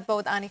know that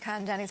both Annika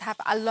and Janis have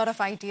a lot of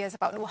ideas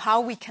about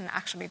how we can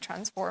actually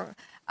transform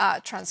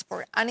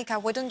transport. Annika,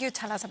 why don't you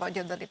tell us about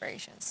your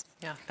deliberations?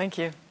 Yeah, thank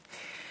you.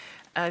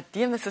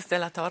 Dear Mrs. de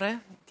la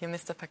Torre, dear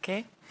Mr.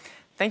 Paquet,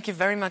 thank you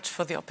very much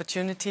for the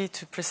opportunity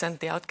to present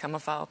the outcome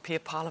of our peer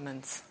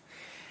parliaments.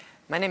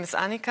 My name is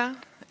Annika.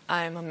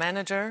 I'm a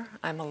manager,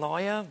 I'm a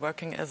lawyer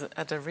working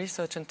at a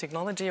research and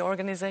technology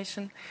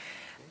organization,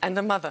 and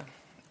a mother.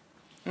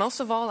 Most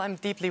of all, I'm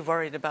deeply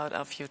worried about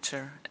our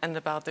future and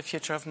about the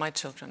future of my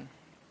children.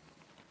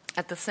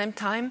 At the same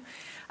time,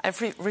 I've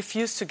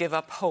refused to give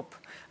up hope.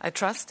 I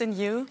trust in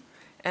you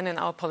and in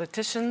our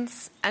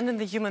politicians and in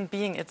the human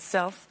being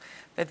itself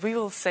that we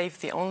will save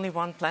the only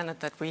one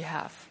planet that we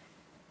have.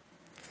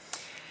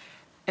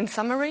 In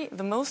summary,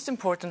 the most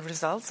important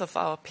results of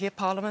our peer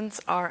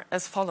parliaments are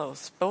as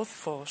follows, both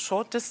for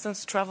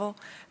short-distance travel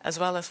as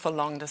well as for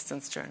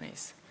long-distance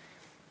journeys.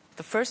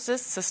 The first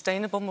is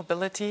sustainable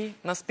mobility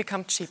must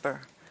become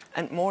cheaper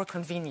and more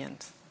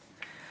convenient.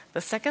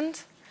 The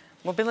second,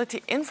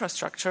 mobility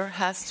infrastructure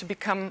has to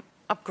become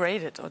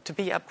upgraded or to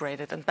be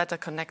upgraded and better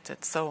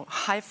connected, so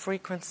high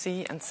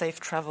frequency and safe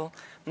travel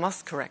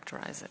must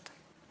characterize it.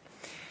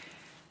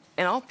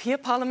 In all peer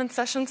parliament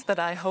sessions that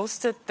I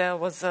hosted, there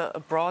was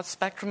a broad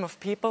spectrum of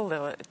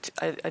people.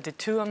 I did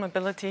 2 on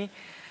mobility.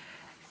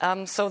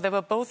 So there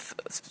were both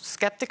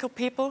skeptical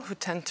people who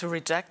tend to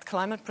reject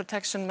climate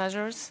protection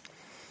measures,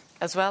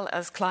 as well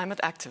as climate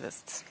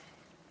activists.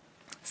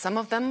 Some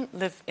of them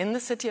live in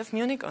the city of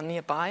Munich or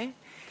nearby,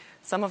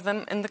 some of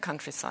them in the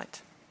countryside.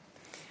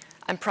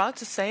 I'm proud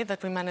to say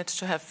that we managed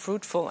to have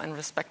fruitful and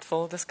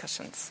respectful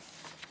discussions.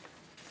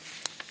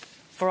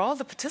 For all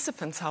the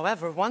participants,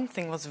 however, one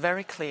thing was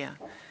very clear.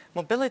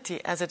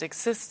 Mobility as it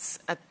exists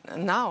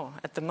now,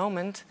 at the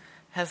moment,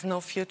 has no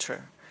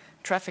future.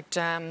 Traffic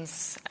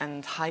jams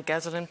and high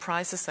gasoline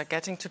prices are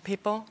getting to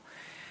people.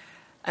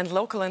 And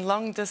local and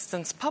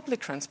long-distance public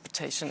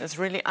transportation is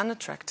really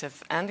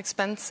unattractive and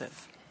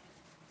expensive.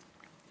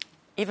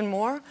 Even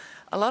more,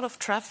 a lot of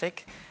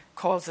traffic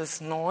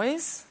causes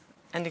noise,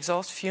 and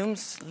exhaust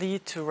fumes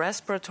lead to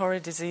respiratory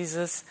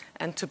diseases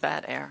and to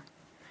bad air.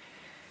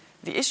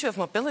 The issue of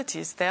mobility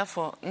is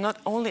therefore not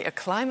only a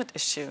climate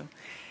issue,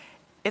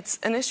 it's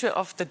an issue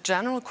of the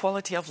general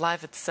quality of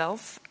life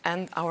itself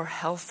and our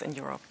health in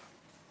Europe.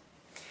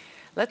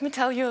 Let me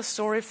tell you a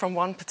story from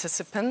one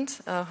participant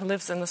who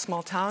lives in a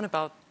small town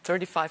about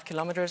 35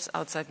 kilometers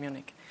outside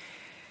Munich.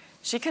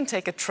 She can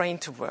take a train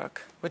to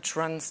work, which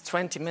runs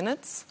 20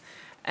 minutes,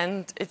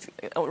 and it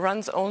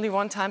runs only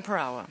 1 time per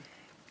hour.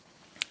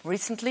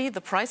 Recently,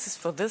 the prices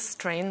for this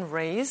train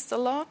raised a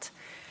lot,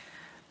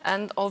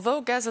 and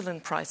although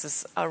gasoline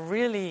prices are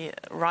really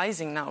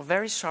rising now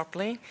very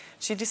sharply,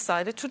 she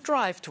decided to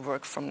drive to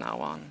work from now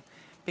on,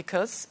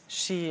 because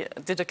she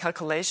did a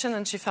calculation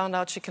and she found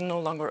out she can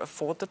no longer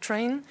afford the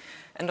train,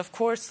 and of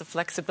course the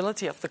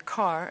flexibility of the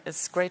car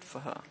is great for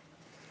her.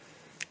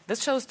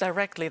 This shows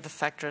directly the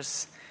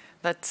factors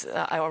that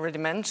I already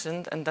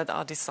mentioned and that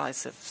are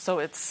decisive. So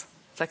it's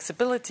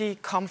flexibility,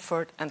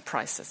 comfort, and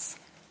prices.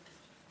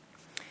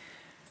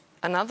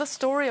 Another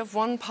story of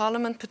one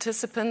parliament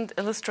participant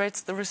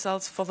illustrates the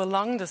results for the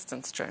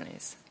long-distance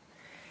journeys.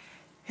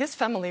 His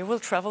family will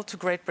travel to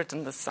Great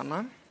Britain this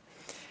summer,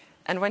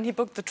 and when he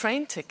booked the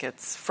train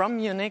tickets from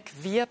Munich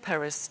via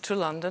Paris to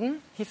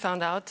London, he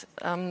found out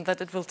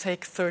that it will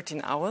take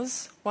 13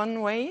 hours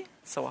one way,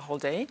 so a whole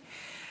day,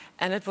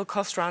 and it will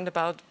cost around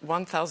about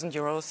 1,000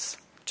 euros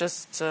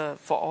just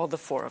for all the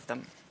 4 of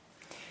them.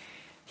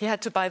 He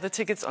had to buy the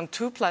tickets on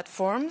 2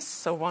 platforms,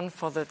 so one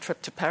for the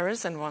trip to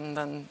Paris and one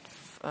then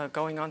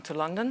going on to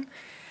London.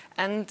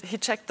 And he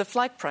checked the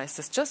flight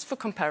prices just for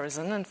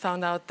comparison and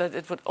found out that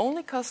it would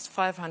only cost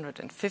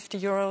 550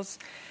 euros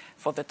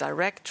for the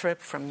direct trip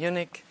from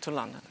Munich to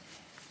London.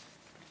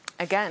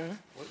 Again,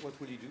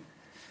 what will he do?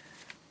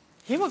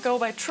 He will go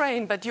by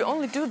train, but you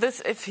only do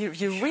this if you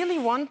really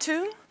want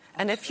to,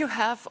 and if you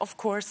have, of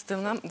course, the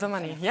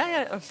money.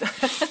 Yeah.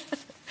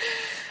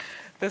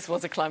 This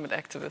was a climate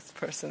activist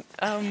person.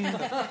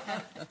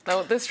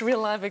 Now, this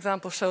real-life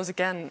example shows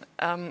again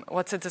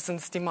what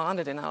citizens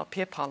demanded in our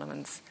peer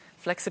parliaments: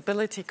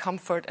 flexibility,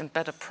 comfort, and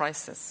better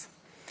prices.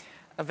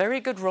 Very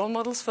good role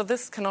models for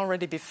this can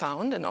already be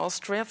found. In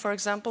Austria, for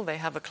example, they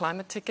have a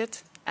climate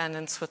ticket, and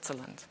in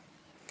Switzerland.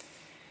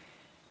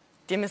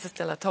 Dear Mrs.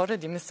 de la Torre,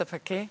 dear Mr.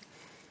 Paquet,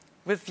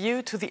 with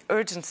view to the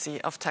urgency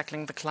of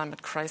tackling the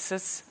climate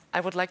crisis, I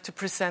would like to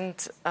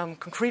present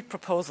concrete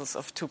proposals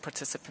of 2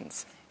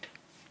 participants.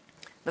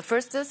 The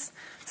first is,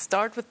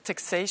 start with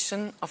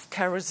taxation of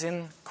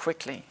kerosene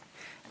quickly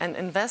and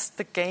invest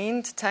the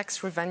gained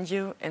tax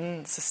revenue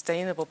in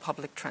sustainable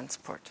public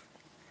transport.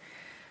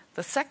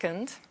 The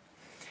second,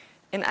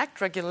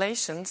 enact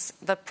regulations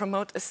that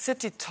promote a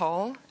city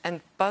toll and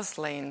bus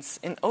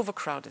lanes in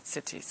overcrowded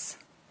cities.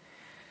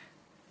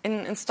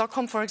 In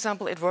Stockholm, for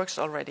example, it works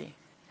already.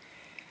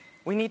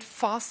 We need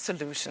fast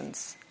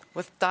solutions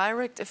with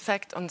direct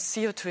effect on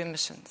CO2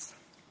 emissions.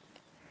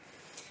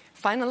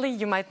 Finally,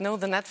 you might know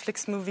the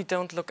Netflix movie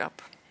Don't Look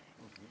Up.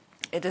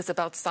 It is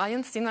about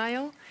science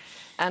denial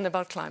and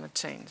about climate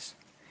change.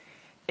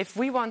 If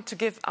we want to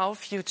give our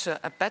future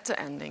a better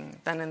ending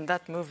than in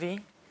that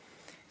movie,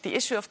 the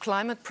issue of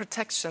climate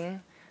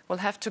protection will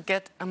have to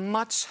get a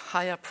much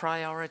higher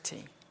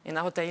priority. in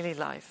our daily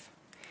life.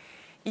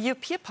 EU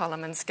peer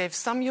parliaments gave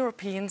some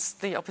Europeans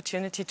the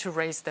opportunity to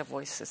raise their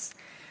voices,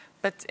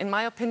 but in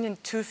my opinion,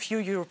 too few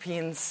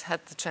Europeans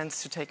had the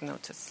chance to take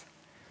notice.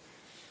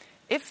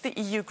 If the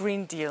EU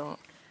Green Deal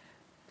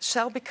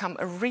shall become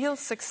a real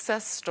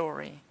success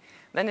story,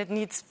 then it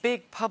needs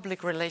big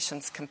public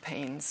relations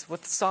campaigns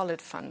with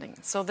solid funding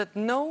so that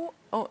no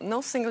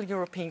single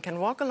European can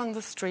walk along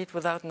the street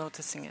without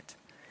noticing it.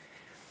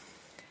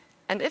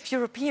 And if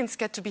Europeans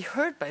get to be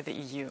heard by the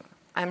EU,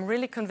 I'm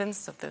really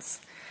convinced of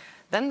this,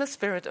 then the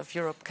spirit of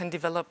Europe can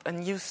develop a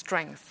new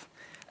strength,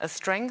 a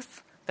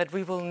strength that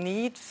we will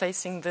need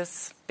facing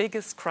this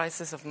biggest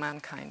crisis of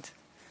mankind.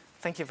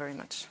 Thank you very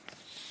much.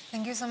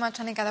 Thank you so much,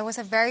 Annika. That was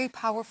a very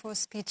powerful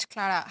speech,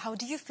 Clara. How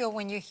do you feel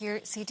when you hear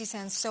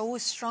citizens so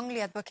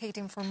strongly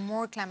advocating for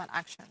more climate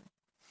action?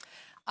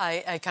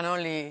 I can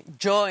only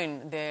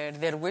join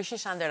their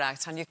wishes and their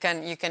acts, and you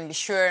can be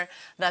sure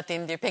that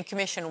in the European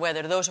Commission,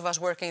 whether those of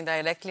us working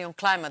directly on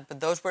climate, but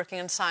those working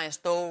in science,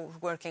 those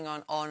working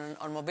on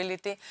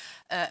mobility,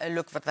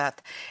 look for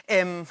that.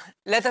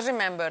 Let us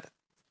remember,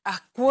 a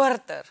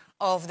quarter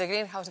of the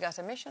greenhouse gas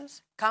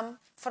emissions come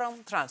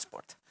from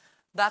transport.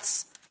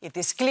 It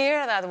is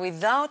clear that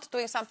without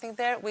doing something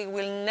there, we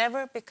will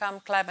never become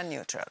climate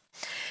neutral.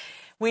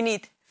 We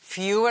need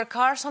fewer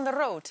cars on the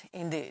road,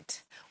 indeed.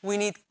 We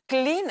need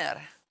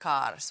cleaner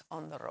cars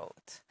on the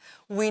road.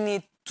 We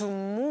need to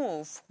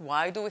move.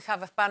 Why do we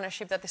have a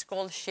partnership that is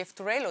called Shift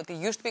to Rail? It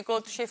used to be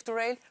called Shift to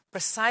Rail.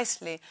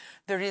 Precisely,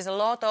 there is a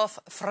lot of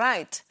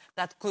freight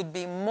that could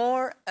be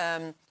more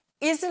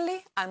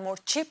easily and more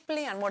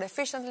cheaply and more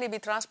efficiently be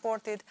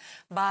transported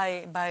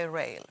by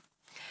rail.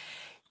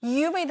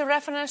 You made a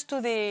reference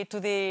to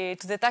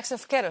the tax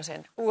of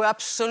kerosene.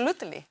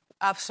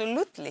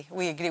 Absolutely,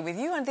 we agree with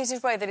you, and this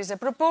is why there is a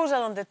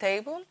proposal on the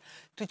table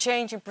to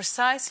change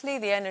precisely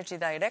the energy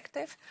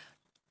directive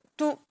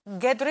to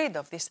get rid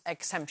of these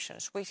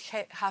exemptions, which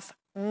have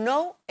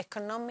no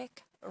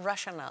economic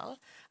rationale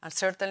and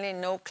certainly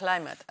no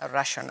climate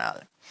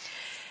rationale.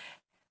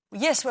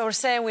 Yes, we were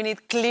saying we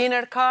need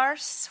cleaner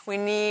cars, we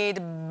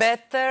need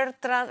better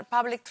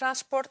public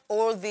transport.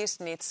 All this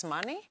needs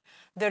money.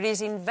 There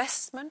is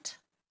investment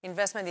in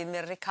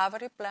the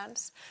recovery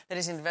plans. There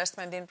is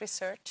investment in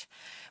research.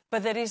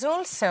 But there is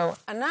also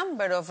a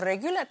number of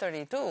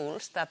regulatory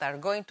tools that are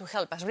going to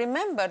help us.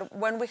 Remember,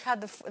 when we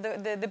had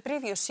the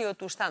previous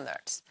CO2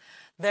 standards,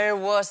 there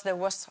was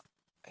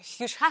a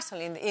huge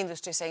hassle in the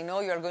industry saying, no,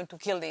 you are going to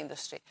kill the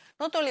industry.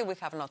 Not only we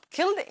have not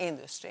killed the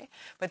industry,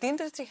 but the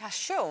industry has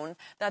shown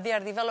that they are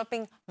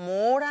developing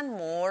more and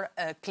more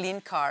clean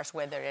cars,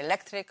 whether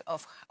electric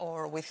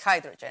or with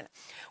hydrogen.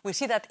 We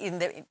see that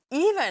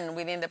even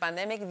within the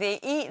pandemic,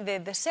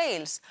 the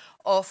sales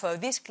of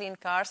these clean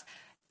cars,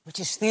 which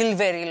is still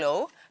very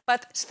low,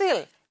 but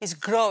still is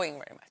growing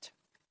very much.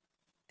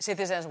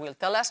 Citizens will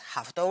tell us,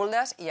 have told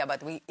us, yeah,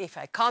 but if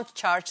I can't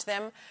charge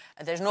them,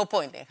 there's no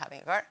point in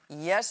having a car.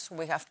 Yes,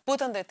 we have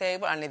put on the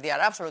table, and they are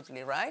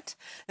absolutely right,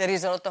 there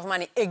is a lot of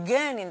money,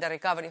 again, in the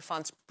recovery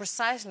funds,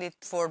 precisely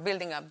for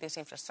building up this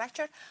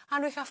infrastructure,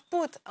 and we have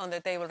put on the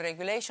table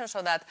regulations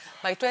so that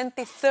by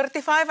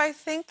 2035, I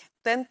think,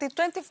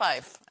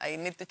 2025, I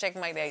need to check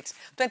my dates,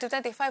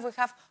 2025 we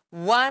have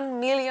 1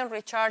 million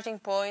recharging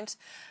points,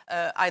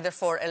 either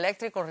for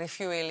electric or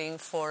refueling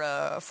for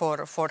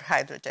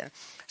hydrogen.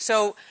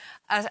 So,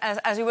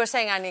 as you were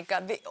saying,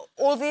 Annika,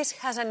 all this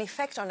has an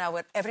effect on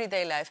our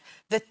everyday life.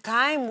 The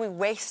time we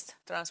waste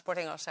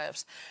transporting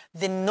ourselves,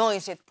 the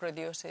noise it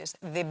produces,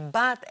 the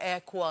bad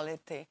air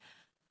quality,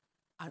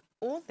 and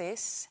all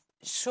this,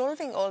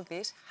 solving all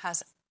this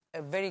has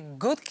a very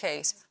good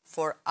case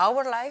for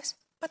our lives,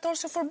 but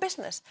also for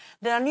business.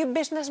 There are new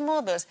business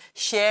models,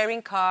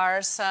 sharing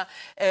cars,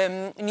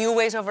 new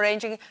ways of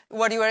arranging.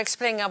 What you were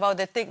explaining about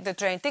the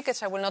train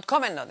tickets, I will not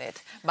comment on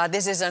it. But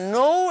this is an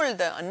old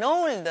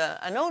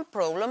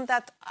problem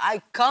that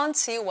I can't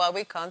see why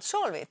we can't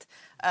solve it.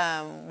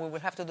 We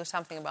will have to do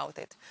something about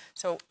it.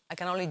 So I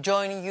can only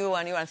join you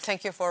and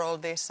thank you for all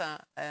these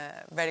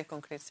very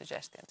concrete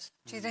suggestions.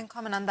 She didn't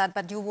comment on that,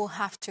 but you will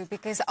have to,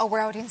 because our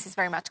audience is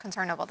very much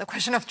concerned about the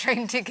question of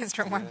train tickets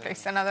from one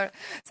place to another.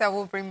 So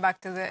we'll bring back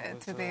to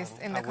this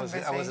in the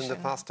conversation. I was in the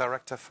past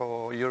director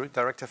for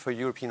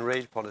European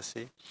rail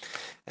policy,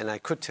 and I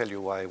could tell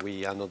you why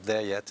we are not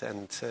there yet.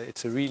 And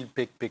it's a real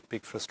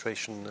big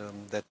frustration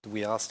that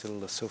we are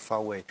still so far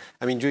away.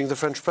 I mean, during the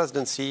French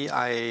presidency,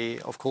 I,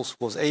 of course,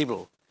 was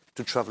able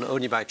to travel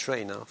only by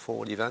train for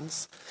all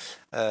events.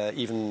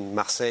 Even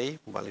Marseille,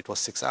 well, it was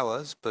 6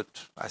 hours, but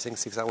I think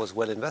 6 hours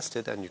well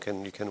invested, and you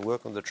can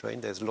work on the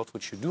train. There's a lot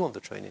which you do on the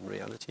train in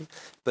reality,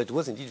 but it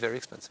was indeed very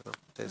expensive.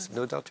 There's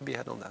no doubt to be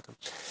had on that.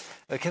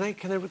 Can I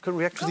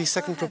react to the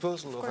second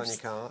proposal of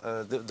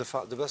Annika,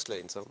 the bus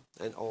lanes,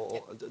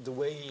 or the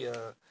way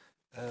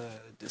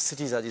the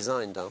cities are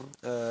designed?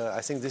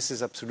 I think this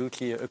is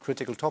absolutely a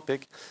critical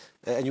topic,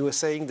 and you were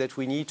saying that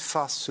we need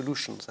fast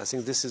solutions. I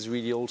think this is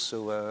really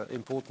also an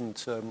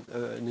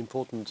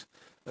important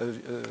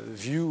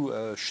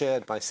view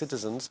shared by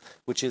citizens,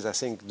 which is, I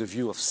think, the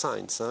view of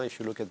science. If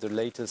you look at the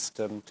latest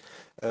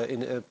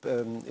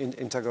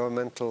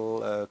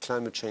Intergovernmental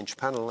Climate Change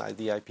Panel,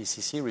 the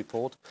IPCC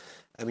report,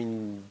 I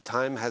mean,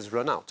 time has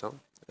run out,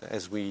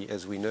 as we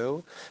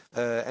know.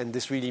 And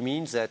this really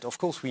means that, of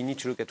course, we need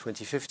to look at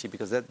 2050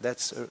 because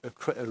that's a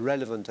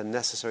relevant and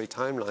necessary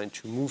timeline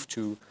to move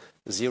to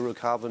zero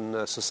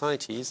carbon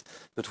societies.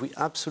 But we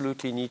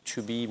absolutely need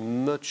to be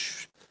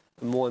much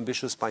more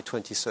ambitious by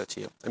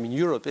 2030. I mean,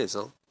 Europe is,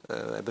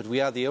 but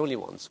we are the only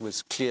ones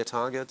with clear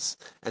targets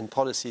and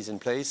policies in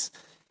place.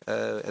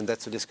 And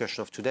that's the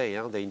discussion of today.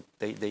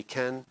 They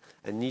can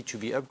and need to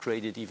be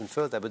upgraded even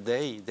further, but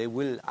they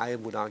will, I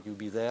would argue,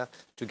 be there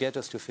to get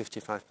us to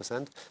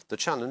 55%. The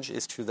challenge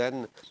is to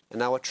then,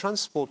 and our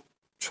transport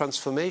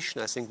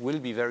transformation, I think, will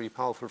be very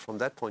powerful from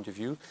that point of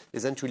view,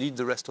 is then to lead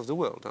the rest of the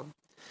world.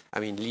 I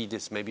mean, lead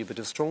is maybe a bit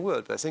of a strong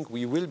word, but I think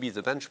we will be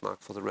the benchmark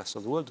for the rest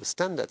of the world, the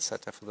standard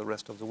setter for the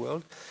rest of the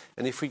world.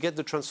 And if we get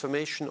the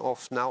transformation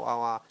of now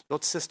our,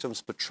 not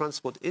systems, but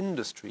transport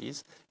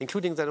industries,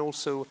 including then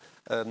also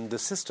the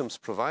systems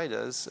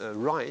providers,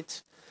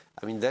 right,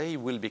 I mean, they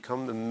will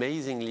become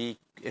amazingly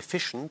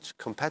efficient,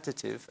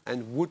 competitive,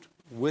 and would,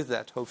 with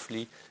that,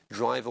 hopefully,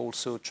 drive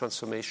also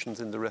transformations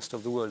in the rest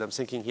of the world. I'm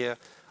thinking here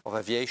of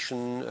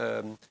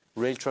aviation,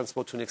 rail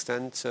transport to an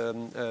extent,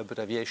 but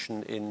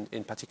aviation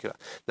in particular.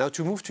 Now,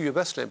 to move to your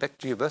bus lane, back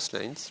to your bus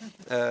lanes,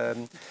 I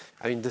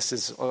mean, this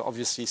is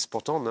obviously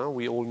spot on.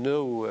 We all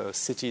know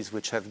cities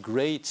which have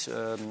great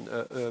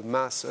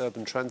mass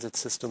urban transit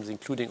systems,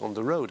 including on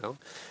the road,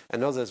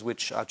 and others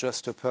which are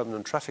just a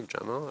permanent traffic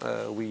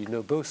jam. We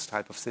know both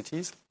types of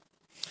cities.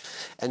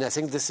 And I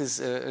think this is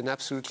an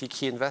absolutely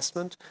key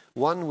investment,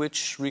 one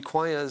which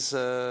requires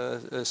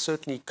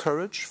certainly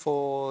courage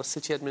for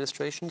city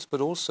administrations,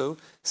 but also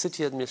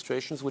city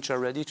administrations which are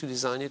ready to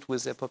design it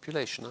with their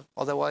population.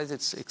 Otherwise,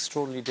 it's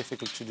extraordinarily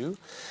difficult to do.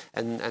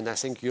 And I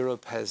think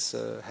Europe has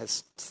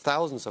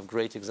thousands of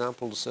great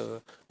examples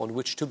on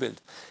which to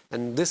build.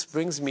 And this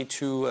brings me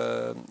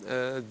to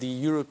the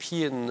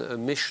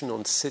European mission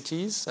on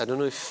cities. I don't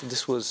know if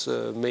this was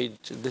made,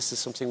 this is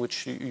something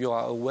which you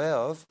are aware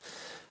of.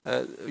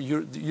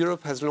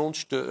 Europe has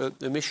launched a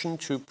mission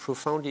to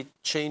profoundly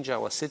change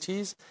our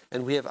cities,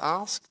 and we have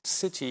asked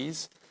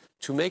cities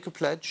to make a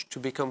pledge to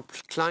become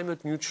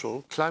climate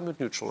neutral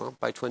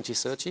by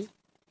 2030.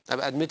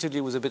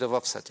 Admittedly, with a bit of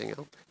offsetting,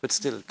 but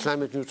still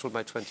climate neutral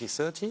by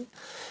 2030.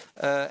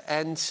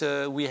 And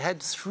we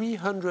had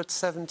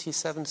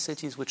 377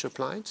 cities which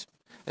applied,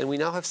 and we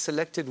now have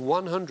selected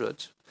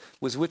 100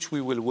 with which we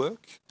will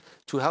work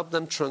to help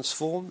them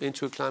transform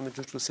into a climate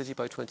neutral city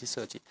by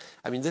 2030.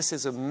 I mean, this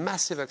is a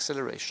massive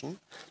acceleration,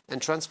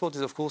 and transport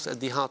is, of course, at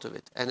the heart of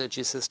it.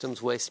 Energy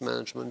systems, waste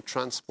management,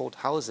 transport,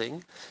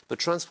 housing, but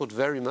transport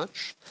very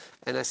much.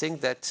 And I think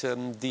that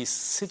the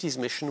cities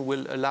mission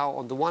will allow,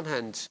 on the one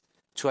hand,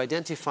 to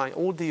identify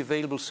all the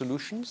available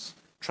solutions,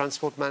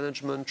 transport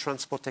management,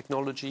 transport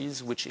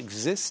technologies which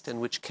exist and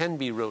which can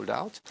be rolled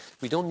out.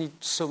 We don't need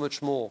so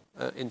much more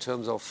in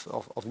terms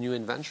of new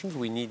inventions.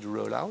 We need to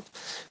roll out.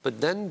 But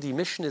then the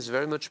mission is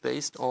very much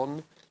based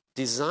on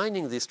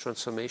designing these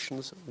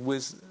transformations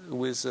with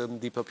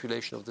the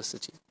population of the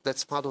city.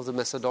 That's part of the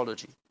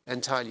methodology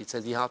entirely. It's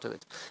at the heart of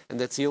it. And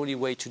that's the only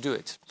way to do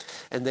it.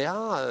 And there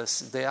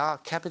are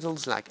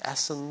capitals like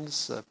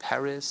Athens,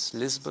 Paris,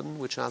 Lisbon,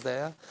 which are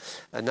there.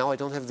 Now I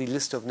don't have the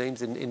list of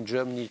names in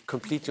Germany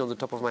completely on the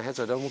top of my head,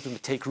 so I don't want to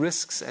take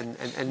risks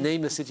and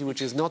name a city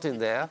which is not in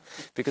there,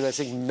 because I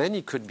think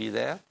many could be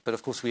there. But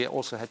of course, we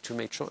also had to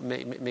make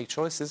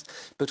choices.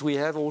 But we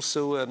have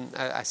also,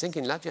 I think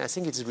in Latvia, I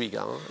think it's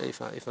Riga,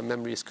 if my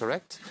memory is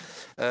correct.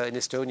 In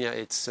Estonia,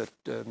 it's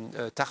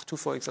Tartu,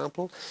 for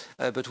example.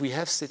 But we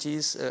have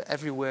cities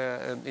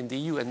everywhere in the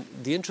EU. And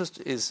the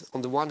interest is,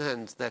 on the one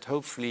hand, that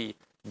hopefully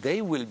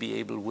they will be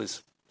able,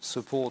 with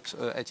support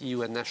at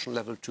EU and national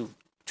level, to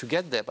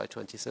get there by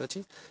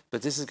 2030.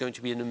 But this is going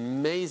to be an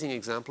amazing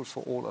example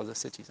for all other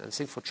cities. And I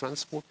think for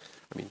transport,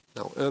 I mean,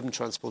 now urban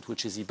transport,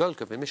 which is the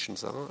bulk of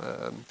emissions,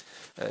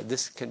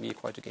 this can be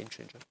quite a game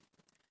changer.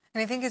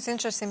 And I think it's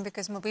interesting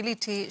because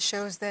mobility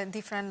shows the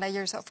different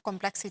layers of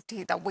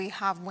complexity that we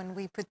have when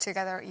we put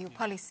together EU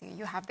policy.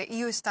 You have the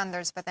EU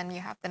standards, but then you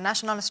have the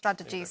national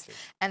strategies. Exactly.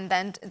 And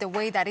then the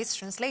way that it's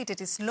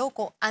translated is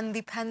local and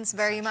depends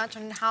very much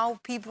on how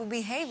people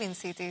behave in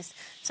cities.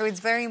 So it's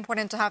very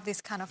important to have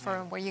this kind of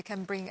forum where you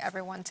can bring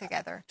everyone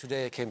together.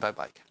 Today I came by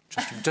bike,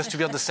 just to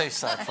be on the safe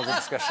side for the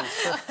discussion.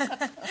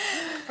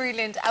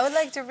 Brilliant. I would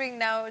like to bring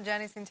now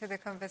Janice into the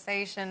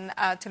conversation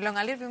to learn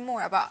a little bit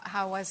more about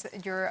how was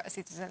your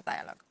citizen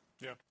dialogue.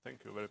 Yeah,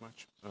 thank you very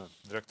much.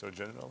 Director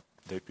General,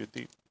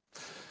 Deputy.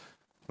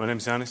 My name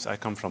is Janis. I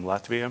come from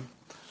Latvia,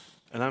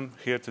 and I'm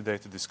here today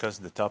to discuss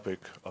the topic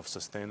of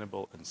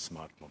sustainable and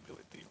smart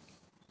mobility,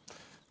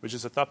 which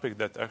is a topic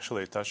that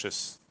actually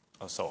touches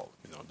us all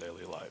in our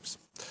daily lives.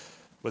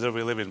 Whether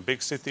we live in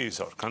big cities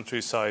or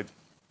countryside,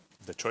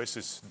 the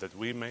choices that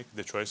we make,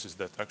 the choices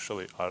that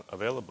actually are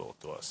available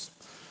to us,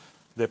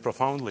 they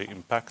profoundly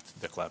impact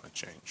the climate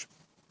change.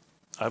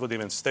 I would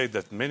even state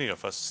that many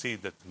of us see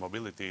that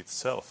mobility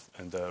itself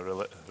and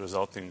the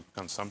resulting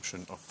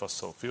consumption of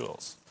fossil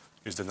fuels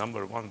is the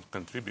 #1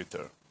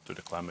 contributor to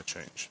the climate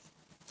change.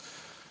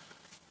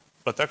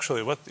 But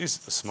actually, what is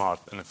smart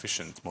and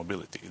efficient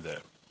mobility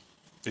there?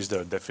 Is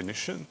there a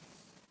definition?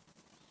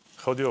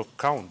 How do you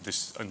count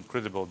this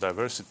incredible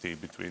diversity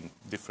between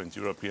different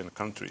European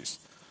countries?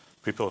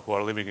 People who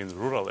are living in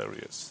rural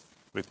areas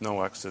with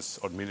no access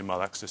or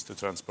minimal access to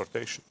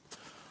transportation,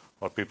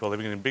 or people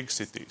living in big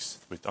cities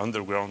with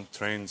underground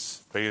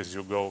trains,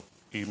 pay-as-you-go,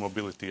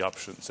 e-mobility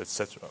options,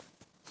 etc.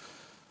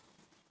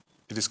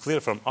 It is clear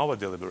from our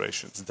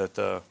deliberations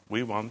that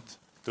we want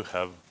to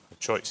have a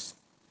choice.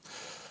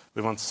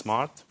 We want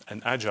smart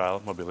and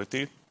agile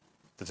mobility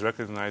that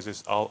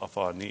recognizes all of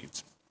our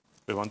needs.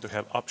 We want to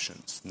have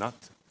options, not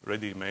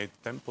ready-made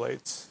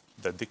templates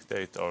that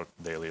dictate our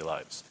daily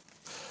lives.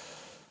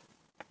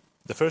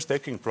 The first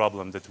taking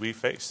problem that we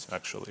face,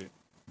 actually,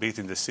 be it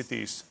in the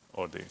cities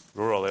or the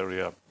rural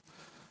area,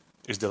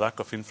 is the lack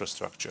of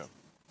infrastructure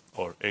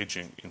or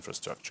aging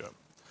infrastructure.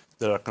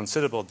 There are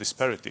considerable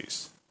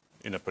disparities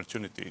in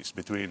opportunities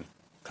between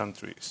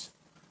countries.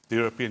 The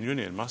European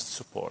Union must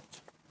support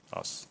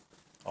us,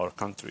 our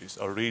countries,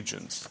 our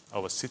regions,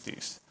 our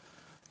cities,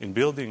 in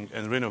building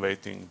and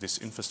renovating this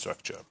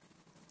infrastructure: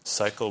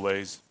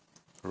 cycleways,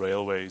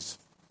 railways,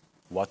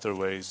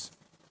 waterways,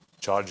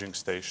 charging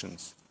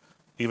stations,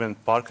 even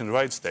park and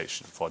ride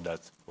station for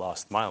that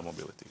last mile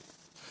mobility.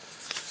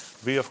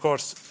 We, of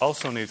course,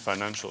 also need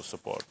financial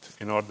support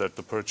in order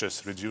to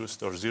purchase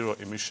reduced or zero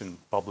emission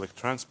public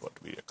transport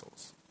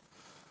vehicles.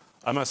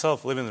 I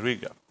myself live in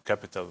Riga,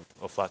 capital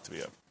of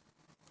Latvia.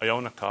 I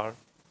own a car,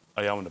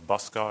 I own a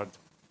bus card,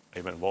 I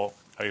even walk,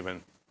 I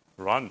even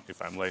run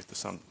if I'm late to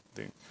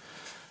something.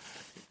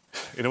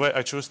 In a way,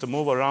 I choose to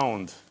move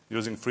around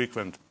using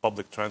frequent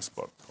public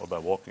transport or by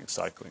walking,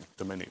 cycling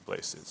to many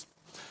places.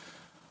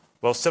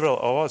 Well, several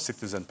of our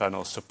citizen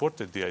panels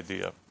supported the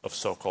idea of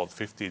so-called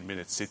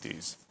 15-minute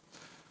cities,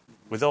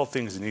 with all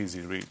things in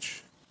easy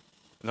reach.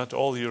 Not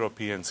all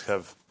Europeans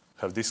have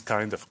this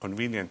kind of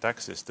convenient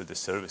access to the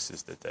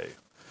services that they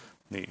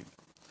need.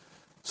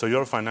 So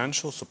your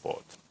financial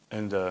support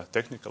and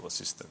technical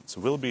assistance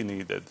will be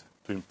needed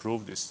to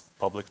improve this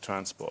public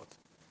transport,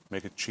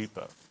 make it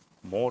cheaper,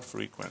 more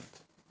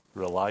frequent,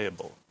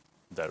 reliable,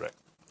 direct.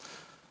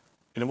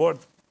 In a word,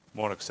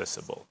 more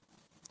accessible.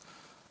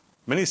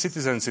 Many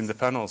citizens in the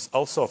panels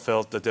also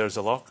felt that there's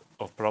a lack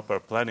of proper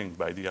planning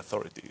by the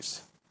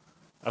authorities.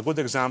 A good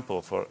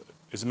example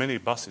is many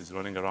buses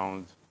running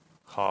around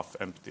half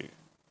empty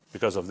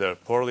because of their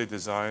poorly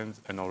designed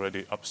and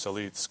already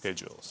obsolete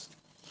schedules.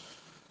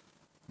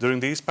 During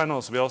these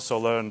panels, we also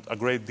learned a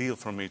great deal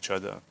from each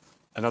other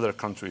and other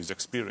countries'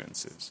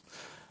 experiences.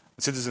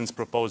 Citizens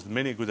proposed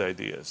many good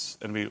ideas,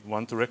 and we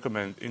want to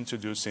recommend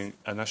introducing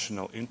a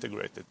national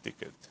integrated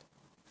ticket,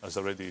 as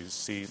already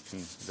seen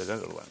in the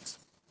Netherlands.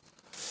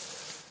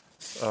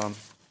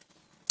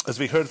 As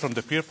we heard from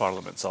the peer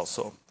parliaments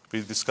also,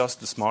 we discussed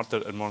the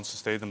smarter and more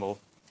sustainable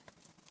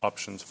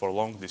options for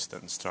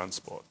long-distance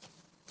transport.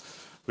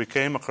 We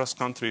came across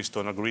countries to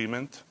an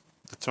agreement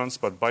that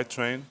transport by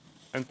train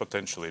and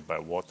potentially by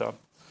water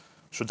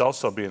should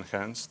also be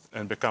enhanced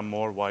and become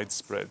more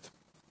widespread.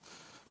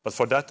 But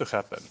for that to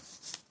happen,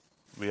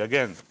 we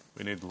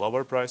need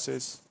lower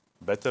prices,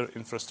 better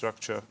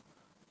infrastructure,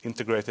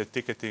 integrated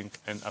ticketing,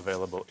 and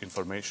available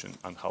information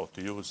on how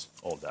to use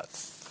all that.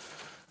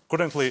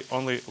 Currently,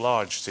 only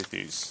large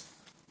cities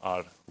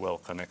are well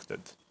connected,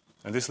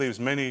 and this leaves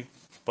many,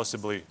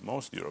 possibly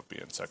most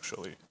Europeans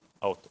actually,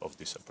 out of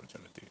this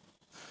opportunity.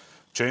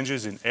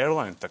 Changes in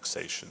airline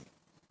taxation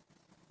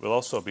will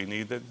also be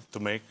needed to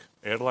make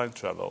airline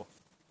travel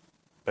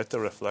better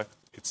reflect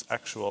its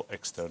actual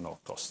external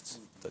costs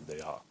that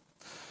they are.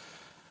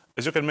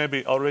 As you can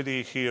maybe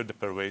already hear the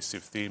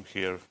pervasive theme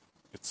here,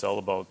 it's all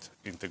about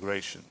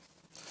integration.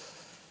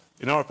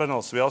 In our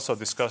panels, we also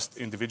discussed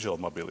individual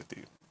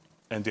mobility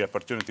and the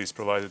opportunities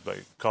provided by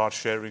car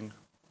sharing,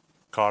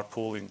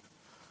 carpooling.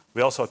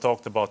 We also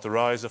talked about the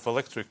rise of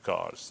electric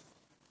cars.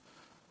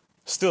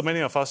 Still, many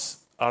of us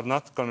are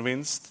not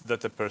convinced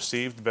that the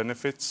perceived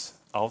benefits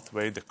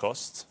outweigh the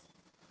costs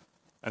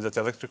and that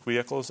electric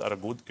vehicles are a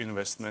good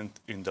investment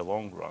in the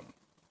long run.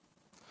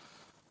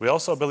 We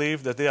also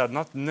believe that they are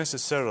not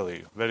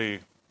necessarily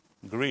very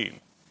green,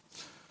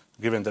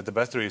 given that the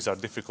batteries are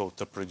difficult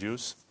to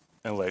produce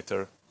and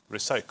later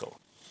recycle.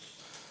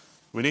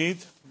 We need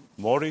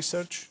more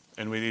research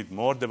and we need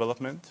more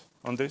development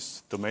on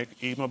this to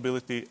make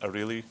e-mobility a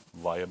really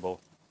viable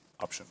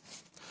option.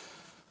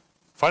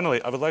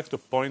 Finally, I would like to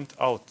point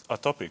out a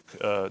topic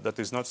that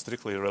is not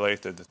strictly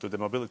related to the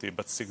mobility,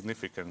 but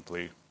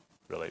significantly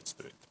relates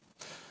to it.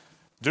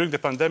 During the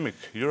pandemic,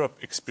 Europe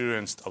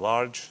experienced a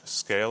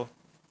large-scale,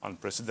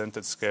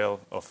 unprecedented scale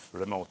of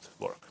remote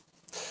work.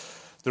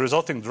 The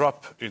resulting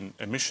drop in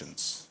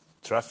emissions,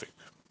 traffic,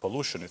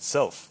 pollution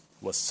itself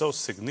was so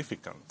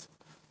significant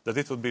that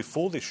it would be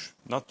foolish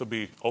not to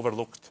be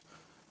overlooked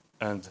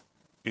and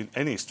in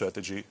any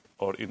strategy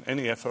or in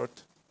any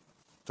effort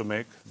to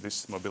make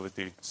this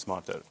mobility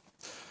smarter.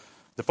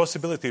 The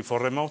possibility for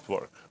remote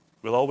work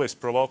will always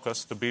provoke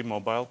us to be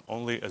mobile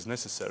only as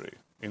necessary,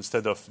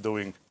 instead of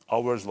doing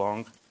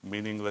hours-long,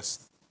 meaningless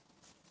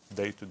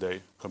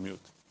day-to-day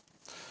commute.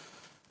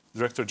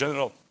 Director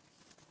General,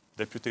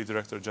 Deputy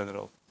Director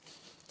General,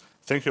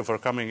 thank you for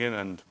coming in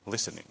and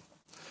listening.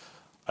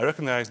 I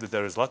recognize that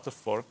there is lots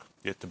of work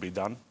yet to be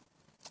done,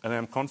 and I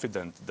am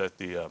confident that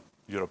the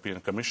European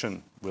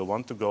Commission will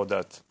want to go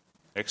that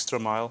extra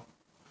mile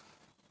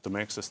to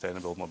make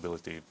sustainable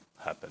mobility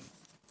happen.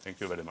 Thank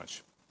you very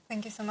much.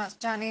 Thank you so much,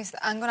 Janice.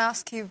 I'm going to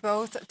ask you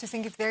both to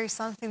think if there is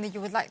something that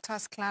you would like to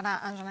ask Clara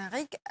and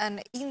Jean-Henrique.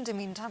 And in the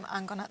meantime,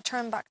 I'm going to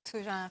turn back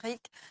to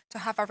Jean-Henrique to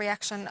have a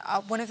reaction.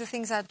 One of the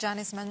things that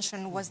Janice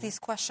mentioned was this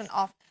question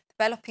of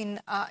developing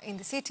in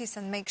the cities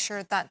and make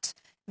sure that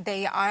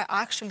they are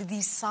actually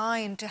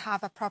designed to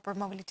have a proper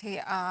mobility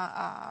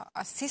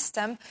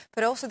system,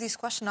 but also this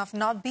question of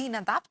not being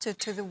adapted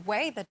to the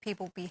way that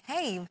people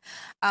behave.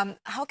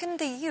 How can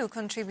the EU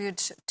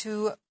contribute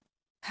to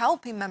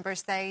helping member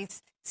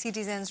states,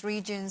 citizens,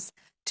 regions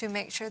to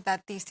make sure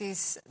that this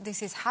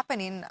is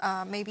happening?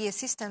 Maybe a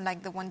system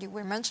like the one you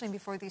were mentioning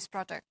before this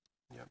project.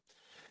 Yeah.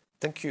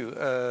 Thank you.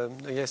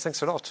 Yes,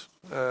 thanks a lot.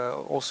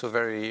 Also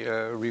very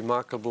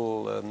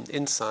remarkable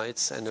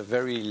insights and a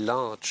very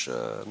large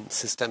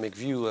systemic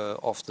view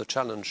of the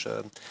challenge,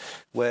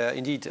 where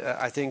indeed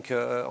I think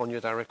on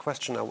your direct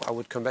question I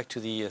would come back to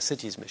the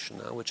cities mission,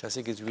 which I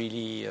think is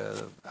really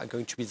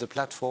going to be the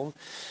platform.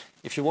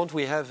 If you want,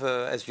 we have,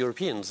 as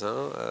Europeans,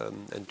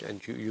 and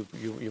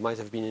you might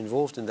have been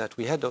involved in that,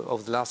 we had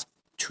over the last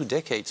 2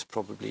 decades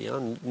probably,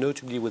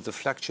 notably with the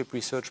flagship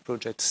research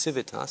project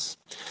Civitas,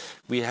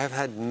 we have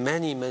had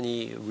many,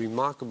 many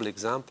remarkable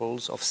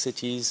examples of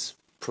cities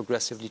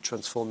progressively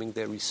transforming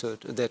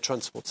their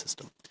transport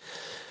system.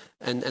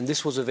 And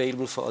this was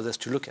available for others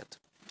to look at.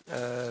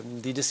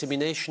 The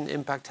dissemination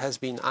impact has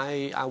been,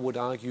 I would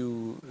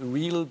argue,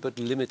 real but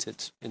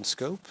limited in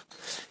scope.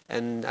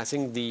 And I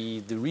think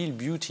the real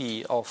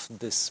beauty of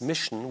this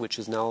mission, which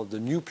is now the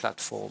new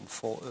platform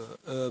for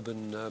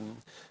urban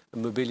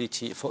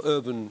mobility, for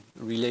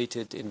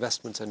urban-related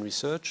investments and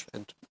research,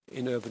 and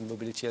in urban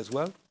mobility as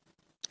well,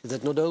 is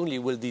that not only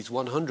will these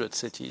 100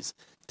 cities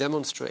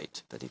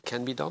demonstrate that it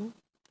can be done,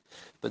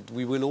 but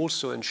we will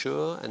also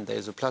ensure, and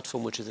there's a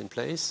platform which is in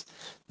place,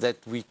 that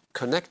we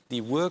connect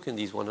the work in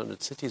these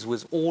 100 cities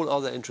with all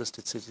other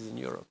interested cities in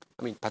Europe.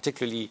 I mean,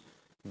 particularly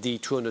the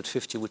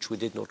 250 which we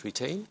did not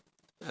retain,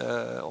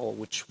 or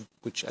which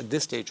at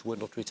this stage were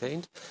not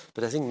retained,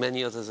 but I think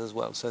many others as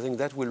well. So I think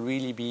that will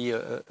really be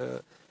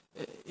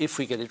if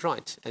we get it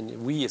right.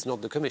 And we is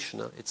not the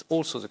commissioner, it's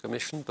also the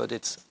commission, but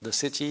it's the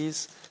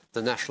cities,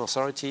 the national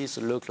authorities,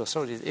 the local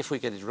authorities. If we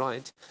get it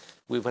right,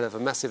 we will have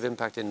a massive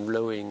impact in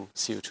lowering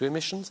CO2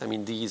 emissions. I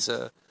mean, these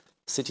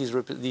cities,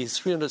 these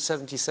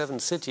 377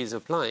 cities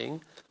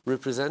applying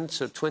represent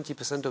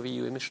 20% of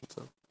EU emissions.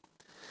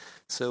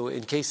 So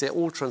in case they're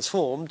all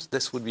transformed,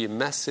 this would be a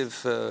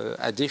massive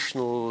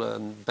additional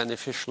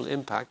beneficial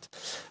impact.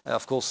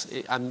 Of course,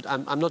 I'm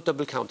not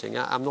double counting.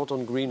 I'm not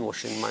on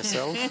greenwashing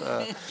myself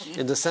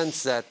in the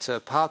sense that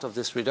part of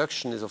this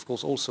reduction is, of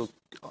course, also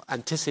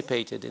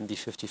anticipated in the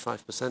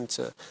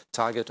 55%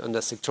 target under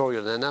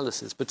sectorial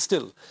analysis. But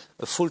still,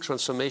 a full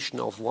transformation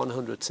of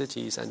 100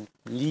 cities and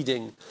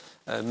leading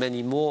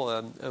many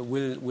more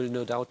will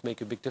no doubt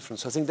make a big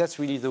difference. So I think that's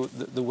really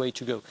the way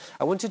to go.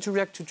 I wanted to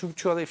react to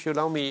two other, if you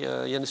allow me,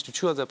 Jens, to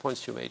 2 other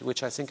points you made,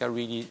 which I think are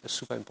really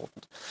super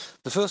important.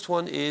 The first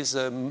one is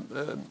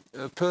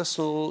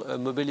personal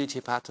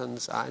mobility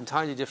patterns are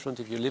entirely different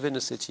if you live in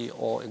a city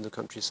or in the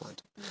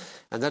countryside.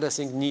 And that, I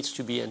think, needs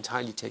to be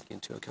entirely taken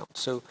into account.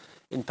 So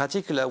in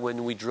particular,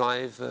 when we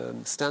drive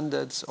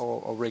standards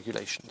or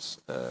regulations.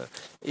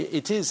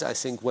 It is, I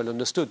think, well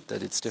understood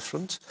that it's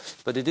different,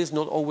 but it is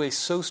not always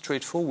so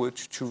straightforward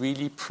to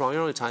really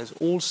prioritize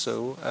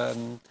also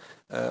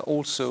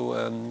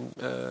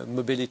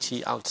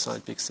mobility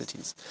outside big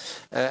cities.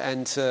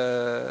 And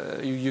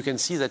you can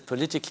see that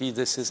politically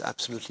this is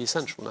absolutely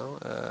essential now.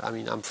 I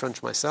mean, I'm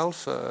French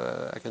myself.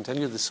 I can tell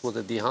you this was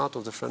at the heart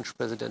of the French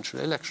presidential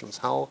elections.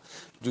 How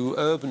do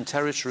urban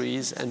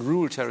territories and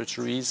rural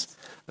territories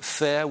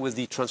fare with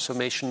the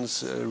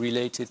transformations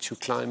related to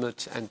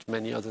climate and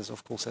many others,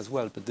 of course, as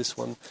well, but this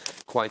one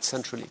quite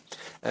centrally.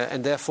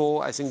 And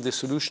therefore, I think the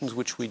solutions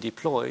which we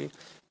deploy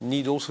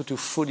need also to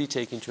fully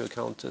take into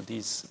account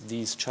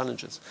these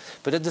challenges.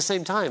 But at the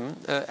same time,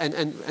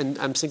 and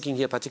I'm thinking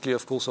here particularly,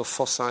 of course, of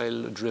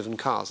fossil-driven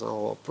cars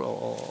or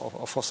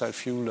fossil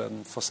fuel,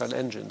 fossil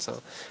engines,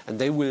 and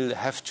they will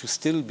have to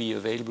still be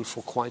available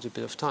for quite a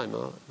bit of time,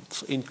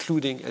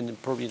 including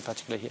and probably in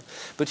particular here.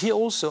 But here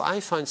also,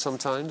 I find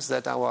sometimes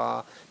that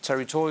our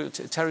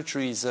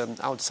territories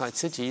outside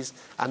cities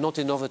are not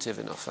innovative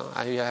enough.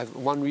 I have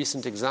one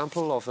recent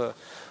example of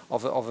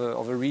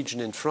a region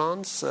in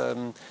France.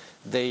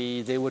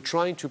 They were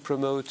trying to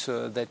promote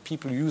that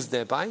people use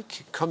their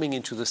bike coming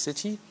into the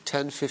city,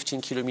 10,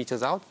 15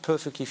 kilometers out,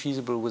 perfectly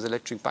feasible with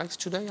electric bikes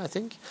today, I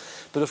think.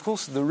 But of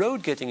course, the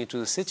road getting into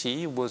the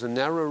city was a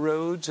narrow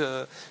road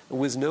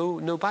with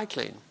no bike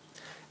lane.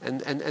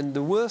 And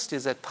the worst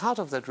is that part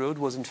of that road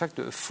was in fact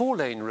a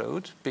 4-lane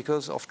road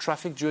because of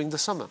traffic during the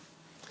summer.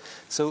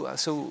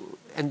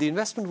 And the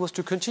investment was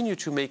to continue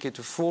to make it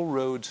a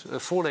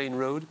four-lane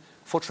road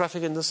for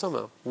traffic in the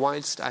summer,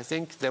 whilst I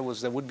think there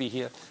would be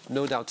here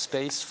no doubt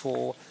space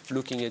for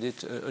looking at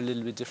it a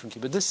little bit differently.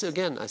 But this,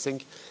 again, I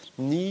think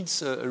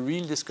needs a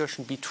real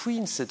discussion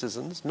between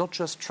citizens, not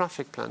just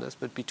traffic planners,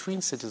 but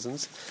between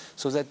citizens,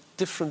 so that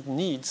different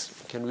needs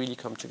can really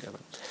come together.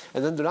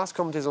 And then the last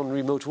comment is on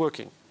remote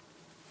working.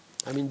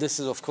 I mean, this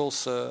is, of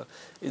course,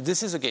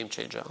 this is a game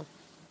changer.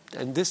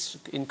 And this,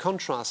 in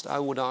contrast, I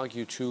would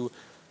argue, to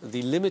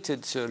the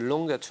limited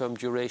longer-term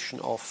duration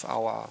of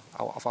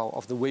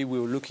the way we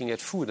were looking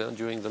at food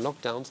during the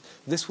lockdowns,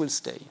 this will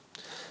stay.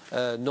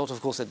 Not, of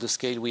course, at the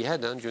scale we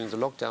had during the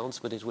lockdowns,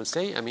 but it will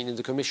stay. I mean, in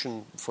the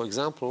Commission, for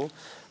example,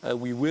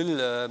 we will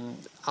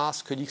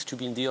ask colleagues to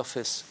be in the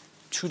office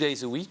 2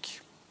 days a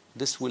week.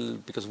 This will,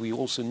 because we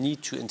also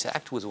need to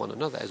interact with one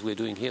another, as we're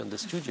doing here in the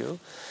studio.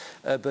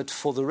 But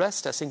for the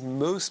rest, I think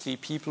mostly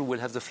people will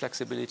have the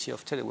flexibility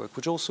of telework,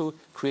 which also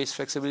creates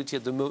flexibility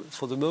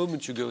for the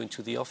moment you go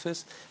into the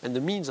office and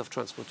the means of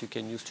transport you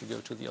can use to go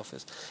to the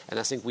office. And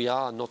I think we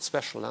are not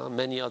special.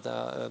 Many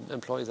other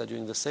employees are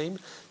doing the same.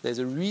 There's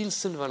a real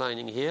silver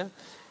lining here.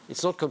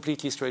 It's not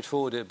completely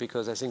straightforward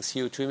because I think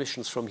CO2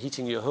 emissions from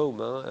heating your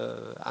home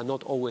are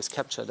not always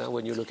captured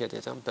when you look at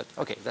it. But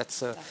okay,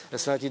 that's a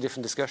slightly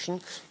different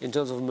discussion. In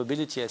terms of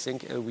mobility, I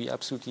think we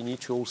absolutely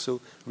need to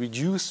also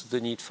reduce the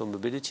need for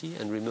mobility,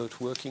 and remote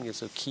working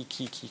is a key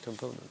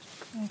component.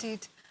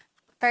 Indeed.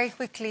 Very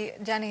quickly,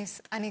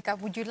 Janice, Annika,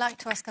 would you like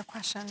to ask a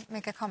question,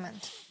 make a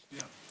comment?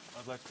 Yeah,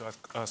 I'd like to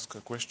ask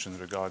a question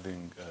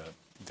regarding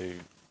the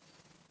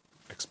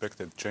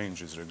expected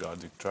changes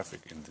regarding traffic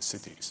in the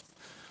cities.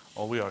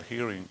 All we are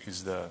hearing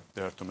is that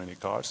there are too many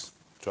cars,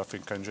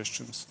 traffic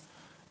congestions,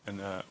 and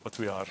what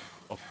we are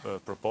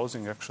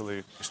proposing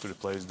actually is to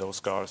replace those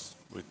cars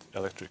with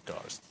electric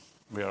cars.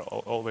 We are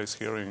always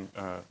hearing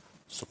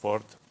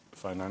support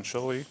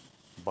financially,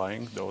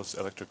 buying those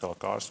electrical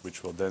cars,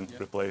 which will then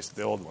replace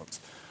the old ones.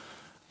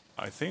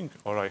 I think,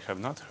 or I have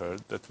not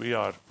heard, that we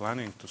are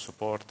planning to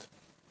support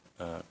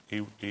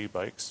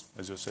e-bikes,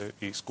 as you say,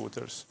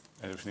 e-scooters,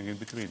 and everything in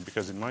between,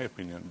 because in my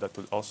opinion that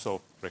would also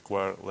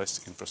require less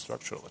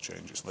infrastructural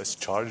changes, less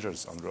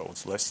chargers on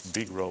roads, less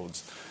big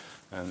roads.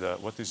 And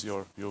what is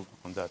your view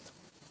on that?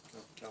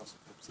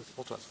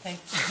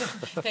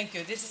 Thank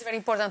you. This is a very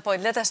important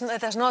point. Let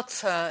us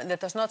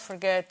not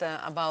forget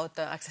about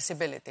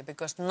accessibility,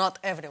 because not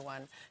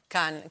everyone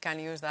can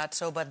use that.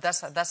 So, but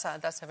that's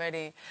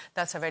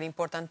a very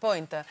important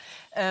point.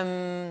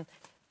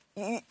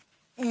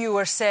 You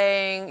were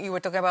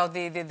talking about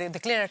the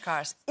cleaner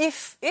cars.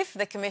 If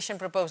the Commission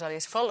proposal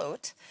is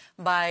followed,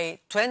 by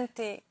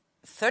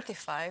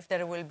 2035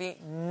 there will be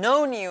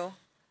no new,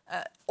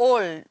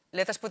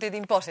 let us put it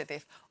in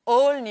positive,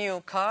 all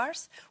new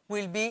cars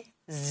will be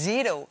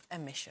zero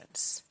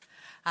emissions.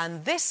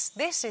 And this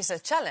is a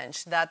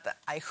challenge that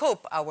I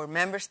hope our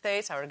member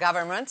states, our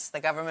governments, the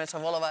governments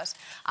of all of us,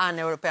 and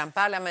the European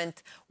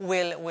Parliament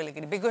will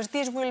agree, because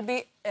this will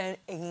be an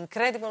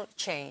incredible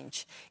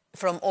change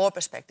from our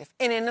perspective,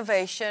 in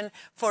innovation,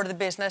 for the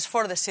business,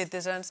 for the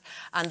citizens,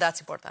 and that's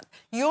important.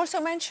 You also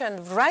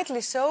mentioned,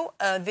 rightly so,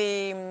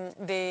 the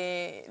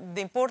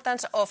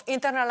importance of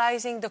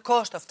internalizing the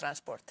cost of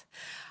transport.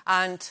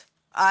 And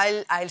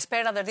I'll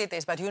spare other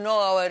details, but you know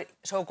our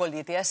so-called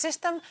ETS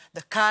system,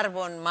 the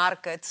carbon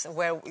markets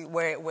where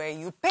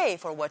you pay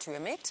for what you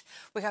emit.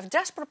 We have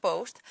just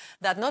proposed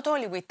that not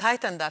only we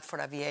tighten that for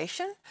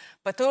aviation,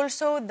 but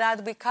also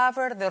that we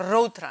cover the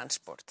road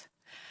transport.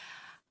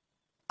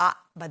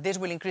 But this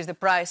will increase the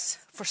price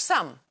for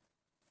some.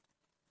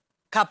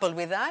 Coupled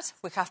with that,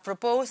 we have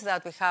proposed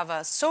that we have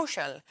a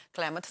social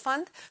climate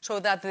fund so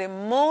that the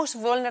most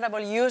vulnerable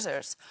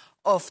users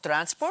of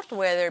transport,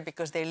 whether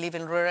because they live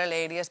in rural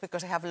areas,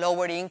 because they have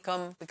lower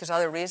income, because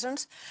other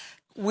reasons,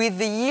 with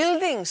the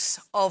yieldings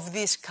of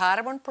this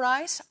carbon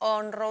price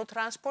on road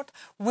transport,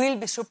 will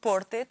be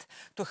supported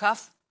to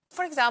have,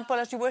 for example,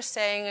 as you were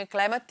saying,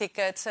 climate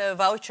tickets,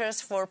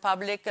 vouchers for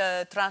public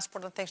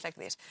transport and things like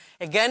this.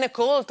 Again, a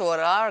call to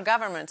our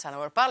governments and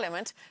our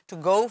parliaments to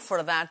go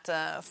for that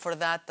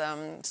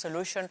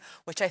solution,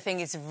 which I think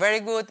is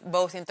very good,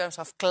 both in terms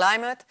of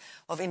climate,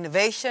 of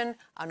innovation,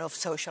 and of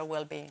social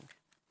well-being.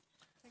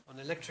 On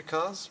electric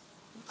cars,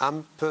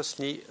 I'm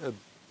personally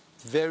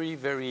very,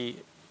 very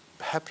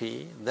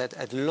happy that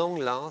at long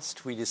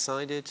last we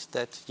decided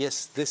that,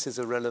 yes, this is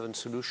a relevant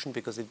solution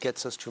because it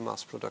gets us to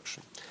mass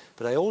production.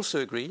 But I also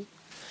agree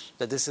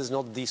that this is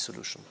not the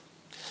solution.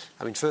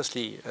 I mean,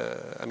 firstly,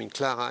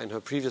 Clara in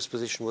her previous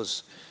position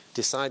was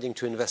deciding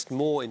to invest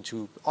more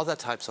into other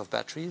types of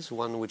batteries,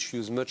 one which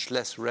use much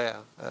less rare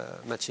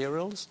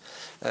materials,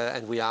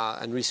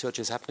 and research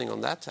is happening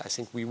on that. I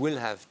think we will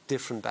have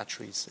different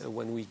batteries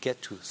when we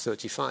get to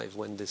 35,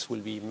 when this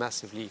will be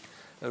massively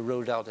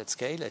rolled out at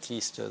scale. At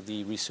least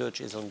the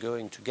research is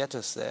ongoing to get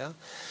us there.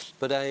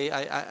 But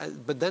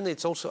but then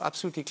it's also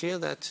absolutely clear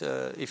that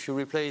if you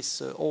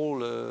replace all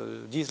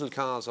diesel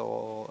cars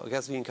or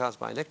gasoline cars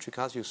by electric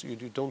cars,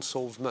 you don't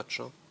solve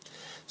much.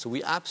 So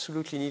we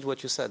absolutely need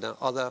what you said,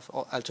 other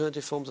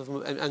alternative forms of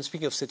and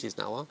speaking of cities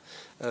now,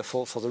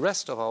 for the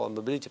rest of our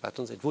mobility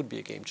patterns, it would be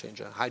a game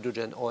changer,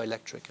 hydrogen or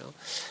electric.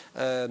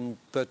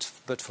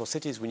 But for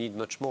cities, we need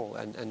much more.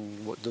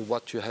 And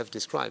what you have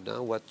described,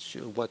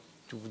 what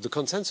the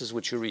consensus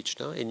which you reached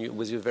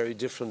with your very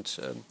different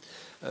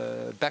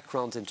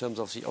background in terms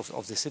of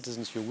the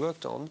citizens you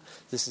worked on,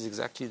 this is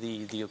exactly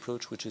the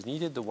approach which is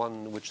needed, the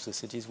one which the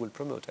cities will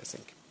promote, I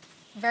think.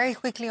 Very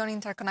quickly on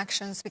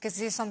interconnections, because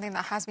this is something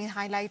that has been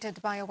highlighted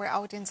by our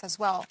audience as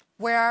well.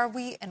 Where are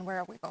we and where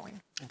are we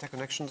going?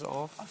 Interconnections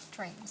of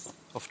trains.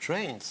 Of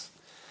trains.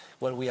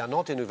 Well, we are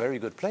not in a very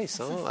good place,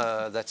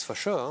 that's for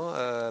sure.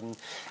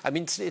 I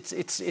mean,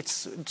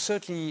 it's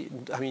certainly,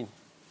 I mean,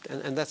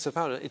 and that's the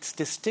power. It's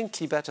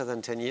distinctly better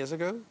than 10 years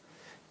ago,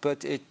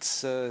 but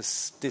it's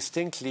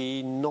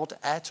distinctly not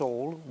at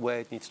all where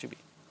it needs to be.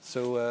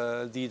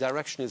 So the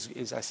direction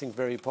is, I think,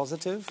 very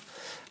positive.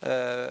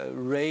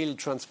 Rail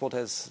transport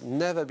has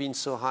never been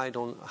so high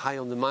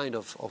on the mind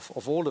of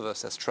all of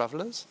us as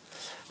travelers.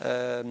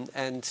 And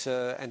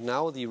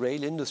now the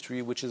rail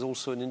industry, which is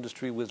also an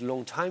industry with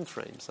long time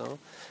frames,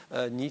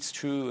 needs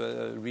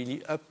to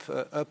really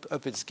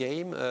up its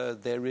game.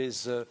 There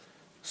is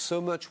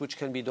so much which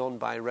can be done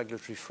by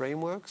regulatory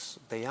frameworks.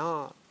 They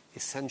are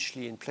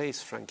essentially in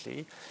place,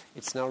 frankly.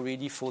 It's now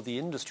really for the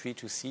industry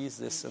to seize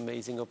this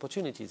amazing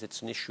opportunities.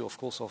 It's an issue, of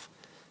course, of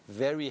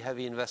very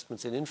heavy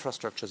investments in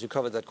infrastructures. You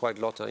covered that quite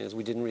a lot, as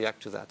we didn't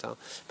react to that,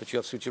 but you're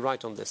absolutely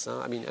right on this.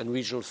 I mean, and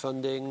regional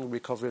funding,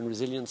 recovery and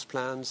resilience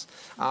plans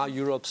are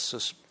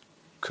Europe's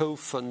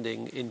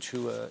co-funding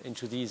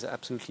into these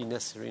absolutely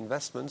necessary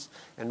investments,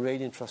 and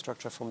rail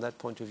infrastructure from that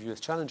point of view is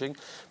challenging.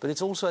 But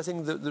it's also, I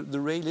think, the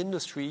rail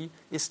industry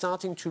is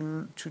starting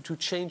to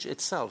change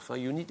itself.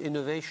 You need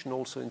innovation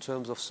also in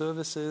terms of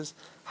services,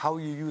 how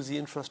you use the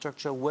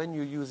infrastructure, when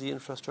you use the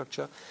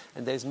infrastructure,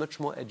 and there's much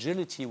more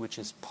agility which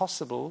is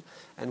possible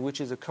and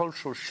which is a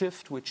cultural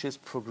shift which is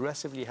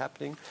progressively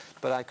happening.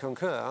 But I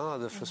concur,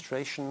 the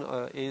frustration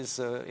is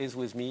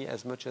with me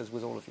as much as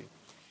with all of you.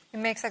 It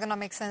makes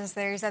economic sense.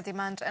 There is a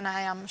demand, and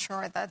I am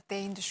sure that the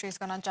industry is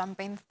going to jump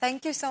in.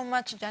 Thank you so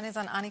much, Janice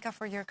and Annika,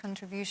 for your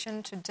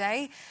contribution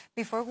today.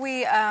 Before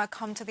we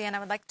come to the end, I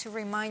would like to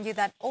remind you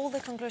that all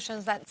the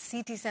conclusions that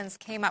citizens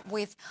came up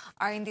with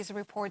are in this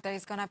report that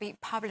is going to be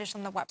published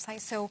on the website.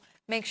 So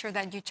make sure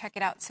that you check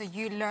it out so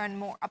you learn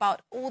more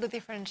about all the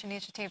different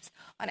initiatives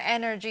on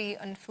energy,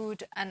 on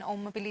food, and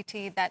on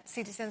mobility that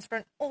citizens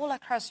from all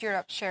across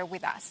Europe share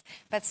with us.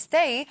 But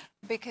stay,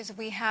 because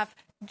we have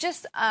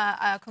just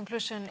a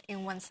conclusion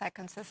in 1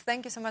 second. So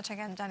thank you so much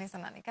again, Janice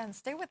and Annika, and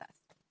stay with us.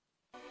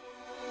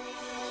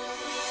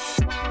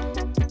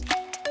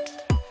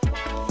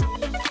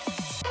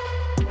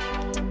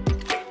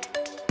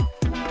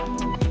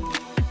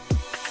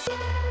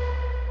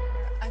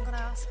 I'm going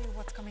to ask you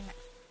what's coming next.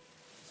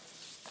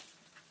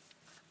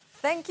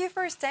 Thank you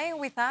for staying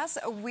with us.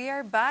 We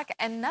are back,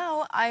 and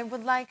now I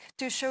would like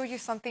to show you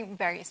something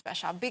very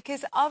special,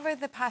 because over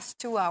the past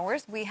 2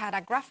 hours we had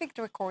a graphic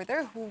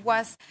recorder who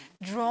was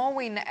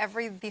drawing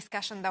every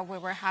discussion that we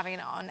were having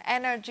on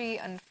energy,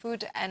 on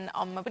food, and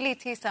on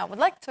mobility. So I would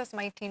like to ask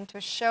my team to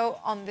show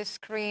on the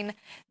screen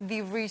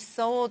the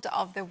result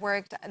of the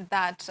work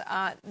that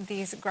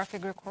this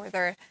graphic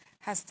recorder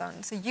has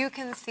done. So you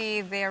can see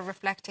they're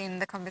reflecting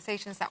the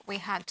conversations that we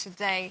had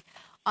today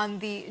on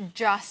the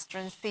just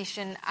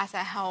transition as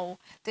a whole,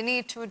 the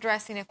need to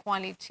address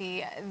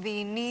inequality,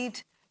 the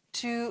need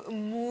to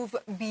move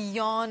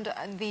beyond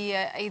the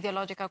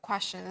ideological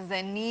questions,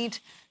 the need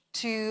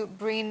to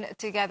bring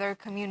together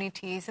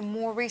communities,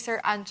 more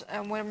research and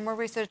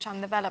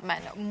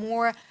development,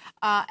 more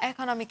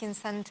economic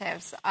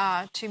incentives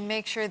to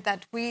make sure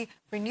that we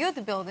renew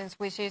the buildings,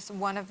 which is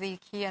one of the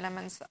key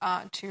elements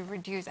to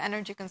reduce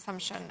energy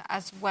consumption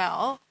as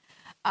well.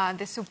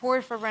 The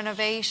support for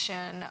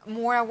renovation,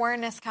 more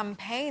awareness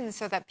campaigns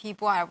so that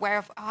people are aware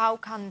of how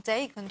can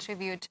they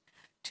contribute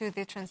to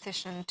the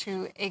transition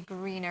to a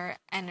greener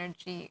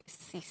energy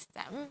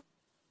system.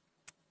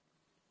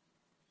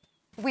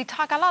 We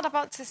talk a lot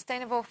about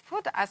sustainable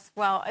food as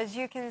well. As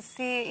you can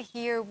see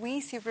here, we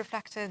see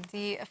reflected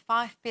the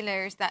 5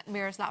 pillars that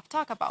Miroslav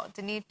talked about: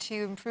 the need to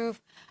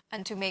improve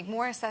and to make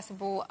more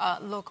accessible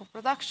local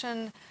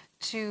production,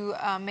 to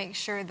make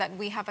sure that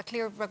we have a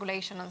clear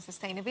regulation on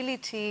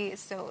sustainability,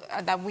 so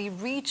that we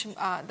reach,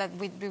 that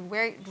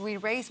we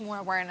raise more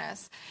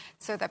awareness,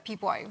 so that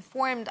people are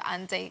informed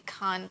and they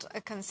can't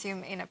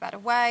consume in a better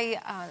way.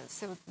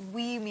 So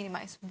we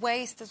minimize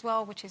waste as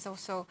well, which is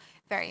also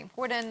very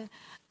important.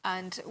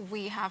 And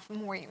we have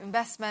more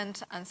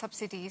investment and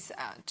subsidies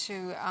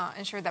to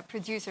ensure that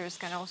producers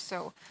can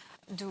also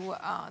do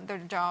their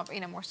job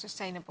in a more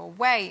sustainable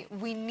way.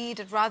 We need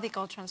a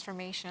radical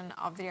transformation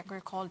of the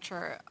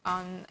agriculture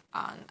and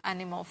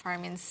animal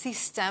farming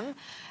system,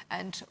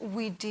 and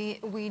we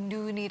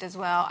do need as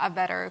well a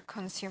better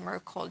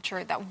consumer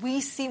culture that we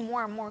see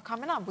more and more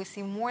coming up. We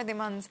see more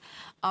demands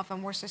of a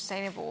more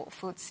sustainable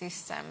food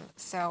system.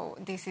 So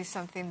this is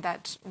something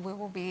that we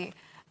will be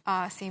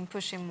seeing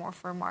pushing more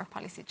for more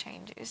policy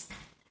changes.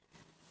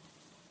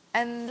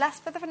 And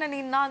last but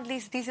definitely not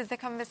least, this is the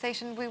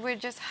conversation we were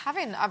just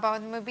having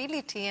about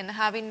mobility and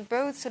having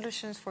both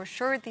solutions for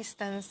short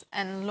distance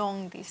and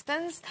long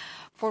distance,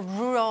 for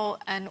rural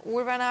and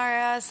urban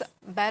areas,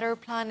 better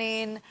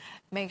planning,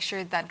 make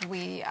sure that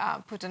we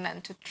put an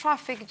end to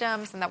traffic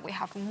jams and that we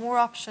have more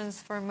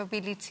options for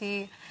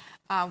mobility.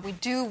 We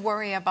do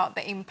worry about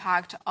the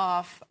impact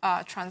of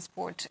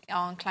transport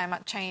on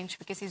climate change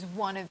because it's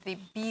one of the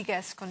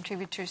biggest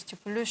contributors to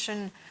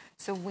pollution.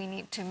 So we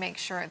need to make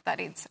sure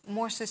that it's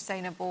more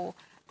sustainable,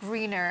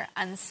 greener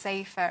and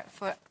safer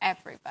for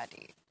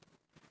everybody.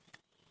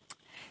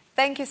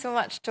 Thank you so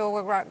much to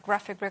our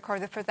graphic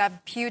recorder for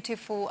that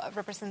beautiful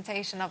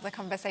representation of the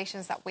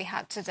conversations that we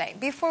had today.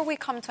 Before we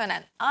come to an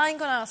end, I'm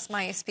going to ask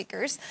my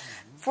speakers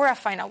for a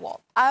final word.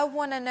 I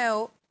want to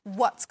know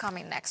what's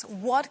coming next.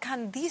 What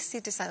can these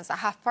citizens that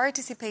have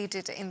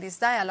participated in these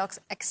dialogues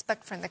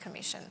expect from the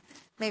Commission?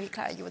 Maybe,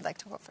 Clara, you would like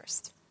to go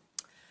first.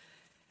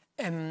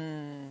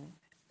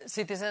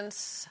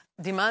 Citizens'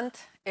 demand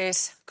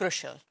is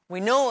crucial. We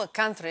know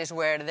countries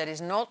where there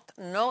is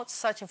not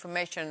such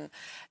information,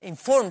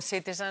 informed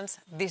citizens,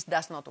 this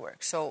does not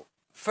work. So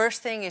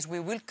first thing is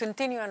we will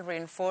continue and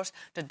reinforce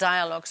the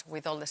dialogues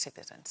with all the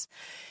citizens.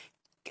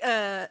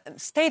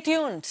 Stay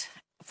tuned.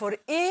 For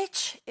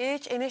each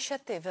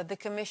initiative that the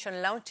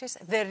Commission launches,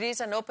 there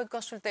is an open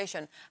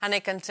consultation. And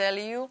I can tell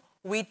you,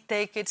 we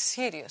take it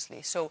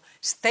seriously. So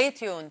stay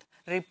tuned,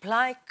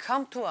 reply,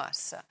 come to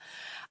us.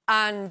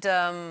 And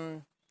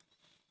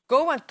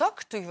go and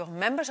talk to your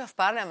members of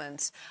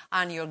parliaments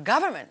and your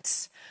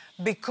governments,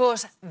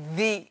 because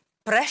the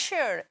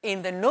pressure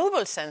in the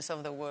noble sense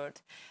of the word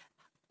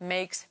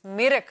makes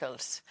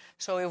miracles.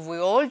 So if we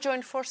all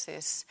join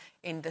forces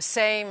in the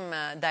same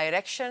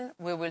direction,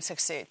 we will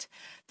succeed.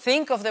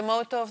 Think of the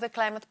motto of the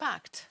Climate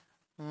Pact: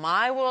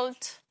 my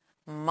world,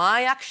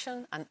 my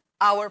action, and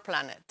our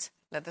planet.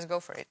 Let us go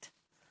for it.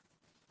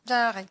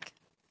 Jarek.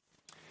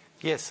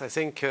 Yes, I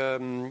think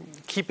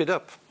keep it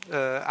up.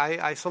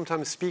 I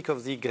sometimes speak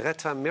of the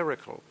Greta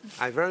miracle.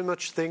 I very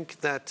much think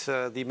that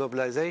the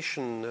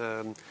mobilization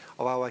of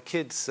our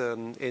kids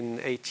in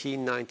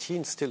 18,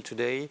 19 still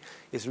today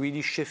is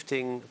really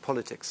shifting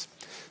politics.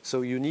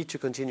 So you need to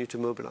continue to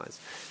mobilize.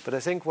 But I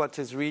think what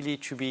is really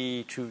to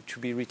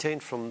be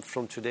retained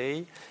from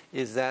today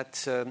is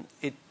that,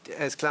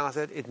 as Clara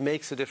said, it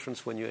makes a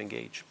difference when you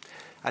engage.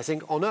 I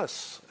think on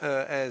us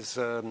as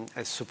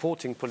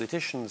supporting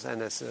politicians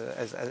and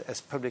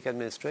as public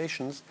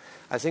administrations,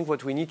 I think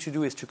what we need to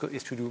do is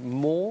to do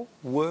more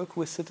work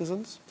with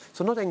citizens.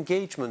 So not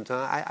engagement.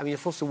 I mean,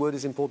 of course, the word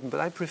is important, but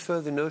I prefer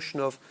the notion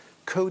of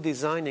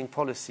co-designing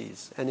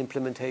policies and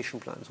implementation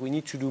plans. We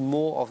need to do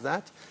more of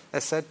that.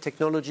 As said,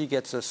 technology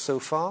gets us so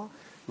far,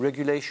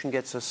 regulation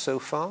gets us so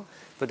far,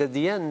 but at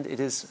the end, it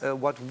is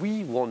what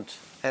we want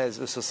as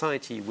a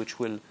society which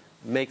will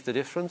make the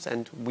difference,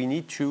 and we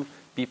need to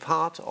be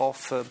part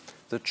of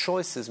the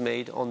choices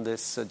made on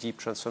this deep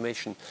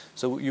transformation.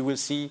 So you will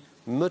see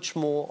much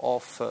more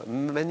of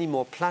many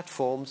more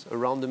platforms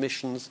around the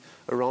missions,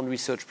 around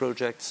research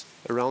projects,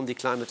 around the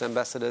climate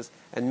ambassadors,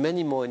 and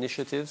many more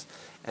initiatives.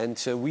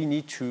 And we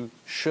need to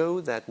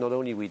show that not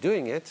only we're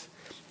doing it,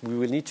 we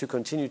will need to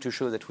continue to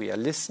show that we are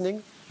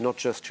listening, not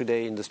just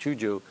today in the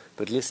studio,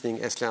 but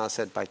listening, as Clara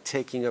said, by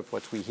taking up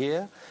what we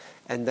hear.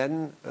 And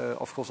then,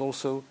 of course,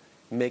 also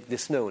make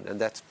this known. And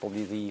that's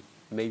probably the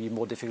maybe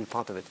more difficult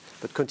part of it.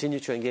 But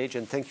continue to engage,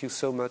 and thank you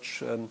so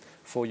much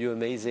for your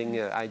amazing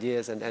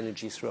ideas and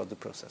energy throughout the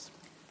process.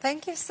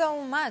 Thank you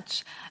so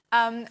much.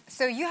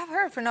 So you have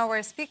heard from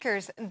our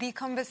speakers. The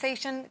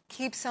conversation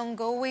keeps on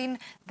going.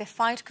 The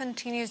fight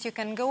continues. You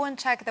can go and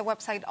check the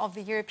website of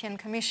the European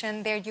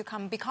Commission. There you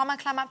can become a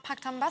Climate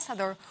Pact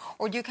ambassador,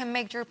 or you can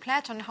make your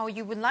pledge on how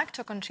you would like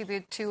to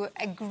contribute to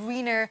a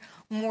greener,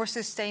 more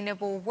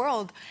sustainable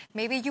world.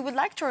 Maybe you would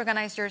like to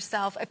organize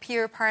yourself a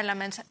peer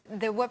parliament.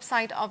 The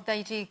website of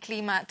DG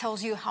Clima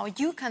tells you how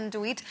you can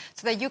do it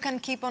so that you can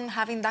keep on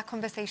having that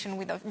conversation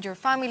with your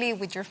family,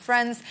 with your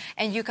friends,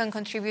 and you can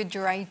contribute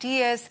your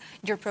ideas,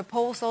 your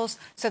proposals,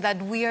 so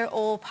that we are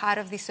all part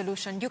of the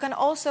solution. You can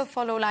also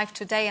follow live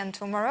today and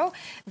tomorrow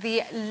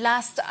the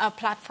last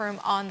platform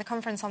on the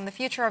Conference on the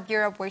Future of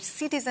Europe, where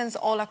citizens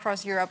all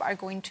across Europe are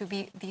going to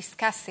be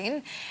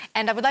discussing.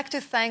 And I would like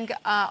to thank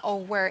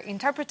our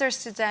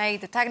interpreters today,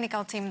 the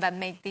technical team that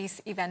make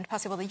this event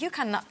possible that you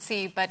cannot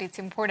see, but it's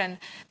important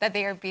that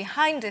they are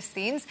behind the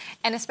scenes.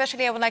 And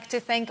especially I would like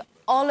to thank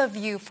all of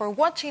you for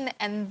watching,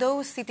 and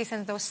those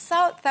citizens, those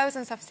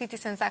thousands of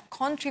citizens that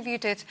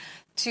contributed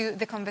to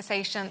the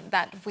conversation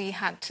that we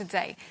had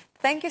today.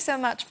 Thank you so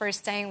much for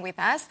staying with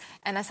us.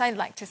 And as I'd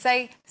like to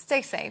say,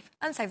 stay safe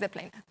and save the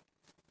planet.